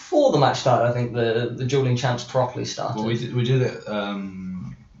 just before the match started, I think the dueling champs properly started. Well, we did it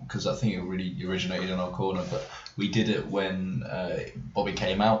because I think it really originated in our corner, but we did it when Bobby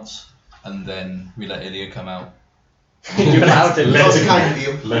came out, and then we let Ilya come out. You allowed it. That's kind of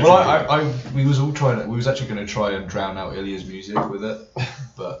you. Well, we was actually going to try and drown out Ilya's music with it,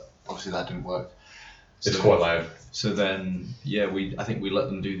 but obviously that didn't work. It's quite loud. So then, I think we let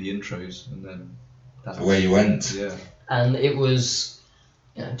them do the intros, and then Away you went. Yeah. And it was,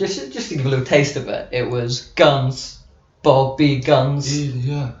 just to give a little taste of it, it was guns, Bobby guns,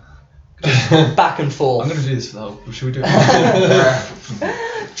 Yeah. back and forth. I'm going to do this now. Should we do it?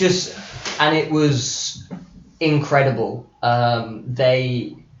 And it was incredible.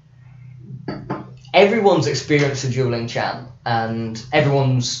 Everyone's experienced a dueling champ, and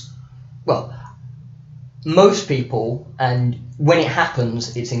most people, and when it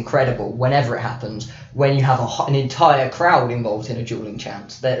happens, it's incredible. Whenever it happens, when you have an entire crowd involved in a dueling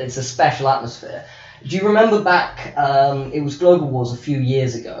champ, it's a special atmosphere. Do you remember back? It was Global Wars a few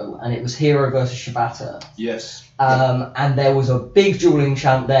years ago, and it was Hero versus Shibata. Yes. And there was a big dueling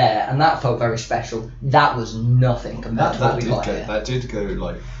champ there, and that felt very special. That was nothing compared to what we got here. That did go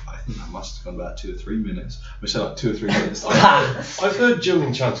I think that must have gone about 2 or 3 minutes. We said 2 or 3 minutes. I've heard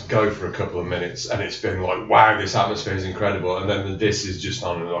dueling champs go for a couple of minutes, and it's been like, wow, this atmosphere is incredible, and then this is just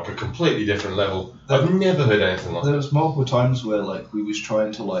on like a completely different level. I've never heard anything like that. There was multiple times where we was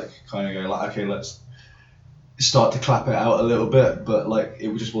trying to kind of go okay, let's start to clap it out a little bit, but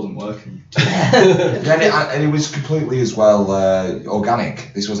it just wasn't working. And it was completely as well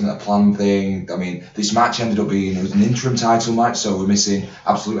organic. This wasn't a planned thing. I mean, this match ended up being, it was an interim title match, so we're missing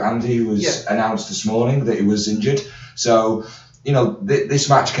Absolute Andy, who was announced this morning that he was injured. So, this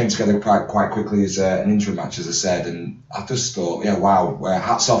match came together quite quickly as an interim match, as I said, and I just thought, wow,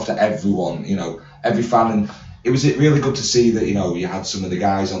 hats off to everyone, every fan, and it was really good to see that, you had some of the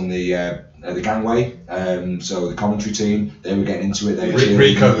guys on the gangway, so the commentary team, they were getting into it.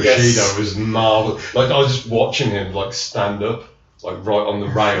 Rico Bushido was marvellous. I was just watching him stand up, right on the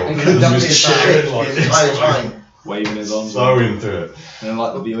rail. He was cheering waving his arms. So into it. And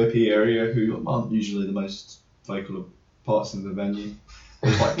the VIP area, who aren't usually the most vocal of parts of the venue.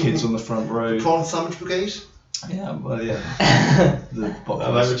 There's kids on the front row. Prawn Sandwich Brigade? Yeah, well, yeah. They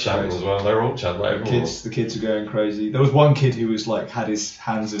were chatting as well. They were all chatting. The kids were going crazy. There was one kid who was had his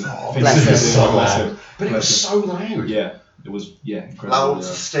hands in. But it was so loud. Yeah, it was. Yeah, incredible. Loud,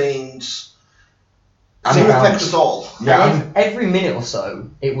 sustained. It affected us all. Yeah. Every minute or so,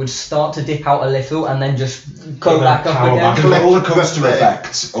 it would start to dip out a little and then just go back up again. All the coaster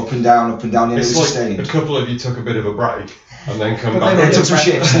effects, up and down, and it's sustained. A couple of you took a bit of a break and then come back. They took some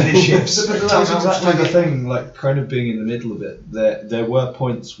shifts and did shifts. But that was exactly the thing, kind of being in the middle of it. There were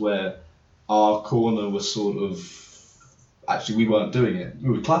points where our corner was sort of, actually we weren't doing it. We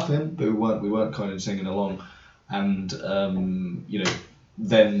were clapping, but we weren't kind of singing along. And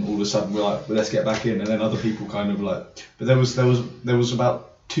then all of a sudden we're like, well, let's get back in, and then other people kind of but there was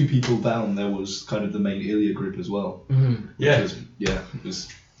about 2 people down. There was kind of the main Ilya group as well. Mm-hmm. It was.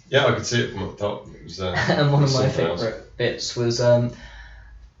 Yeah, I could see it from up top. It was, and one of my favourite bits was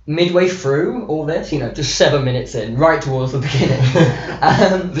midway through all this, just 7 minutes in, right towards the beginning.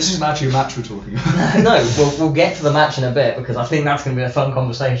 This isn't actually a match we're talking about. No, we'll get to the match in a bit because I think that's going to be a fun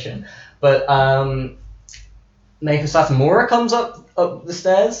conversation. But Meiko Satomura comes up the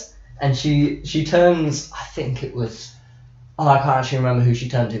stairs, and she turns, I think it was, I can't actually remember who she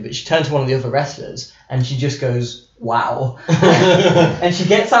turned to, but she turned to one of the other wrestlers, and she just goes, wow. And she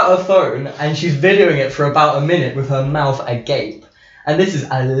gets out her phone, and she's videoing it for about a minute with her mouth agape. And this is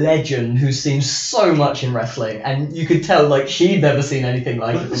a legend who's seen so much in wrestling, and you could tell she'd never seen anything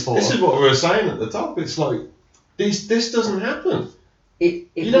like it before. This is what we were saying at the top. It's this doesn't happen. You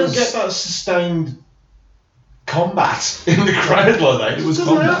don't get that sustained combat in the crowd like that. It was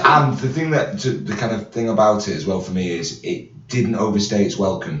combat. And the thing the kind of thing about it as well for me is it didn't overstay its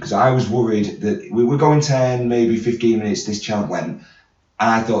welcome, because I was worried that we were going 10, maybe 15 minutes this chant went, and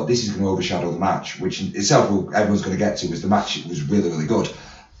I thought this is going to overshadow the match, which in itself everyone's going to get to, was the match. It was really, really good.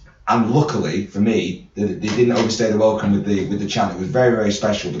 And luckily for me, they didn't overstay the welcome with the chant. It was very, very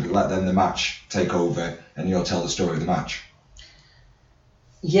special, but they let then the match take over and tell the story of the match.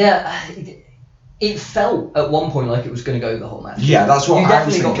 Yeah, it felt at one point like it was going to go the whole match. Yeah, that's what you I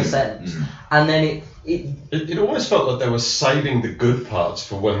was definitely thinking. got the sense. And then it almost felt like they were saving the good parts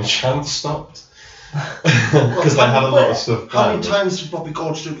for when the chant stopped. Because they had a lot of stuff. How many times did Bobby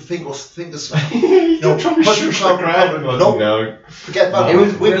Gorge do the finger snap? You're trying to shush the crowd. No. Forget about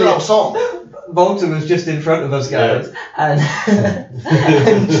it. We've got our song. Walter was just in front of us guys, and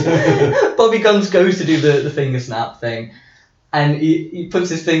Bobby Guns goes to do the finger snap thing, and he puts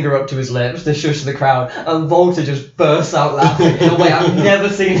his finger up to his lips to shush the crowd, and Walter just bursts out laughing in a way I've never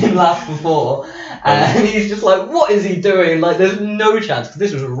seen him laugh before. And he's just like, what is he doing? Like, there's no chance, because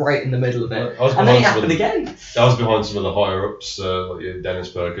this was right in the middle of it. And then it happened again. I was behind some of the higher-ups, like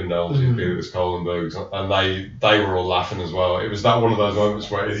Dennis Birkendale, Felix Kohlenberg, and they were all laughing as well. It was one of those moments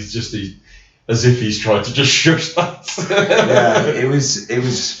where he's as if he's tried to just shush that. Yeah, it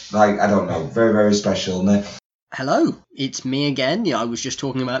was like, I don't know, very, very special. Hello, it's me again. Yeah, I was just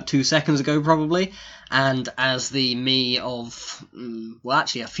talking about 2 seconds ago, probably. And as the me of, well,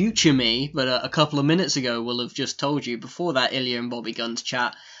 actually a future me, but a couple of minutes ago will have just told you before that Ilya and Bobby Guns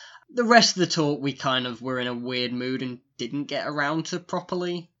chat, the rest of the talk we kind of were in a weird mood and didn't get around to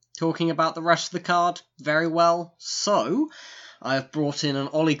properly talking about the rest of the card very well. So, I've brought in an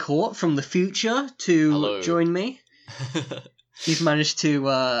Ollie Court from the future to join me. He's managed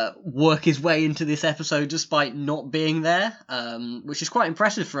to work his way into this episode despite not being there, which is quite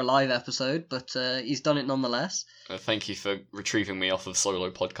impressive for a live episode, but he's done it nonetheless. Thank you for retrieving me off of Solo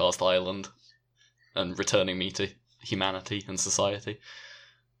Podcast Island and returning me to humanity and society.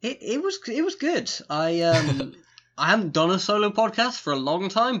 It was good. I haven't done a solo podcast for a long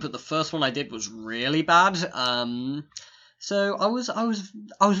time, but the first one I did was really bad. So I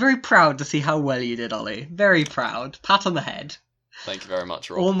was very proud to see how well you did, Ollie. Very proud. Pat on the head. Thank you very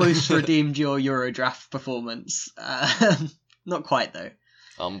much, Rob. Almost redeemed your Eurodraft performance. Not quite, though.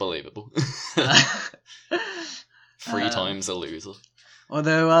 Unbelievable. 3 times a loser.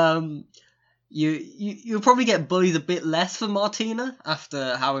 Although, you'll probably get bullied a bit less for Martina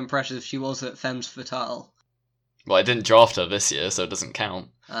after how impressive she was at Femmes Fatale. Well, I didn't draft her this year, so it doesn't count.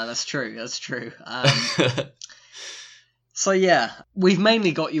 That's true. So yeah, we've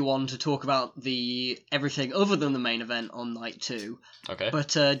mainly got you on to talk about everything other than the main event on night 2. Okay.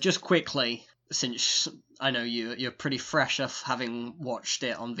 But just quickly, since I know you're pretty fresh off having watched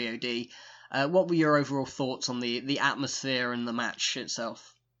it on VOD, what were your overall thoughts on the atmosphere and the match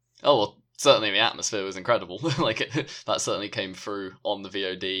itself? Oh, well, certainly the atmosphere was incredible. That certainly came through on the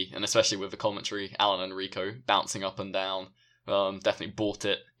VOD, and especially with the commentary, Alan and Rico bouncing up and down. Definitely brought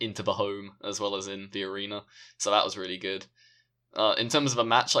it into the home as well as in the arena, so that was really good. In terms of a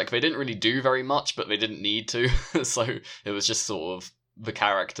match, they didn't really do very much, but they didn't need to, so it was just sort of the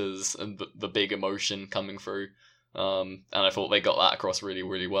characters and the big emotion coming through, and I thought they got that across really,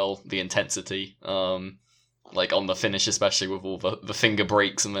 really well. The intensity, on the finish especially, with all the finger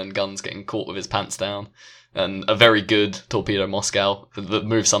breaks and then Guns getting caught with his pants down, and a very good Torpedo Moscow. The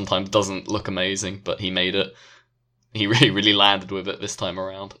move sometimes doesn't look amazing, but he made it. He really, really landed with it this time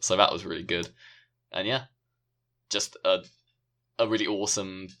around, so that was really good. And yeah, just a really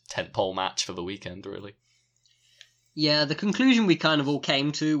awesome tentpole match for the weekend, really. Yeah, the conclusion we kind of all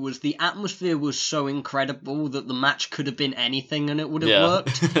came to was the atmosphere was so incredible that the match could have been anything and it would have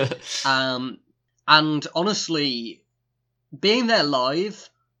worked. And honestly, being there live,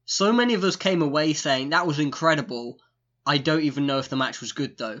 so many of us came away saying, that was incredible. I don't even know if the match was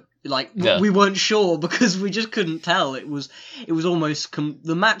good, though. We weren't sure because we just couldn't tell. It was almost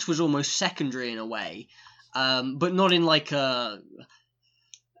the match was almost secondary in a way, but not in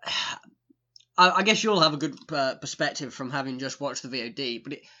I guess you'll have a good perspective from having just watched the VOD,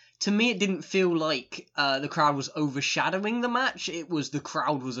 but to me it didn't feel like the crowd was overshadowing the match. It was the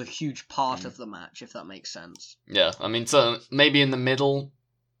crowd was a huge part of the match, if that makes sense. Yeah, I mean, so maybe in the middle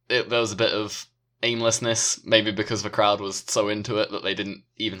there was a bit of aimlessness, maybe because the crowd was so into it that they didn't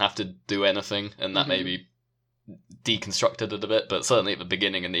even have to do anything, and that maybe deconstructed it a bit, but certainly at the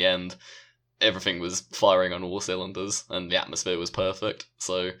beginning and the end, everything was firing on all cylinders, and the atmosphere was perfect.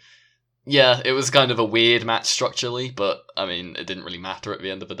 So, yeah, it was kind of a weird match structurally, but, I mean, it didn't really matter at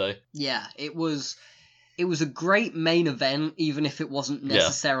the end of the day. Yeah, it was a great main event, even if it wasn't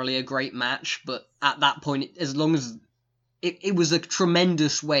necessarily a great match, but at that point, as long as it was a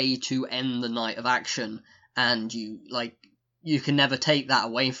tremendous way to end the night of action, and you can never take that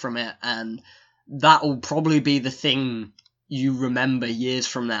away from it, and that will probably be the thing you remember years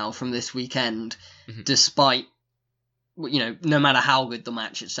from now from this weekend, despite, no matter how good the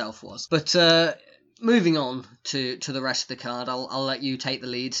match itself was. But moving on to the rest of the card, I'll let you take the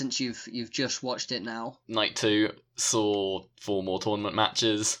lead since you've just watched it now. Night 2 saw 4 more tournament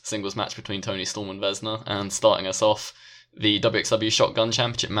matches, singles match between Tony Storm and Vesna, and starting us off, the WXW Shotgun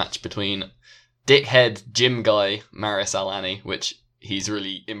Championship match between dickhead gym guy Marius Al-Ani, which he's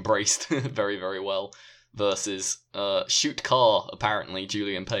really embraced very, very well, versus Shoot Car, apparently,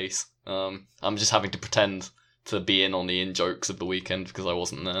 Julian Pace. I'm just having to pretend to be in on the in-jokes of the weekend because I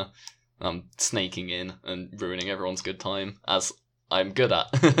wasn't there. I'm snaking in and ruining everyone's good time, as I'm good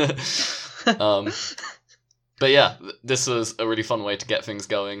at. But yeah, this was a really fun way to get things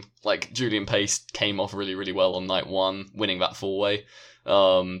going. Like, Julian Pace came off really, really well on night one, winning that 4-way.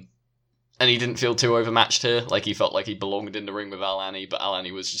 And he didn't feel too overmatched here. Like, he felt like he belonged in the ring with Al-Ani, but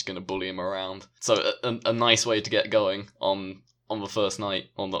Al-Ani was just going to bully him around. So a nice way to get going on the first night,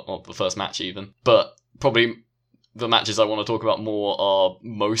 on the first match even. But probably the matches I want to talk about more are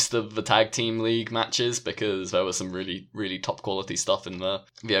most of the tag team league matches, because there was some really, really top quality stuff in there.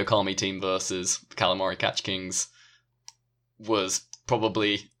 The Okami team versus the Calamari Catch Kings was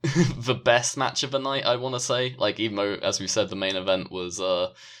probably the best match of the night, I want to say. Like, even though, as we said, the main event was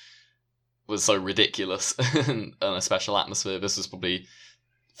so ridiculous and a special atmosphere, this was probably,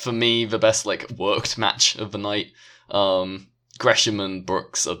 for me, the best, like, worked match of the night. Gresham and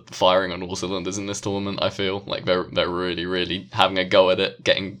Brooks are firing on all cylinders in this tournament, I feel. Like, they're really, really having a go at it,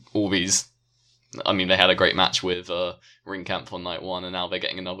 getting all these... I mean, they had a great match with Ringkamp on night one, and now they're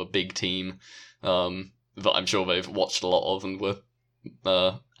getting another big team that I'm sure they've watched a lot of and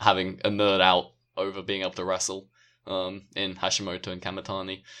were having a nerd out over being able to wrestle in Hashimoto and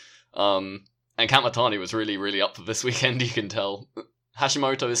Kamatani. And Kamatani was really, really up for this weekend, you can tell.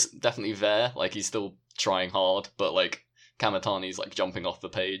 Hashimoto is definitely there, like, he's still trying hard, but, like, Kamatani's, like, jumping off the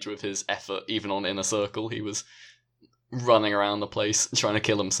page with his effort, even on Inner Circle. He was running around the place trying to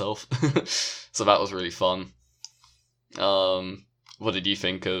kill himself. So that was really fun. What did you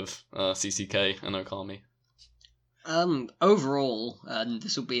think of CCK and Okami? Overall, and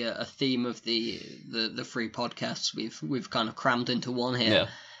this will be a theme of the three podcasts we've kind of crammed into one here.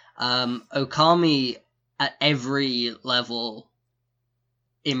 Yeah. Okami at every level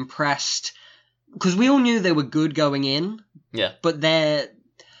impressed, because we all knew they were good going in. Yeah. But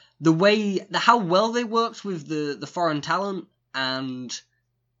how well they worked with the foreign talent, and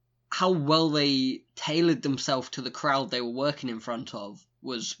how well they tailored themselves to the crowd they were working in front of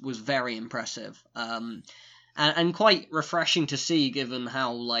was very impressive. And quite refreshing to see, given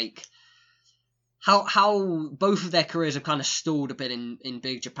how both of their careers have kind of stalled a bit in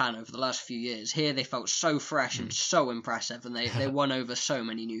Big Japan over the last few years. Here they felt so fresh and so impressive, and they won over so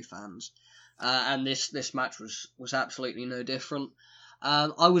many new fans. And this match was absolutely no different.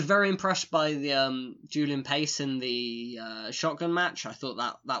 I was very impressed by the Julian Pace in the shotgun match. I thought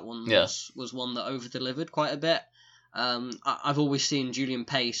that one was one that over-delivered quite a bit. I've always seen Julian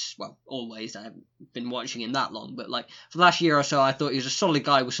Pace, well, always, I haven't been watching him that long, but like for the last year or so, I thought he was a solid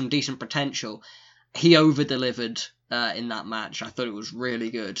guy with some decent potential. He over-delivered in that match. I thought it was really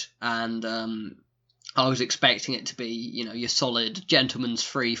good, and I was expecting it to be, your solid gentleman's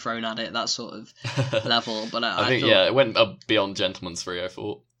free thrown at it, that sort of level. But I think, thought, it went beyond gentleman's free, I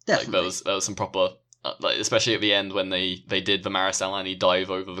thought. Definitely. Like, there was some proper, especially at the end when they did the Maris Al-Ani dive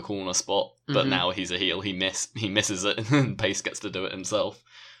over the corner spot, but now he's a heel, he misses it, and Pace gets to do it himself.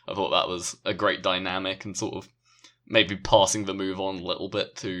 I thought that was a great dynamic, and sort of maybe passing the move on a little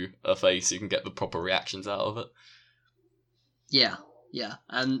bit to a face so you can get the proper reactions out of it. Yeah. Yeah,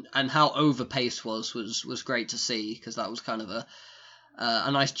 and how over-paced was great to see, because that was kind of a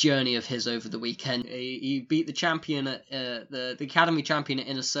nice journey of his over the weekend. He beat the champion at the Academy champion at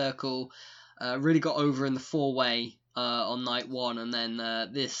Inner Circle, really got over in the 4-way on night one, and then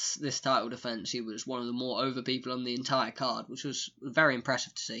this title defense, he was one of the more over people on the entire card, which was very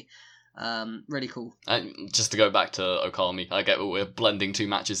impressive to see. Really cool. And just to go back to Okami, I get we're blending two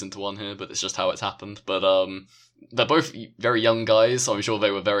matches into one here, but it's just how it's happened. But they're both very young guys, so I'm sure they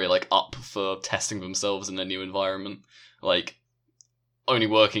were very up for testing themselves in a new environment. Like, only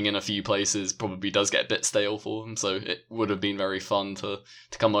working in a few places probably does get a bit stale for them, so it would have been very fun to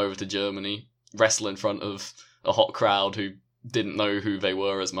come over to Germany, wrestle in front of a hot crowd who didn't know who they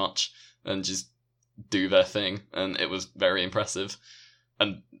were as much, and just do their thing, and it was very impressive.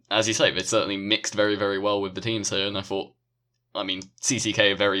 And as you say, they certainly mixed very, very well with the teams here, and I thought,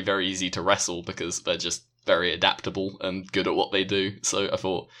 CCK are very, very easy to wrestle because they're just very adaptable and good at what they do, so I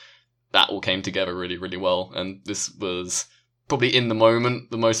thought that all came together really, really well, and this was probably in the moment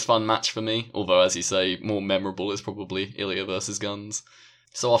the most fun match for me, although as you say, more memorable is probably Ilya versus Guns.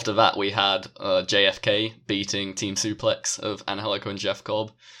 So after that we had JFK beating Team Suplex of Angelico and Jeff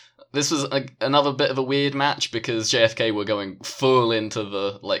Cobb. This was another bit of a weird match because JFK were going full into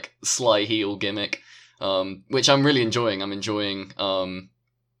the sly heel gimmick, which I'm really enjoying. I'm enjoying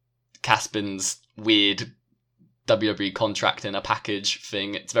Caspin's weird WWE contract in a package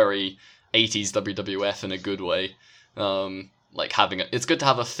thing. It's very 80s WWF in a good way. like it's good to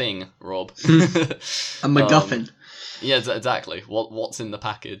have a thing, Rob. A MacGuffin. Yeah, exactly. What's in the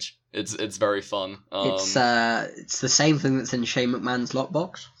package? It's very fun. It's the same thing that's in Shane McMahon's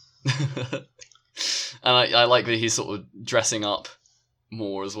lockbox. And I like that he's sort of dressing up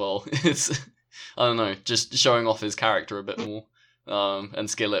more as well. It's, I don't know, just showing off his character a bit more. And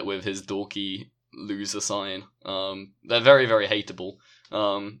Skillet with his dorky loser sign. They're very, very hateable.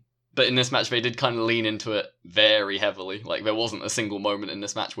 But in this match, they did kind of lean into it very heavily. Like, there wasn't a single moment in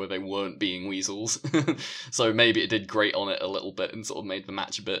this match where they weren't being weasels. So maybe it did grate on it a little bit and sort of made the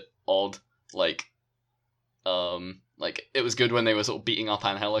match a bit odd. Like, it was good when they were sort of beating up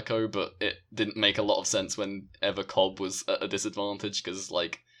Angelico, but it didn't make a lot of sense whenever Cobb was at a disadvantage, because,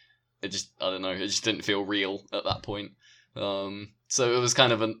 like, it just didn't feel real at that point. So it was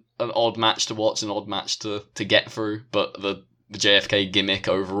kind of an odd match to watch, an odd match to get through, but the JFK gimmick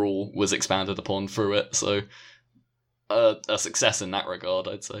overall was expanded upon through it, so a success in that regard,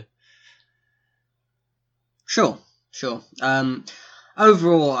 I'd say. Sure.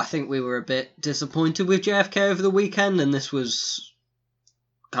 Overall, I think we were a bit disappointed with JFK over the weekend, and this was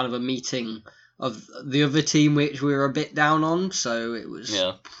kind of a meeting of the other team which we were a bit down on, so it was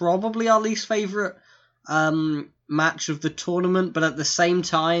probably our least favourite match of the tournament, but at the same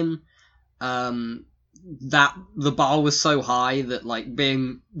time, that the bar was so high that, like,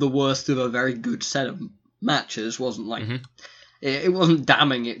 being the worst of a very good set of matches wasn't like it wasn't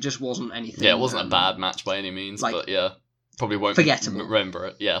damning. It just wasn't anything. Yeah, it wasn't a bad match by any means, but probably won't forgettable. Remember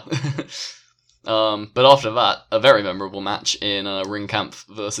it. Yeah. But after that, a very memorable match in Ringkampf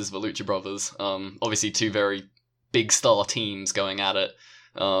versus the Lucha Brothers. Obviously, two very big star teams going at it.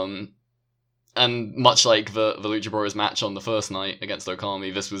 And much like the Lucha Brothers match on the first night against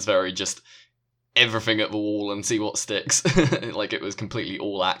Okami, this was very just everything at the wall and see what sticks. Like, it was completely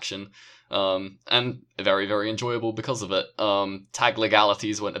all action. And very, very enjoyable because of it. Tag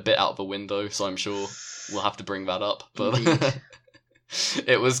legalities went a bit out the window, so I'm sure we'll have to bring that up. But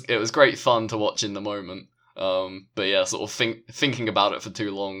it was great fun to watch in the moment. But yeah, sort of thinking about it for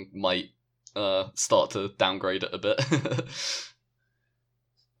too long might start to downgrade it a bit.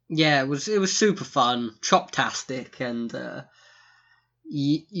 Yeah, it was super fun, choptastic, and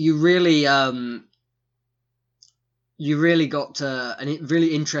you really got a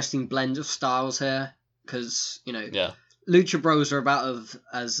really interesting blend of styles here, because Lucha Bros are about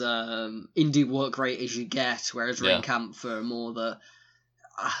as indie work rate as you get, whereas Ringkampf are more the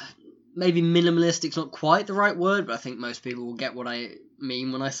maybe minimalistic's not quite the right word, but I think most people will get what I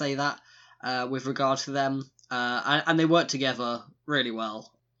mean when I say that with regard to them, and they work together really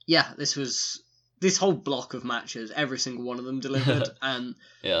well. Yeah, this whole block of matches, every single one of them delivered, and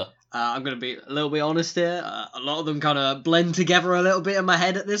I'm going to be a little bit honest here, a lot of them kind of blend together a little bit in my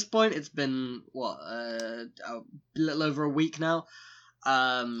head at this point. It's been, a little over a week now.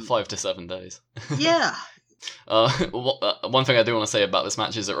 5 to 7 days. Yeah. One thing I do want to say about this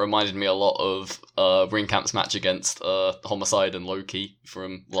match is it reminded me a lot of Ringkamp's match against Homicide and Loki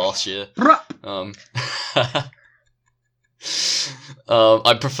from last year.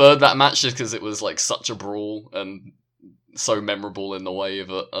 I preferred that match just because it was like such a brawl and so memorable in the way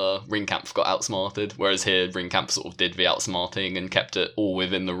that Ringkampf got outsmarted, whereas here Ringkampf sort of did the outsmarting and kept it all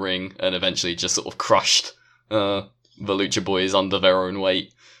within the ring and eventually just sort of crushed the Lucha Boys under their own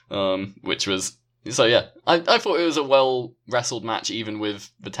weight, which was... So yeah, I thought it was a well wrestled match even with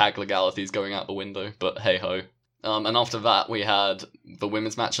the tag legalities going out the window, but hey ho. And after that, we had the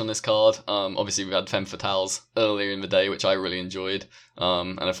women's match on this card. Obviously, we had Femme Fatales earlier in the day, which I really enjoyed.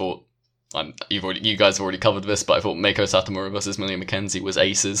 And I thought, you guys have already covered this, but I thought Meiko Satomura versus Millie McKenzie was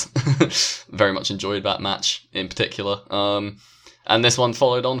aces. Very much enjoyed that match in particular. And this one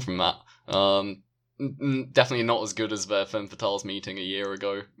followed on from that. Definitely not as good as their Femme Fatales meeting a year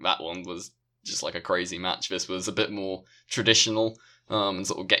ago. That one was just like a crazy match. This was a bit more traditional. And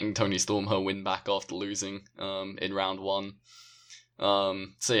sort of getting Toni Storm her win back after losing in round one.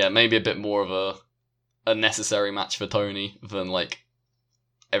 So yeah, maybe a bit more of a necessary match for Toni than like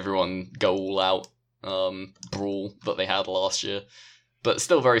everyone go all out brawl that they had last year. But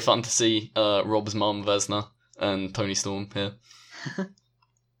still very fun to see Rob's mum Vesna and Toni Storm here.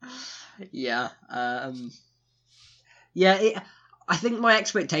 Yeah. I think my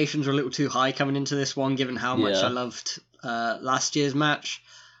expectations were a little too high coming into this one, given how much I loved last year's match.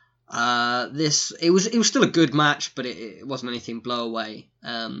 It was still a good match, but it wasn't anything blow away.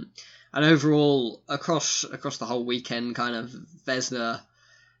 And overall, across the whole weekend, kind of Vesna,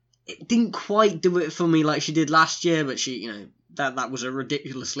 it didn't quite do it for me like she did last year, but she, that was a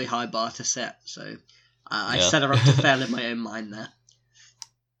ridiculously high bar to set. So I set her up to fail in my own mind there.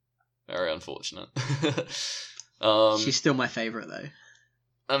 Very unfortunate. She's still my favourite though.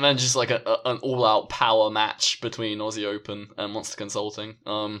 And then just like an all-out power match between Aussie Open and Monster Consulting,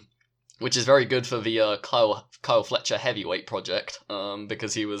 which is very good for the Kyle Fletcher heavyweight project,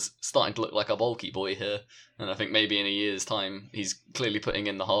 because he was starting to look like a bulky boy here, and I think maybe in a year's time he's clearly putting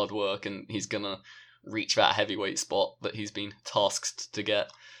in the hard work and he's gonna reach that heavyweight spot that he's been tasked to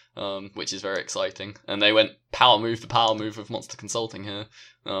get, which is very exciting. And they went power move to power move with Monster Consulting here.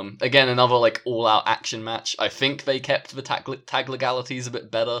 Again, another like all-out action match. I think they kept the tag legalities a bit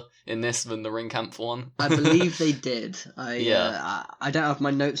better in this than the Ring Camp one. I believe they did. I don't have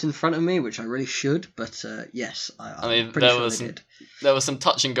my notes in front of me, which I really should, but yes, I'm pretty sure they did. There were some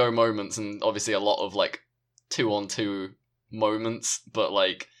touch and go moments, and obviously a lot of like 2-on-2 moments, but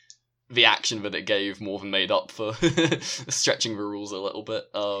like the action that it gave more than made up for stretching the rules a little bit.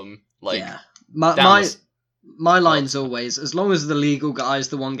 My line's always, as long as the legal guy's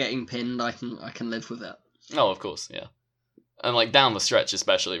the one getting pinned, I can live with it. Oh, of course, yeah. And like down the stretch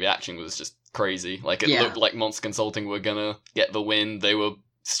especially, the action was just crazy. Like it looked like Monster Consulting were gonna get the win. They were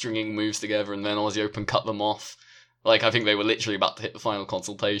stringing moves together and then Aussie Open cut them off. Like I think they were literally about to hit the final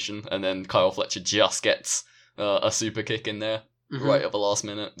consultation and then Kyle Fletcher just gets a super kick in there right at the last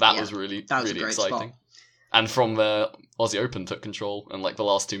minute. That was really exciting. Spot. And from there, Aussie Open took control, and like the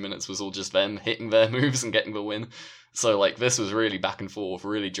last 2 minutes was all just them hitting their moves and getting the win. So like this was really back and forth,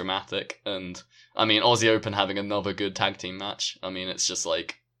 really dramatic. And I mean, Aussie Open having another good tag team match. I mean, it's just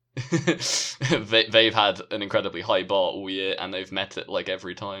like they've had an incredibly high bar all year, and they've met it like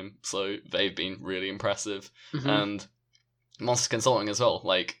every time. So they've been really impressive. And Monster Consulting as well,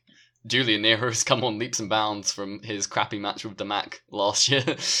 like. Julian Nero's come on leaps and bounds from his crappy match with Damac last year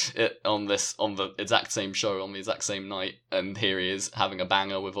on the exact same show on the exact same night, and here he is having a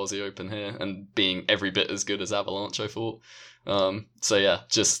banger with Aussie Open here and being every bit as good as Avalanche, I thought. So yeah,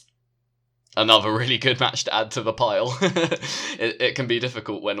 just another really good match to add to the pile. It can be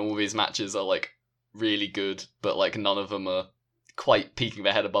difficult when all these matches are like really good, but like none of them are quite peeking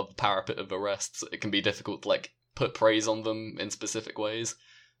their head above the parapet of the rest. So it can be difficult to like put praise on them in specific ways.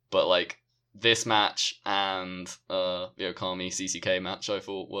 But like this match and the Okami CCK match, I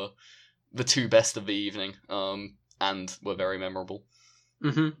thought were the two best of the evening, and were very memorable.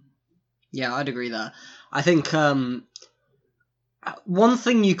 Yeah, I'd agree there. I think one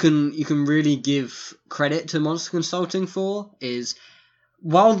thing you can really give credit to Monster Consulting for is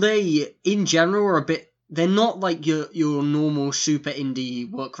while they in general are they're not like your normal super indie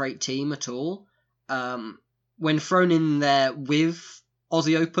work rate team at all. When thrown in there with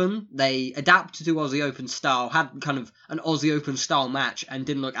Aussie Open, they adapted to Aussie Open style, had kind of an Aussie Open style match, and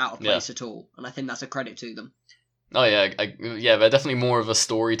didn't look out of place at all. And I think that's a credit to them. Oh yeah, they're definitely more of a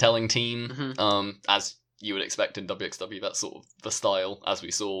storytelling team, as you would expect in WXW. That's sort of the style, as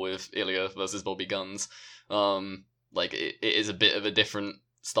we saw with Ilya versus Bobby Guns. Like it is a bit of a different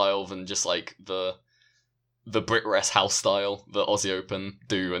style than just like the Brit Rest house style that Aussie Open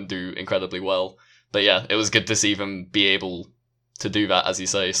do incredibly well. But yeah, it was good to see them be able to do that, as you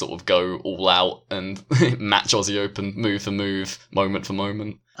say, sort of go all out and match Aussie Open move for move, moment for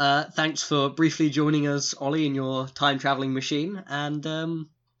moment. Thanks for briefly joining us, Ollie, in your time-travelling machine, and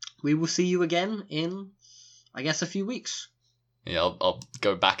we will see you again in, I guess, a few weeks. Yeah, I'll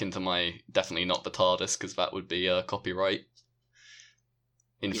go back into my definitely not the TARDIS, because that would be copyright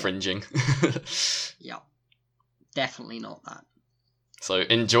infringing. Yeah, definitely not that. So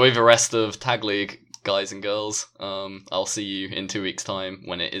enjoy the rest of Tag League, guys and girls. I'll see you in 2 weeks' time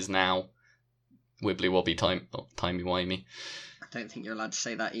when it is now wibbly wobbly timey wimey. I don't think you're allowed to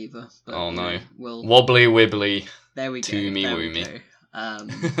say that either. But, oh no, we'll... wobbly wibbly. There we go. Toomy woomy.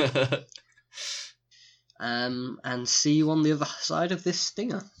 And see you on the other side of this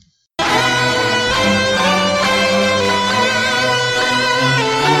stinger.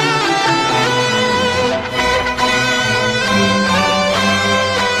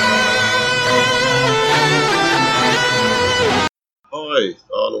 Hi,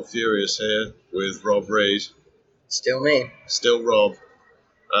 Arnold Furious here with Rob Reed. Still me. Still Rob.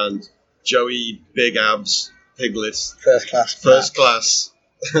 And Joey Big Abs Piglet. First class.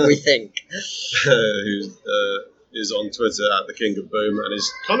 We think. Who is on Twitter at the King of Boom and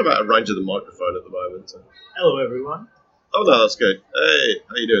is kind of out of range of the microphone at the moment. So. Hello, everyone. Oh, no, that's good. Hey,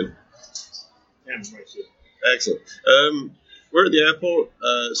 how you doing? Yeah, I'm right here. Excellent. We're at the airport,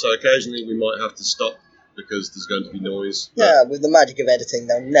 so occasionally we might have to stop because there's going to be noise. Yeah, with the magic of editing,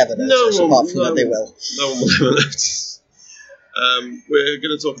 they'll never notice, apart from that they will. No one will ever notice. We're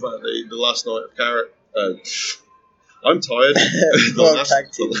going to talk about the last night of Carrot. I'm tired. the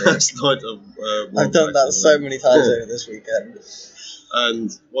last night of I've done that so many times over this weekend. And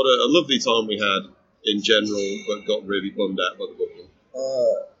what a lovely time we had in general, but got really bummed out by the booking?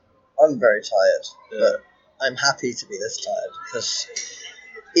 I'm very tired, but I'm happy to be this tired because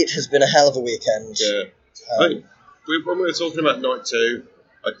it has been a hell of a weekend. Yeah. When we were talking about night 2,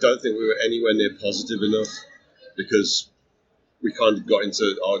 I don't think we were anywhere near positive enough because we kind of got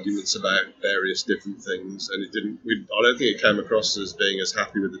into arguments about various different things, and it didn't. I don't think it came across as being as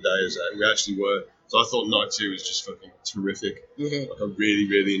happy with the day as we actually were. So I thought night 2 was just fucking terrific. Mm-hmm. Like, I really,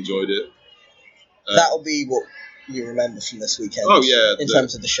 really enjoyed it. That'll be what you remember from this weekend. Oh yeah, in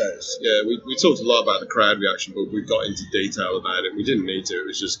terms of the shows. Yeah, we talked a lot about the crowd reaction, but we got into detail about it. We didn't need to. It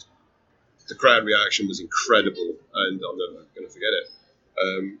was just the crowd reaction was incredible, and I'm never going to forget it.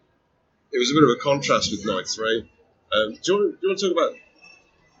 It was a bit of a contrast with night 3. Do you want to talk about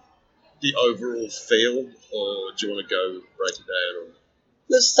the overall feel, or do you want to go break it down? Or?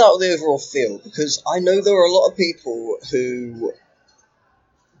 Let's start with the overall feel, because I know there were a lot of people who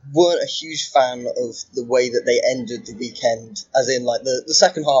weren't a huge fan of the way that they ended the weekend, as in like the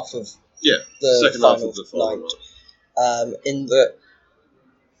second half of the final night. In that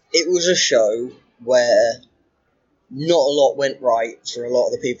it was a show where not a lot went right for a lot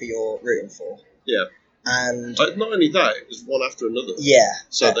of the people you're rooting for. Yeah. And not only that, it was one after another. Yeah.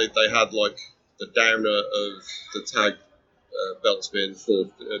 So they had like the downer of the tag belts being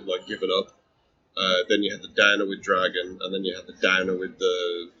given up. Then you had the downer with Dragon, and then you had the downer with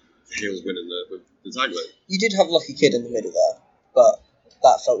the heels winning with the tag league. You did have Lucky Kid in the middle there, but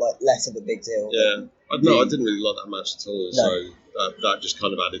that felt like less of a big deal. Yeah. I didn't really like that match at all. No. So that just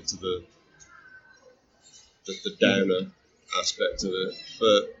kind of added to the downer aspect of it.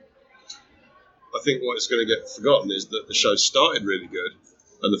 But I think what's going to get forgotten is that the show started really good,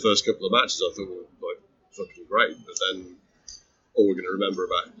 and the first couple of matches I thought were like fucking great. But then all we're going to remember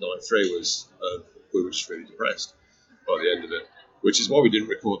about night 3 was we were just really depressed by the end of it, which is why we didn't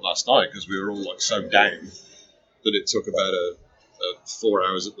record last night, because we were all like so down that it took about 4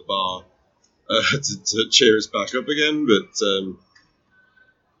 hours at the bar to cheer us back up again. But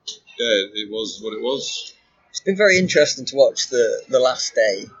it was what it was. It's been very interesting to watch the last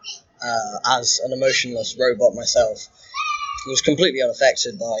day. As an emotionless robot myself, I was completely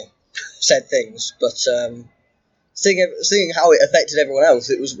unaffected by said things, but seeing how it affected everyone else,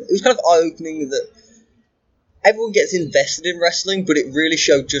 it was kind of eye-opening that everyone gets invested in wrestling, but it really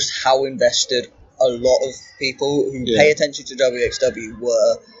showed just how invested a lot of people who pay attention to WXW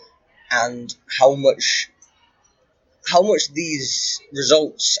were, and how much these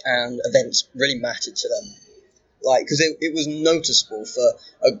results and events really mattered to them. Like, because it was noticeable for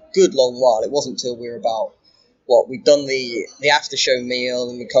a good long while. It wasn't until we were about, we'd done the after show meal,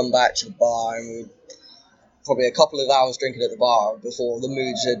 and we'd come back to the bar, and we'd probably a couple of hours drinking at the bar before the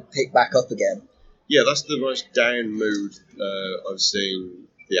moods had picked back up again. Yeah, that's the most down mood I've seen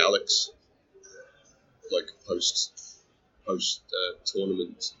the Alex, like, post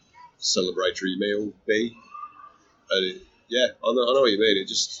tournament celebratory meal be. And I know what you mean. It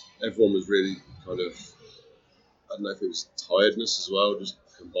just, everyone was really kind of, I don't know if it was tiredness as well, just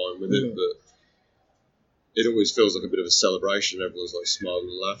combined with it, but it always feels like a bit of a celebration. Everyone's like smiling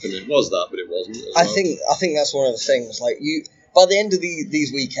and laughing. It was that, but it wasn't. I think that's one of the things. Like, by the end of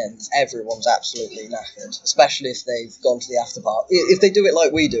these weekends, everyone's absolutely knackered, especially if they've gone to the after party. If they do it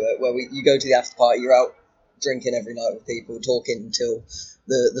like we do it, where you go to the after party, you're out drinking every night with people, talking until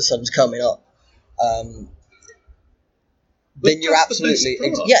the sun's coming up. Then you're absolutely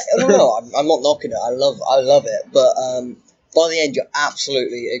no, I'm not knocking it. I love it, but by the end you're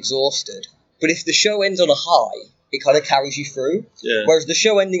absolutely exhausted. But if the show ends on a high, it kind of carries you through. Yeah. Whereas the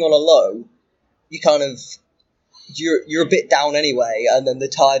show ending on a low, you kind of you're a bit down anyway, and then the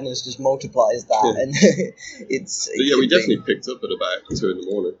tiredness just multiplies that, and it's. But we definitely picked up at about 2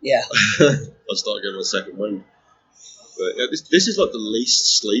 a.m. Yeah. I started getting my second wind. But this is like the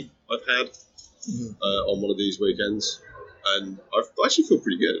least sleep I've had on one of these weekends. And I actually feel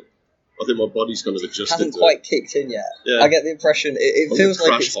pretty good. I think my body's kind of adjusted. Hasn't quite kicked in yet. Yeah. I get the impression it feels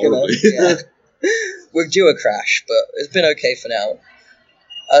like it's going to. Yeah. We're due a crash, but it's been okay for now.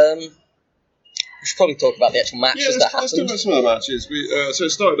 We should probably talk about the actual matches that happened. Let's talk about some of the matches. So it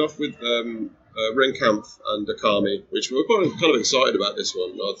started off with Ringkampf and Akami, which we were kind of excited about this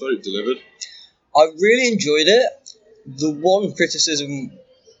one. I thought it delivered. I really enjoyed it. The one criticism,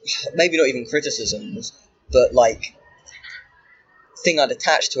 maybe not even criticism, but like thing I'd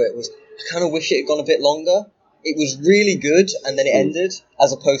attached to it was I kind of wish it had gone a bit longer. It was really good and then it ended,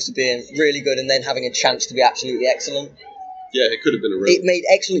 as opposed to being really good and then having a chance to be absolutely excellent. Yeah, it could have been a real. It made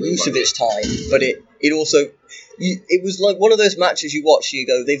excellent use of its time, but it also it was like one of those matches you watch. You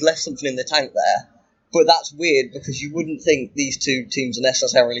go, they've left something in the tank there, But that's weird because you wouldn't think these two teams are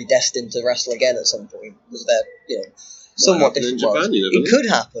necessarily destined to wrestle again at some point because they're somewhat different. It could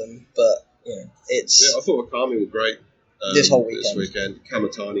happen, but it's. Yeah, I thought Akami was great. This whole weekend. This weekend,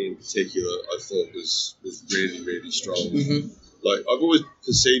 Kamatani in particular, I thought was really, really strong. Mm-hmm. Like I've always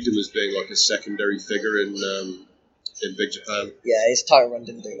perceived him as being like a secondary figure in Big Japan. Yeah, his title run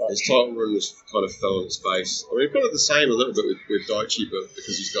didn't do much. His title run was kind of fell on its face. I mean, kind of the same a little bit with Daichi, but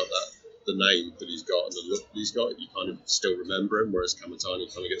because he's got the name that he's got and the look that he's got, you kind of still remember him. Whereas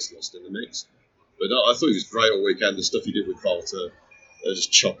Kamatani kind of gets lost in the mix. But I thought he was great all weekend. The stuff he did with Volta,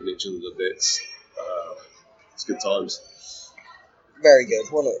 just chopping each other to bits. It's good times. Very good.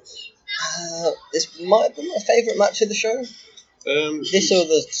 This might have been my favourite match of the show. This or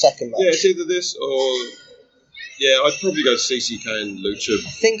the second match? Yeah, it's either this or I'd probably go CCK and Lucha. I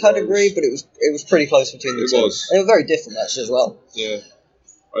think I'd agree, but it was pretty close between the two. It was. And they were very different matches as well. Yeah,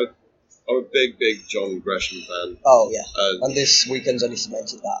 I'm a big John Gresham fan. Oh yeah, and this weekend's only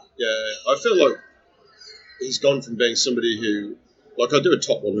cemented that. Yeah, I feel like he's gone from being somebody who, like, I do a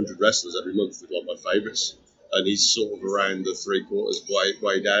top 100 wrestlers every month with like my favourites. And he's sort of around the three-quarters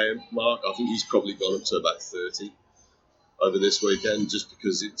way down mark. I think he's probably gone up to about 30 over this weekend just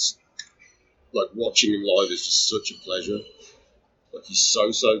because it's, like, watching him live is just such a pleasure. Like, he's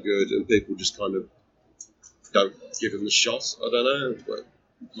so good, and people just kind of don't give him the shot. I don't know, like,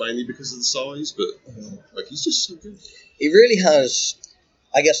 mainly because of the size, but, like, he's just so good. He really has,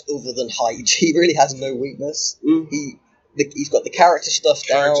 I guess, other than height, he really has no weakness. He's got the character stuff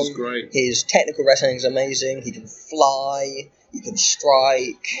down. Great. His technical wrestling is amazing. He can fly. He can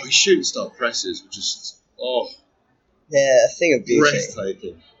strike. Oh, his shooting star presses were just they're a thing of beauty.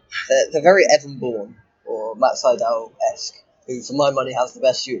 Breathtaking. They're very Evan Bourne or Matt Sydal-esque, who, for my money, has the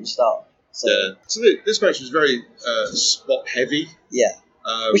best shooting star. So, yeah. So this match was very spot heavy. Yeah.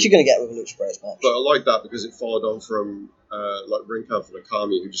 Which you're going to get with a Lucha Bros match. But I like that because it followed on from like Rinkampf and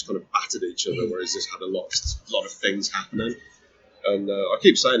Akami, who just kind of battered each other, whereas this had a lot of things happening. And I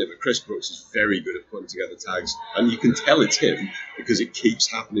keep saying it, but Chris Brooks is very good at putting together tags, and you can tell it's him because it keeps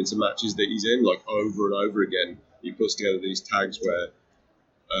happening to matches that he's in, like over and over again. He puts together these tags where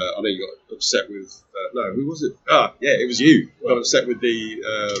I know you got upset with who was it? It was you. Got upset with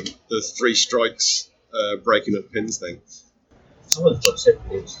the 3 strikes breaking up pins thing. Someone's upset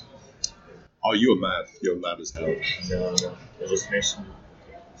with it. Oh, you were mad. You were mad as hell. No. I just mentioned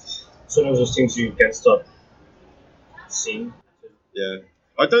some of those things you can't stop seeing. Yeah.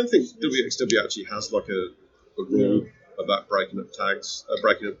 I don't think WXW actually has like a rule about breaking up tags,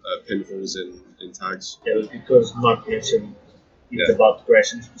 breaking up pinfalls in tags. Yeah, it was because Mark mentioned about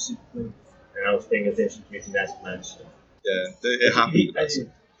Gresham specifically, and I was paying attention to it in that match. Yeah, it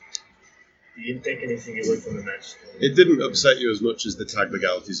happened. He didn't take anything away from the match. It didn't upset you as much as the tag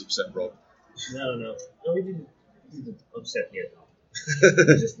legalities upset Rob. No, it didn't upset me at all.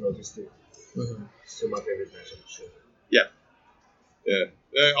 I just noticed it. Still my favorite match on the show. Yeah.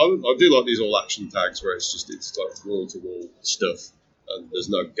 I do like these all-action tags where it's like wall-to-wall stuff and there's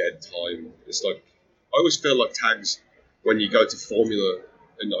no dead time. It's like, I always feel like tags, when you go to Formula,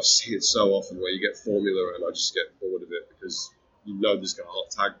 and I see it so often where you get Formula and I just get bored of it because you know there's got a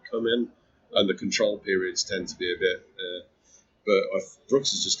hot tag come in and the control periods tend to be a bit... but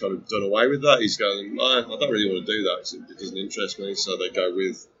Brooks has just kind of done away with that. He's going, I don't really want to do that because it doesn't interest me, so they go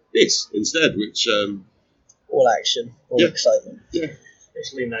with this instead, which... all action, all excitement. Yeah.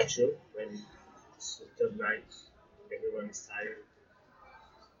 Especially night show, when it's a tough night, everyone is tired.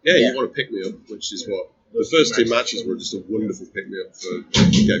 Yeah, you want to pick me up, which is what... The first 2 matches were just a wonderful pick-me-up for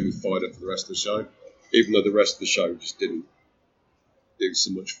getting me fired up for the rest of the show, even though the rest of the show just didn't do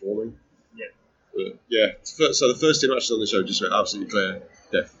so much for me. Yeah. But yeah, so the first 2 matches on the show just were absolutely clear.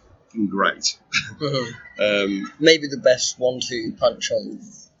 They're fucking great. Maybe the best 1-2 punch on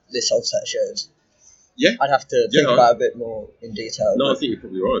this whole set of shows. Yeah. I'd have to think about it a bit more in detail. No, I think you're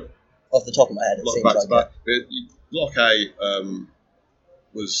probably right. Off the top of my head, it seems like back. But Block A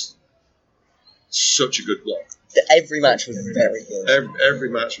was such a good block. Every match was very good. Every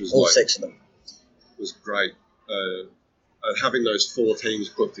match was all 6 of them was great. And having those 4 teams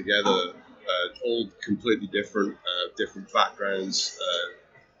put together, all completely different, different backgrounds,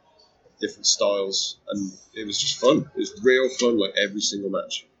 different styles, and it was just fun. It was real fun, like every single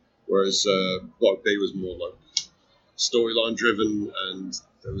match. Whereas Block B was more like storyline driven, and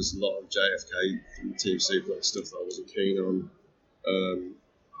there was a lot of JFK and Team Suplex stuff that I wasn't keen on.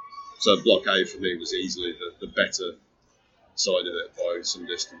 So Block A for me was easily the better side of it by some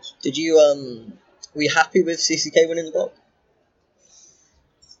distance. Did you were you happy with CCK winning the block?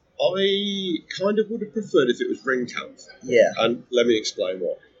 I kind of would have preferred if it was Ringkampf. Yeah. And let me explain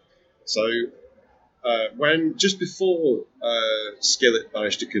why. So when just before Skillet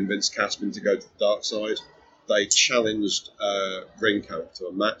managed to convince Caspin to go to the dark side, they challenged Ringkampf to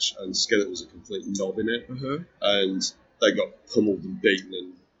a match, and Skillet was a complete knob in it, and they got pummeled and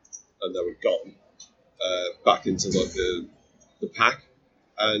beaten, and they were gone back into like the pack,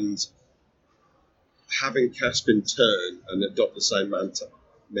 and having Caspin turn and adopt the same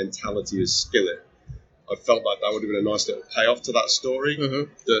mentality as Skillet, I felt like that would have been a nice little payoff to that story,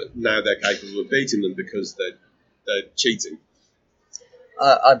 that now they're capable of beating them because they're cheating.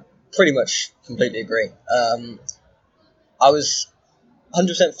 I pretty much completely agree. I was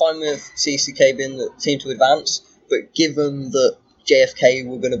 100% fine with CCK being the team to advance, but given that JFK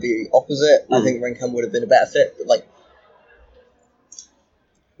were going to be opposite, I think Ringkampf would have been a better fit. But like,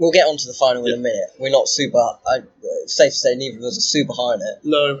 we'll get on to the final in a minute. We're not super... it's safe to say neither of us are super high on it.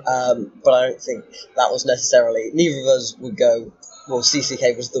 No. But I don't think that was necessarily... Neither of us would go, well,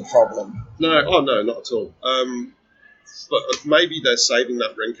 CCK was the problem. No, no, not at all. But maybe they're saving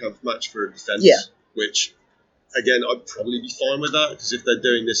that Ringkampf match for a defence. Yeah. Which, again, I'd probably be fine with that, because if they're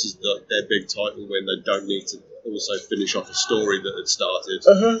doing this as their big title win, they don't need to also finish off a story that had started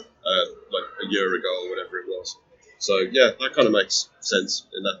like a year ago or whatever it was. So, yeah, that kind of makes sense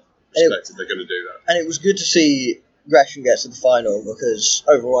in that respect if they're going to do that. And it was good to see Gresham get to the final, because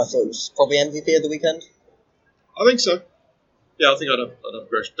overall I thought it was probably MVP of the weekend. I think so. Yeah, I think I'd have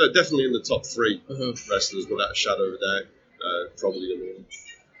Gresham. They're definitely in the top three wrestlers without a shadow of a doubt. Probably number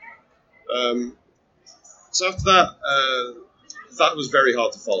one. So after that, that was very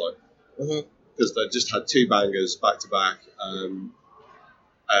hard to follow. Because they just had two bangers back to back.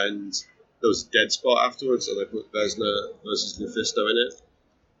 And there was a dead spot afterwards, so they put Vesna versus Lufisto in it.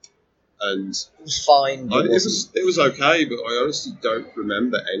 And it was fine. It was okay, but I honestly don't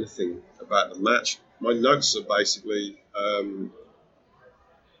remember anything about the match. My notes are basically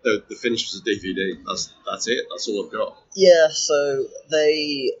the finish was a DVD. That's it. That's all I've got. Yeah. So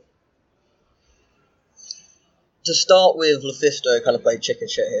they, to start with, Lufisto kind of played chicken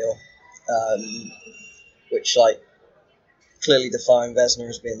shit heel, which like clearly defined Vesna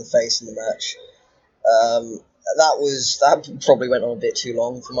as being the face in the match. That probably went on a bit too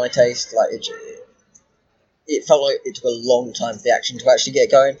long for my taste. Like it felt like it took a long time for the action to actually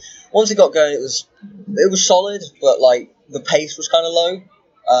get going. Once it got going, it was solid, but like the pace was kind of low,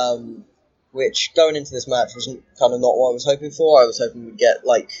 which going into this match was kind of not what I was hoping for. I was hoping we'd get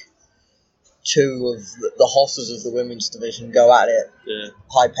like two of the hosses of the women's division go at it,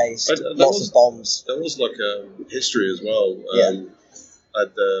 high paced, lots of bombs. There was like a history as well.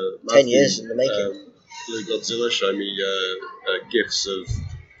 At 10 years in the making. Blue Godzilla showed me gifs of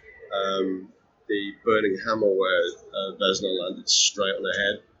the burning hammer where Vesna landed straight on her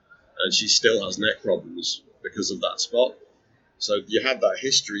head, and she still has neck problems because of that spot. So you had that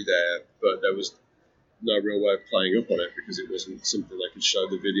history there, but there was no real way of playing up on it because it wasn't something they could show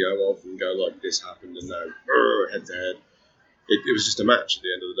the video of and go like, this happened and now head to head. It was just a match at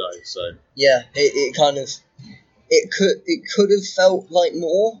the end of the day. So yeah, it kind of it could have felt like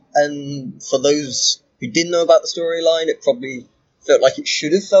more, and for those who didn't know about the storyline, it probably felt like it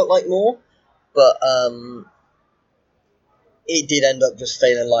should have felt like more, but it did end up just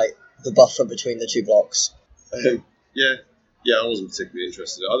feeling like the buffer between the two blocks. Yeah, I wasn't particularly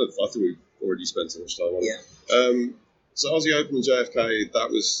interested. I think we've already spent so much time on it. So Aussie Open and JFK, that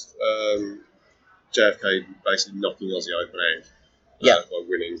was JFK basically knocking Aussie Open out by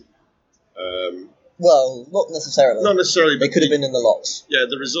winning. Well, not necessarily. Not necessarily. They could have been in the locks. Yeah,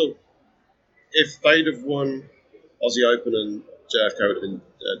 the result, if they'd have won Aussie Open and JFK would have been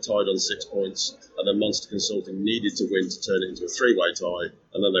tied on 6 points, and then Monster Consulting needed to win to turn it into a three-way tie,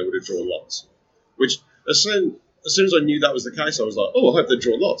 and then they would have drawn lots. Which, as soon as I knew that was the case, I was like, oh, I hope they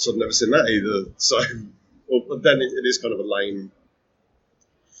draw lots. I've never seen that either. So, but then it is kind of a lame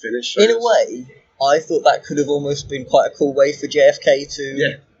finish. In a way, I thought that could have almost been quite a cool way for JFK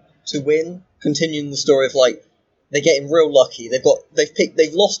to win, continuing the story of like they're getting real lucky.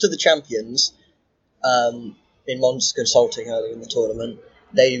 They've lost to the champions in Monster Consulting earlier in the tournament.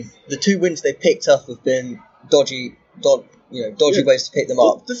 The two wins they picked up have been dodgy ways to pick them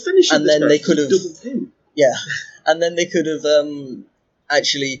up. The finish and then they could have double pin. Yeah, and then they could have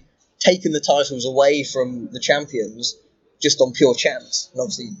actually taken the titles away from the champions just on pure chance. And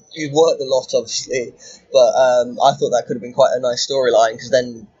obviously, you've worked a lot, obviously, but I thought that could have been quite a nice storyline, because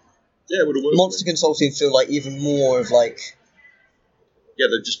then it would have worked. Monster Consulting feel like even more of like... Yeah,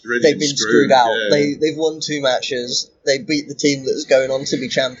 they've been screwed out. Yeah. They've won 2 matches, they beat the team that's going on to be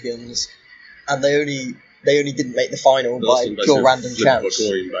champions, and they only didn't make the final by pure random chance.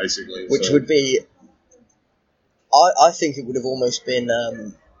 Coin, basically, which would be... I think it would have almost been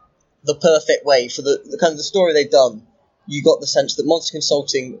the perfect way for the kind of the story they've done. You got the sense that Monster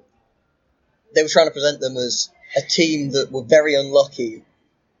Consulting, they were trying to present them as a team that were very unlucky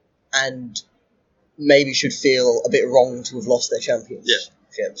and maybe should feel a bit wrong to have lost their championships.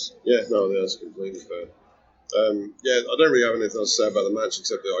 Yeah, no, that's completely fair. I don't really have anything else to say about the match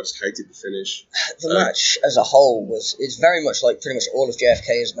except that I just hated the finish. The match as a whole is very much like pretty much all of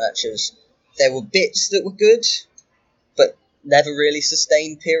JFK's matches. There were bits that were good, but never really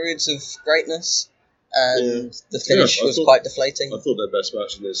sustained periods of greatness, and the finish was quite deflating. I thought their best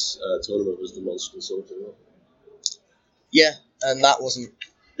match in this tournament was the Monster Consulting one. Yeah, and that wasn't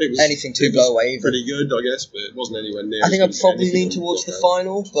anything to blow away either. Pretty good, I guess, but it wasn't anywhere near. I think I'd probably lean towards the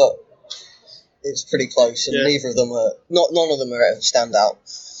final, but it's pretty close, and neither of them are none of them are a standout.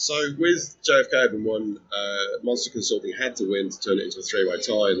 So with JFK having won, Monster Consulting had to win to turn it into a three-way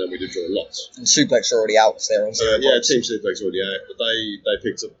tie, and then we did draw lots. And Suplex are already out, so they're on 0 points. Team Suplex already out, but they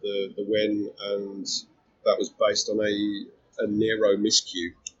picked up the win, and that was based on a Nero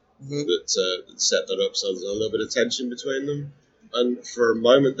miscue that set that up. So there's a little bit of tension between them, and for a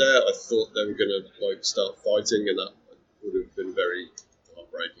moment there, I thought they were going to start fighting, and that would have been very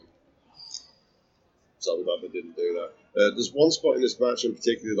heartbreaking. So I'm glad they didn't do that. There's one spot in this match in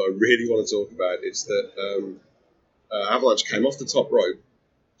particular that I really want to talk about. It's that Avalanche came off the top rope.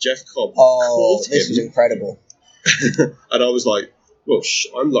 Jeff Cobb caught him. This was incredible. And I was like, well,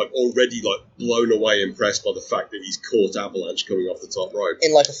 I'm already blown away, impressed by the fact that he's caught Avalanche coming off the top rope.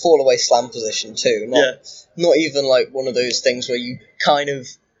 In a fall away slam position too. Not even one of those things where you kind of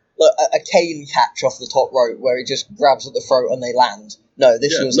a cane catch off the top rope where he just grabs at the throat and they land. No,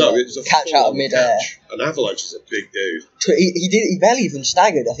 this was a catch out of midair. And Avalanche is a big dude. He barely even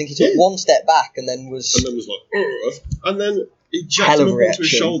staggered. I think he took one step back and then was like, and then he jacked him up onto his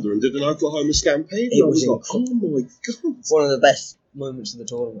shoulder and did an Oklahoma Stampede. It was like, oh my god! One of the best moments of the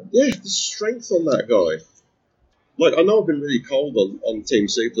tournament. Yeah, the strength on that guy. I know I've been really cold on Team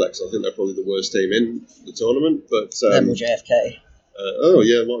Suplex. I think they're probably the worst team in the tournament, but then with JFK.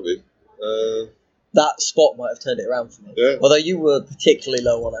 It might be. That spot might have turned it around for me. Yeah. Although you were particularly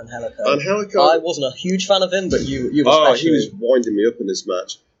low on Angelico. Angelico, I wasn't a huge fan of him, but you especially. Oh, he was winding me up in this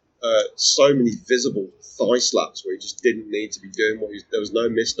match. So many visible thigh slaps where he just didn't need to be doing there was no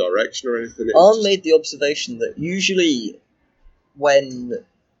misdirection or anything. Arn made the observation that usually when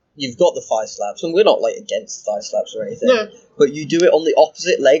you've got the thigh slaps, and we're not against thigh slaps or anything, but you do it on the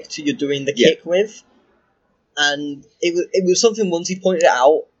opposite leg to you're doing the kick with, and it was something once he pointed it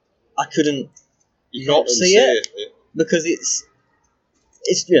out, I couldn't not see it because it's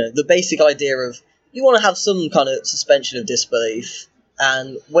the basic idea of you want to have some kind of suspension of disbelief,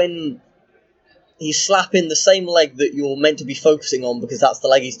 and when he's slapping the same leg that you're meant to be focusing on because that's the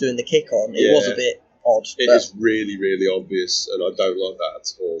leg he's doing the kick on, it was a bit odd. It is really, really obvious, and I don't like that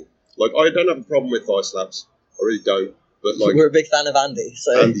at all. I don't have a problem with thigh slaps. I really don't. But we're a big fan of Andy,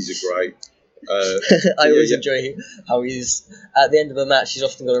 so Andy's a great. I always enjoy how he's at the end of a match. He's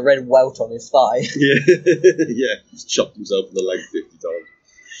often got a red welt on his thigh. He's chopped himself in the leg 50 times.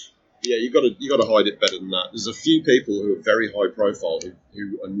 Yeah, you got to hide it better than that. There's a few people who are very high profile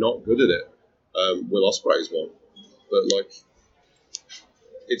who are not good at it. Will Ospreay's one, but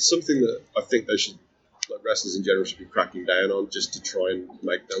it's something that I think they should, wrestlers in general, should be cracking down on just to try and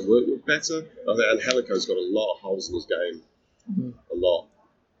make their work look better. I think Angelico's got a lot of holes in his game, a lot.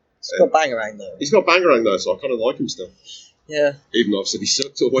 He's got Bangarang though. He's got Bangarang though, so I kind of like him still. Yeah. Even though I've said he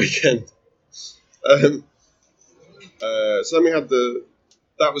sucked all weekend. So then we had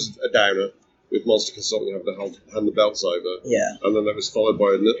that was a downer with Monster Consulting having to hand the belts over. Yeah. And then that was followed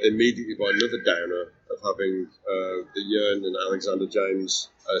immediately by another downer of having the Yearn and Alexander James,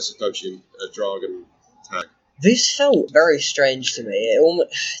 Satoshi and Dragon tag. This felt very strange to me. It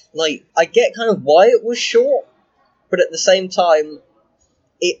almost, I get kind of why it was short, but at the same time,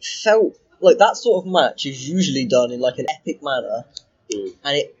 it felt like that sort of match is usually done in an epic manner,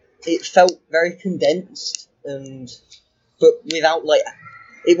 and it felt very condensed, but without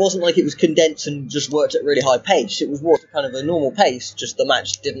it wasn't like it was condensed and just worked at a really high pace. It was more kind of a normal pace, just the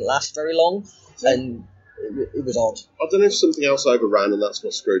match didn't last very long, and it was odd. I don't know if something else overran and that's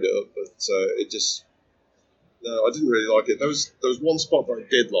what screwed it up, but it just... No, I didn't really like it. There was one spot that I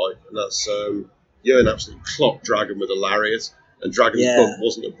did like, and that's Yearn absolutely clocked Dragon with a lariat, and Dragon's bump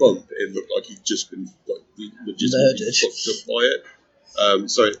wasn't a bump. It looked like he'd just been legitimately fucked up by it.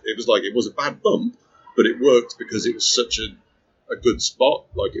 So it was a bad bump, but it worked because it was such a good spot.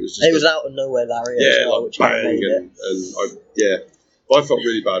 It was just... It was out of nowhere lariat as well, which bang, But I felt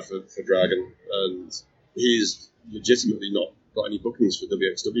really bad for Dragon, and he's legitimately not got any bookings for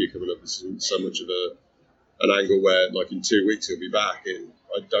WXW coming up. This isn't so much of an angle where, in 2 weeks, he'll be back.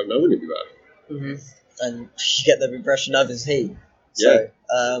 I don't know anything about it. Mm-hmm. And you get the impression of is he. So,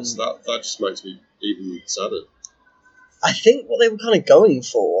 so that just makes me even sadder. I think what they were kind of going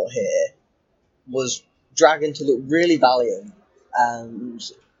for here was Dragon to look really valiant and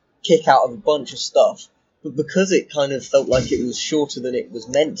kick out of a bunch of stuff, but because it kind of felt like it was shorter than it was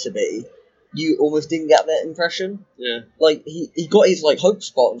meant to be, you almost didn't get that impression. Yeah. Like, he got his, like, hope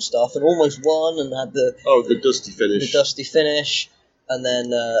spot and stuff, and almost won, and had the dusty finish. And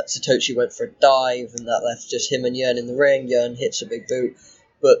then Satoshi went for a dive, and that left just him and Yearn in the ring. Yearn hits a big boot.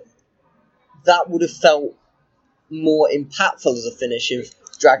 But that would have felt more impactful as a finish if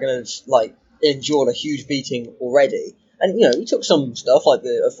Dragon had, like, endured a huge beating already. And, you know, he took some stuff, like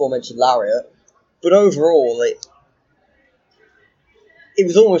the aforementioned lariat, but overall, it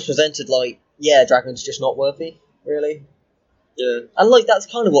was almost presented like, yeah, Dragon's just not worthy, really. Yeah. And, like, that's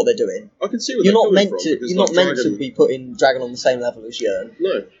kind of what they're doing. I can see what you're they're not coming meant from, to. because, You're not like, meant to be putting Dragon on the same level as Yearn.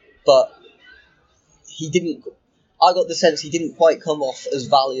 No. But he didn't. I got the sense he didn't quite come off as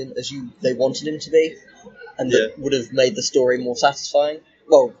valiant as they wanted him to be, and that would have made the story more satisfying.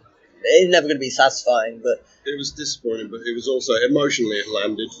 Well, it's never going to be satisfying, but it was disappointing. But it was also emotionally it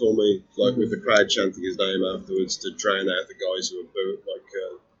landed for me, like with the crowd chanting his name afterwards to drown out the guys who were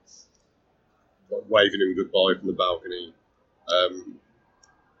like waving him goodbye from the balcony.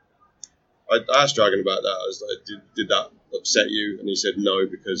 I asked Dragon about that. I was like, "Did that upset you?" And he said no,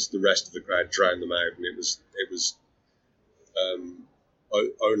 because the rest of the crowd drowned them out, and it was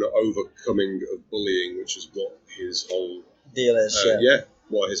overcoming of bullying, which is what his whole deal is.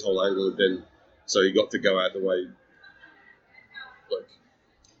 What his whole angle had been. So he got to go out the way, like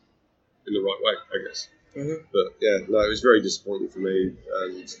in the right way, I guess. Mm-hmm. But yeah, no, it was very disappointing for me,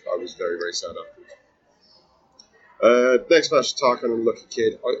 and I was very, very sad afterwards. Next match, Tarkan and Lucky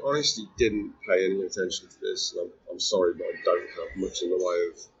Kid. I honestly didn't pay any attention to this. And I'm sorry, but I don't have much in the way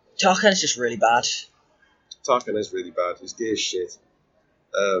of. Tarkan's just really bad. Tarkan is really bad. His gear's shit.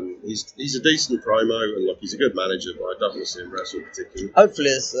 He's a decent promo, and look, he's a good manager, but I don't want to see him wrestle particularly. Hopefully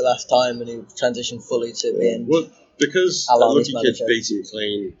this is the last time and he'll transition fully to being... Well, because Lucky Kid beat him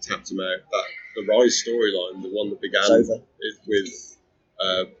clean, tapped him out, the Rise storyline, the one that began with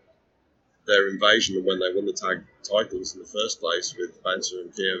their invasion and when they won the tag titles in the first place, with Bouncer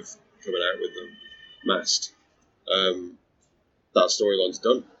and Kiev coming out with them masked, that storyline's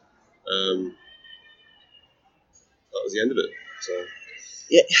done. That was the end of it. So...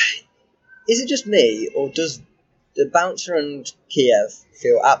 Yeah. Is it just me, or does the Bouncer and Kiev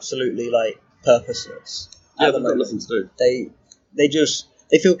feel absolutely, like, purposeless? Yeah, they've got nothing to do. They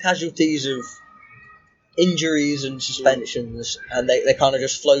feel casualties of injuries and suspensions, and they're kind of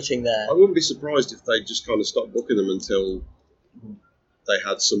just floating there. I wouldn't be surprised if they just kind of stopped booking them until they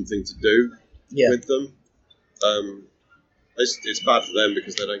had something to do with them. It's bad for them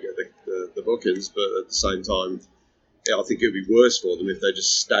because they don't get the bookings, but at the same time, I think it would be worse for them if they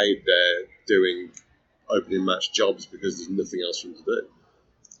just stayed there doing opening match jobs because there's nothing else for them to do.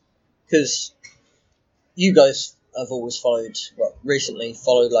 Because you guys have always recently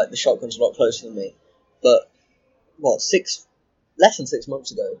followed like the Shotguns a lot closer than me, but less than 6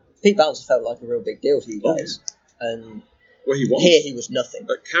 months ago, Pete Bouncer felt like a real big deal to you guys, and here he was nothing.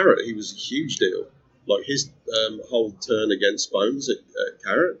 At Carrot, he was a huge deal. Like his whole turn against Bones at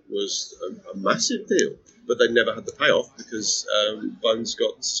Carrot was a massive deal. But they never had the payoff because Bones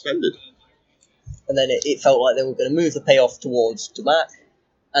got suspended. And then it felt like they were going to move the payoff towards Damak,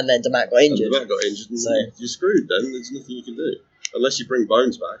 and then Damak got injured. And you're screwed then. There's nothing you can do. Unless you bring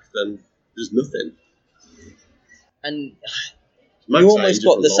Bones back, then there's nothing. And you almost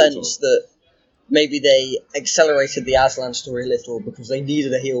got the sense that maybe they accelerated the Aslan story a little because they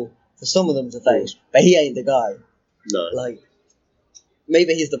needed a heel for some of them to face. But he ain't the guy. No. Like,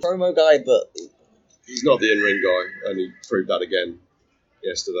 maybe he's the promo guy, but... He's not the in-ring guy, and he proved that again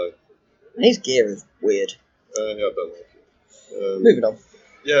yesterday. And his gear is weird. Yeah, I don't like it. Moving on.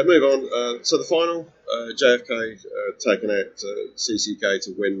 Yeah, move on. So the final, JFK taking out CCK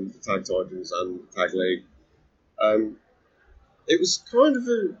to win the tag titles and tag league. It was kind of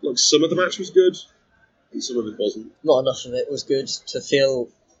like some of the match was good, and some of it wasn't. Not enough of it was good to feel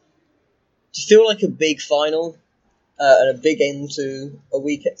like a big final. And a big end to a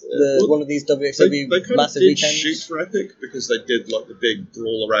weekend, one of these WXW they massive did weekends. Shoot for Epic because they did like the big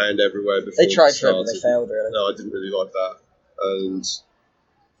brawl around everywhere before. They tried for it, but they failed really. No, I didn't really like that. And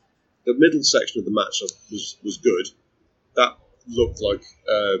the middle section of the match was good. That looked like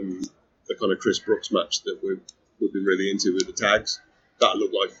the kind of Chris Brooks match that we've been really into with the tags. That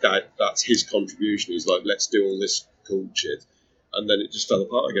looked like that's his contribution. He's like, let's do all this cool shit, and then it just fell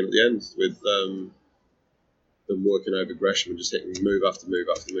apart again at the end with. them working over Gresham and just hitting move after move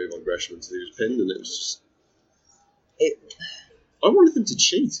after move on Gresham until he was pinned, and it was just. I wanted them to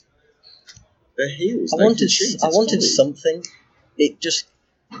cheat. They're heels. I wanted something.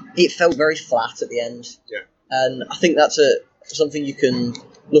 It felt very flat at the end. Yeah. And I think that's something you can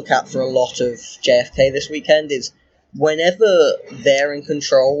look at for a lot of JFK this weekend is whenever they're in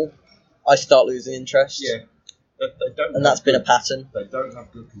control, I start losing interest. Yeah. They don't. And that's been a pattern. They don't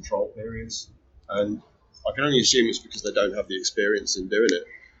have good control periods, and I can only assume it's because they don't have the experience in doing it.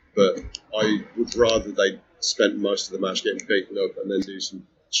 But I would rather they spent most of the match getting beaten up and then do some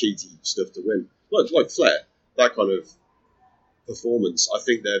cheaty stuff to win. Like Flair, that kind of performance, I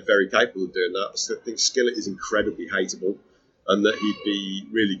think they're very capable of doing that. I think Skillet is incredibly hateable, and that he'd be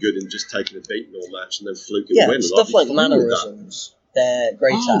really good in just taking a beating all match and then fluking win. Yeah, stuff like mannerisms, they're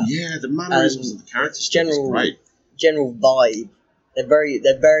great at. Oh yeah, the mannerisms of the characters. General vibe. They're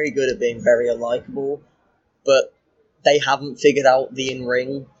very good at being very unlikable, but they haven't figured out the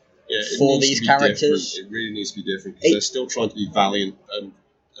in-ring for these characters. Different. It really needs to be different because they're still trying to be valiant. And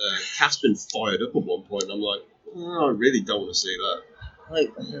Caspin fired up at one point. And I'm like, I really don't want to see that.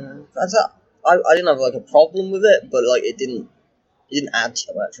 I didn't have like a problem with it, but like it didn't add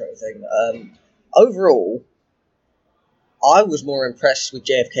to much or anything. Overall, I was more impressed with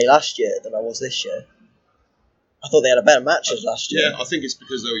JFK last year than I was this year. I thought they had a better matches last year. Yeah, I think it's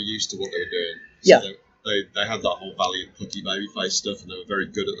because they were used to what they were doing. So yeah. They had that whole valiant plucky babyface stuff, and they were very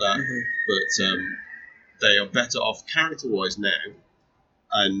good at that. Mm-hmm. But they are better off character-wise now,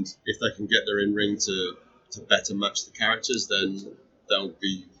 and if they can get their in-ring to better match the characters, then they'll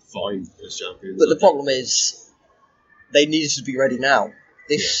be fine as champions. But the problem is, they needed to be ready now.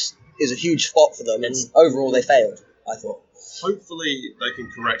 This is a huge spot for them, and overall they failed, I thought. Hopefully they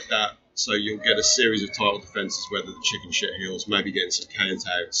can correct that, so you'll get a series of title defences, whether the chicken shit heels, maybe getting some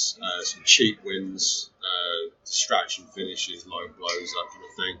count-outs, some cheap wins, distraction finishes, low blows, that kind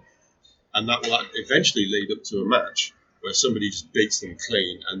of thing. And that will eventually lead up to a match where somebody just beats them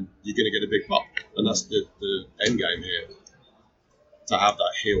clean and you're going to get a big pop. And that's the end game here. To have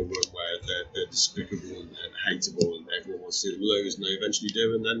that heel run where they're despicable and hateable and everyone wants to see them lose, and they eventually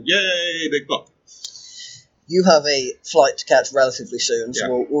do, and then, yay, big pop. You have a flight to catch relatively soon,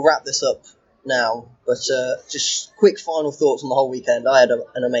 so we'll wrap this up now. But just quick final thoughts on the whole weekend. I had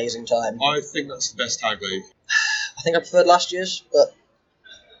an amazing time. I think that's the best tag league. I think I preferred last year's, but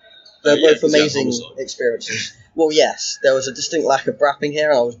they're both amazing experiences. Well, yes, there was a distinct lack of brapping here,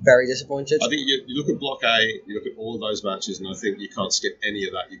 and I was very disappointed. I think you look at Block A, you look at all of those matches, and I think you can't skip any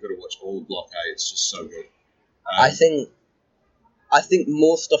of that. You've got to watch all of Block A. It's just so good. I think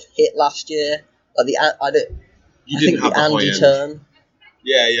more stuff hit last year. Like the Andy turn.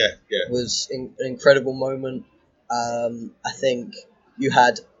 Yeah. Was an incredible moment. I think you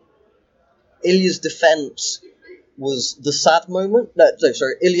had Ilya's defense was the sad moment.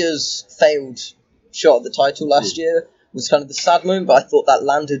 Ilya's failed shot at the title last year was kind of the sad moment, but I thought that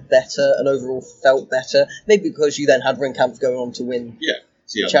landed better and overall felt better. Maybe because you then had Ringkampf going on to win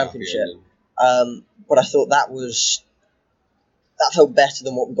the championship. But I thought that felt better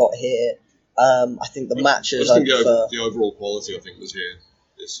than what we got here. I think the matches. The overall quality, I think, was here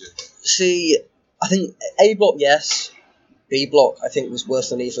this year. See, I think A block, yes. B block, I think, was worse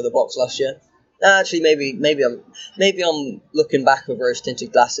than either of the blocks last year. Actually, maybe I'm looking back with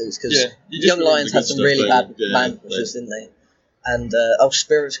rose-tinted glasses because Young Lions had some really bad matches, didn't they? And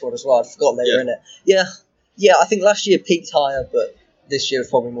Spirit Squad as well. I'd forgotten they were in it. Yeah. I think last year peaked higher, but this year was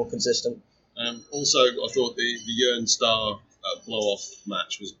probably more consistent. Also, I thought the Yearn Star blow-off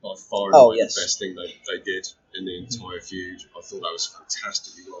match was by far and away the best thing they did in the entire feud. I thought that was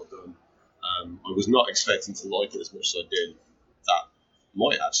fantastically well done. I was not expecting to like it as much as I did. That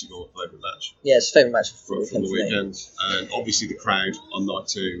might actually be my favourite match. Yeah, it's a favourite match from the weekend. And obviously the crowd on night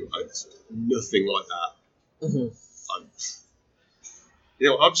 2, nothing like that. Mm-hmm.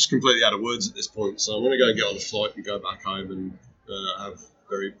 I'm just completely out of words at this point, so I'm going to go and get on the flight and go back home and have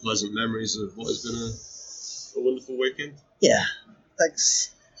very pleasant memories of what has been a wonderful weekend. Yeah,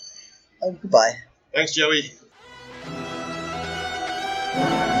 thanks. Goodbye. Thanks, Joey.